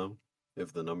shame them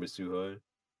if the number's too high.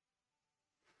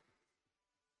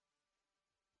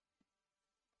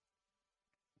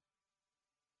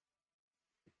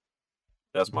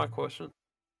 That's my question.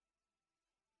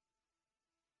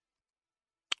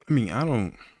 I mean, I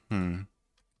don't.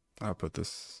 I'll put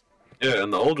this. Yeah,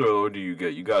 and the older you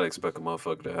get, you gotta expect a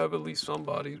motherfucker to have at least some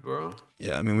bodies, bro.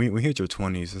 Yeah, I mean, we hit your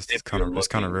 20s. If Kind you're of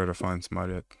looking, rare to find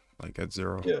somebody at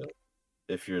 0. yeah,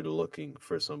 if you're looking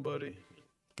for somebody,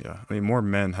 Yeah, I mean, more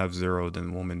men have 0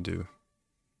 than women do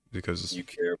because you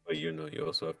care, but you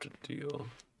also have to deal.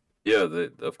 Yeah,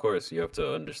 of course, you have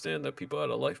to understand that people had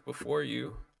a life before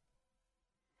you.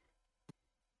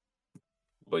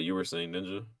 But you were saying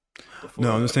Ninja no, before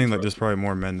I'm I just saying like there's interrupted. probably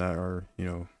more men that are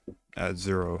at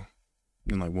 0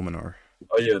 than like women are.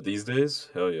 Oh yeah, these days,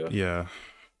 hell yeah, Yeah,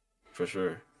 for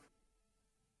sure,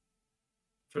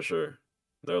 for sure.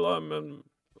 There are a lot of men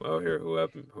out here who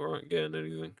aren't getting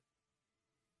anything.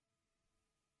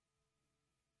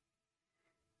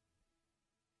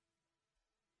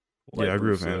 yeah, I Like agree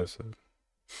Bruce with said, Anna said.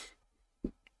 I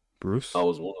Bruce,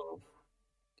 was one of them.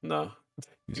 Nah,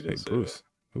 you he say didn't say that. Bruce?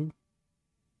 Who?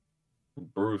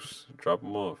 Bruce, drop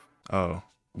him off. Oh,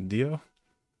 Dio?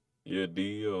 Yeah,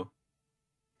 DEO.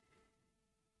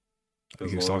 He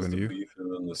As was long talking as to the you? beef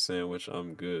is in the sandwich,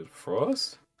 I'm good.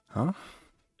 Frost? Huh?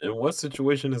 In what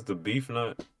situation is the beef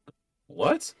not?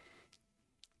 What?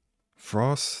 The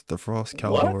Frost What?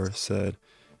 Caldor said,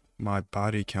 "My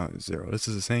body count is 0." This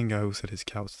is the same guy who said his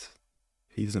couch.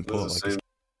 He doesn't This is pull the out like his. same.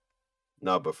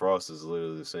 Nah, but Frost is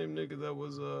literally the same nigga that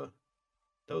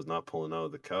was not pulling out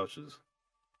of the couches.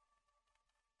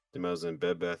 The man was in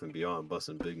Bed Bath and Beyond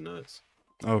busting big nuts.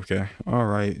 Okay, all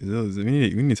right. We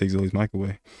need to take Zoe's mic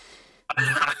away.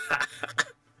 I'm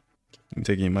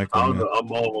taking your mic I away, don't man. know.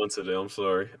 I'm on one today. I'm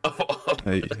sorry.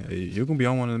 Hey, you're gonna be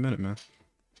on one in a minute, man.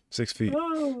 6 feet.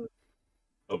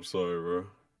 I'm sorry, bro.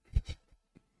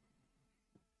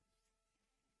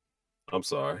 I'm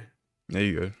sorry. Yeah,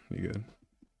 you good. You good.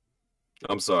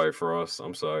 I'm sorry, Frost.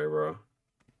 I'm sorry, bro.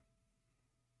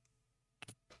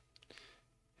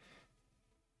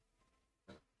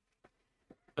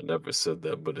 I never said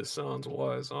that, but it sounds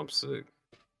wise. I'm sick.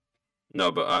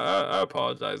 No, but I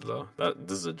apologize though.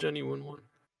 This is a genuine one,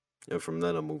 and from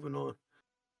that I'm moving on.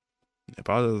 If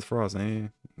I was Frost,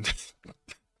 ain't.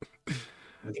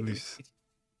 At least.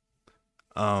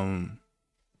 Um.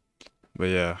 But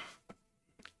yeah.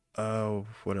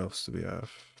 What else do we have?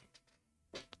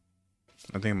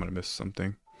 I think I'm gonna miss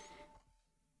something.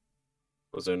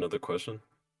 Was there another question?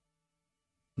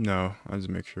 No, I just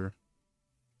make sure.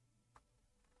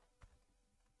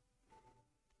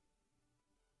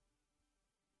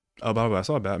 Oh, by the way, I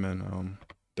saw Batman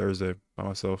Thursday by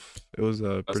myself. It was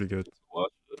That's pretty good.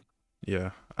 watch.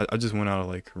 Yeah, I just went out of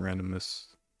like randomness.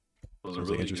 Was I it was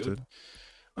like really good?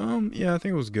 interested. Yeah, I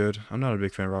think it was good. I'm not a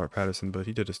big fan of Robert Pattinson, but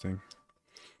he did his thing.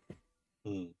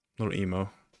 Hmm. Little emo,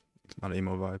 a lot of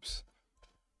emo vibes.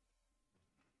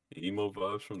 Emo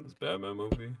vibes from this Batman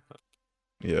movie.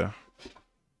 Yeah,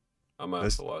 I might have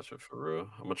that's to watch it for real.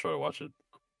 I'm gonna try to watch it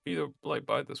either like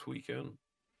by this weekend.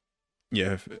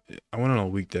 yeah. I went on a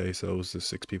weekday, so it was just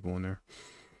 6 people in there.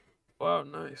 Wow,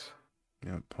 nice.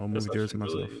 Yeah, whole movie That's theater to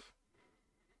actually really myself.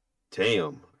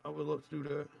 damn. I would love to do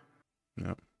that.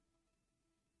 Yeah,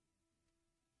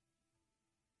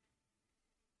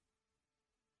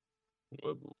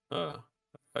 But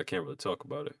I can't really talk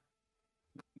about it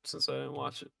since I didn't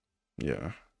watch it.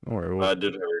 yeah. Don't worry, But I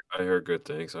did hear. I heard good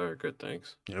things. I heard good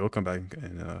things. we'll come back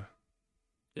and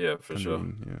Yeah, for I sure.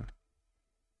 mean, yeah.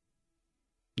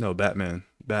 No, Batman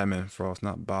Frost,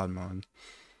 not Bodman.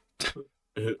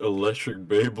 Electric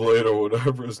Beyblade or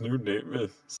whatever his new name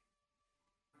is.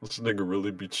 This nigga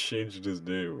really be changing his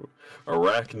name.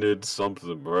 Arachnid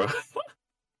something, bro.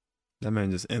 That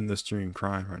man just in the stream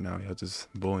crying right now. Yeah,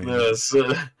 just bullying. Yes.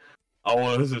 I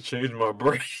wanted to change my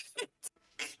brain.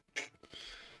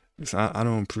 I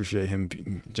don't appreciate him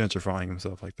gentrifying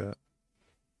himself like that.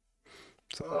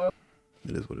 So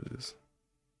it is what it is.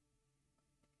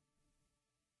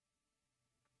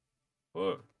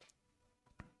 What?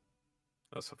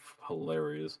 That's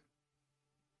hilarious.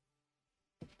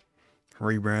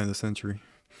 Rebrand the century.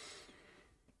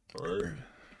 Alright.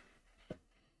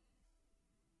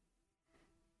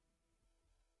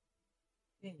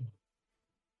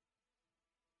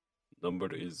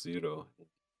 Number is 0.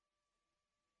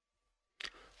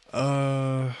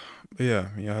 But yeah,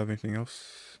 you have anything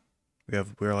else?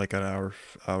 We're like at hour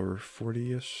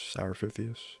 40ish, hour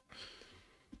 50ish.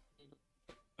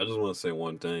 I just want to say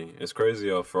one thing. It's crazy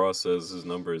how Frost says his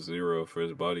number is 0 for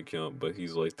his body count, but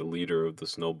he's like the leader of the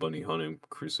Snow Bunny hunting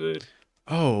crusade.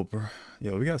 Oh, bro,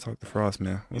 yo, we gotta talk to Frost,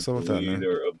 man. He's What's up the with that, man?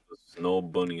 leader of the Snow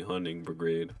Bunny hunting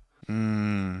brigade.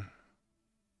 Mm,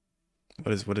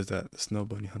 what is that? Snow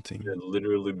bunny He'd hunting.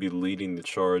 literally be leading the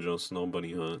charge on Snow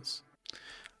Bunny hunts.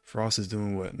 Frost is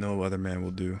doing what no other man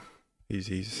will do.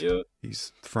 He's Yeah,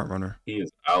 he's front runner. he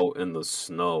is out in the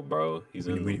snow, bro. He's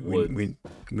We in the we we woods. we,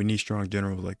 we need strong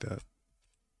generals like that.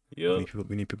 Yeah,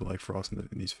 We need people like Frost in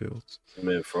these fields.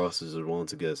 man, Frost is willing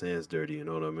to get his hands dirty. You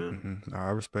know what I mean? I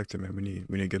respect it, man. We need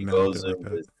good He men out there goes like in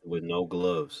that. with no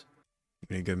gloves.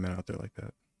 We need good men out there like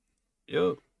that.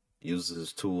 Yep. Uses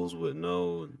his tools with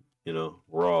no,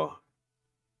 raw.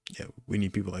 Yeah, we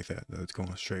need people like that. That's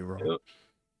going straight raw. Yep.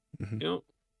 Mm-hmm. Yep.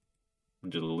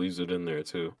 Just leaves it in there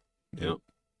too. Yep.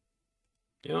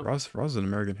 Yep. Ross is an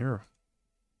American hero.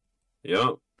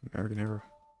 Yep. American hero.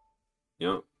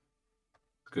 Yep.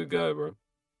 Good guy, bro.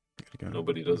 Good guy.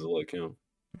 Nobody does it like him.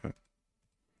 Yeah.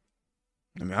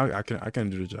 I mean, I can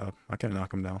do the job. I can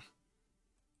knock him down.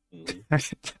 Mm-hmm.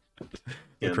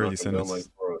 The crazy sentence. Like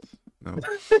no.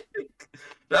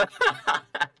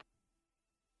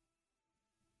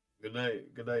 Good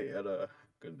night. Good night, Etta.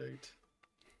 Good night.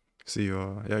 See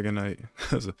you. Yeah, good night.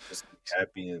 Just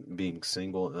happy and being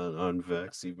single and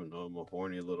unvexed, even though I'm a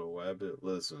horny little rabbit.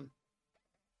 Listen,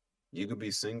 you could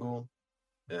be single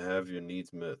and have your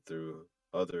needs met through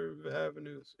other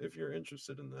avenues if you're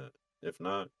interested in that. If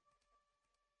not,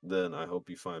 then I hope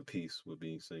you find peace with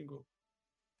being single.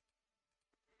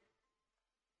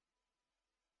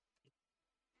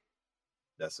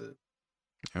 That's it.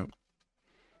 Yep.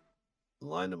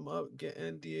 Line them up, get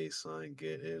NDA signed,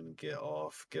 get in, get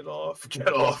off, get off,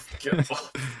 get off, get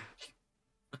off.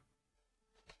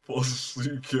 Fall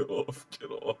asleep, get off,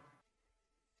 get off.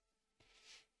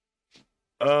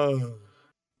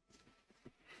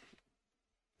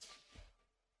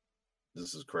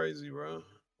 This is crazy, bro.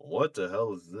 What the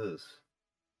hell is this?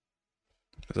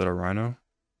 Is that a rhino?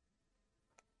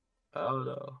 I don't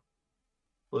know.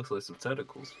 Looks like some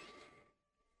tentacles.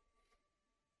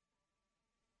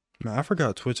 Man, I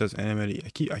forgot Twitch has animated.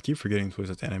 I keep forgetting Twitch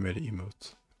has animated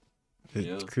emotes.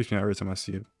 It creeps me out every time I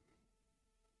see it.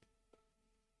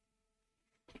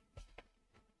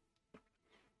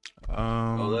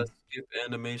 Oh, that skip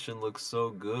animation looks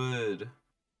so good.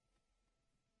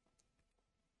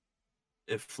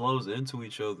 It flows into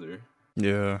each other.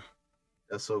 Yeah.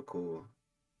 That's so cool.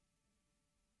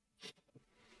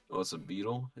 Oh, it's a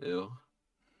beetle? Ew.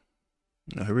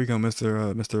 Here we go,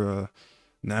 Mr.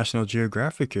 National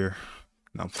Geographic here.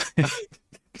 No. I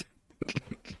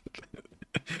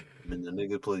mean, the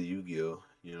nigga play Yu-Gi-Oh,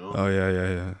 you know? Oh,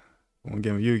 yeah. One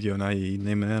game of Yu-Gi-Oh, now you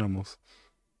naming animals.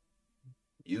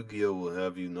 Yu-Gi-Oh will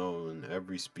have you know in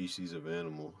every species of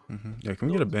animal. Mm-hmm. Yeah, can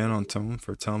we get a ban on Tone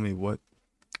for telling me what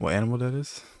animal that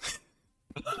is?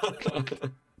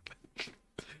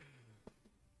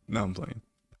 No, I'm playing.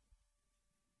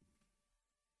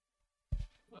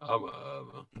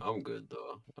 I'm good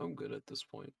though. I'm good at this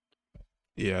point.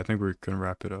 Yeah, I think we're gonna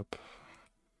wrap it up.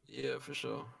 Yeah, for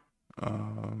sure.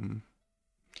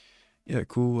 Yeah,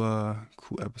 cool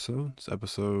episode. It's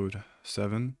episode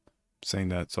 7. Saying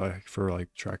that for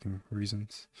like tracking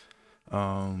reasons.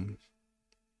 Yeah,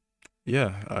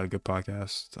 good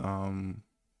podcast.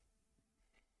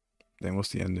 Then what's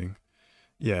the ending?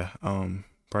 Yeah,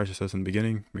 probably just says in the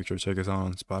beginning. Make sure to check us out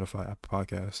on Spotify, Apple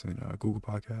Podcasts, and Google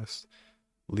Podcasts.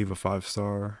 Leave a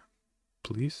 5-star,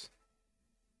 please.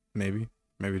 Maybe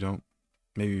don't.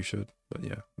 Maybe you should, but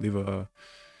yeah, leave a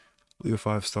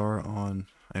 5-star on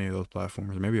any of those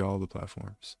platforms, maybe all the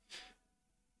platforms.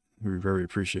 We're very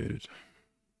appreciated.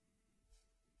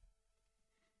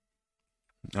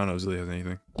 I don't know if Zilly has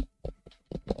anything.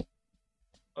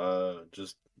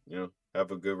 Just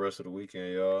have a good rest of the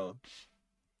weekend, y'all.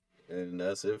 And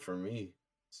that's it for me.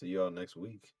 See y'all next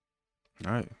week.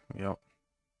 All right, we out.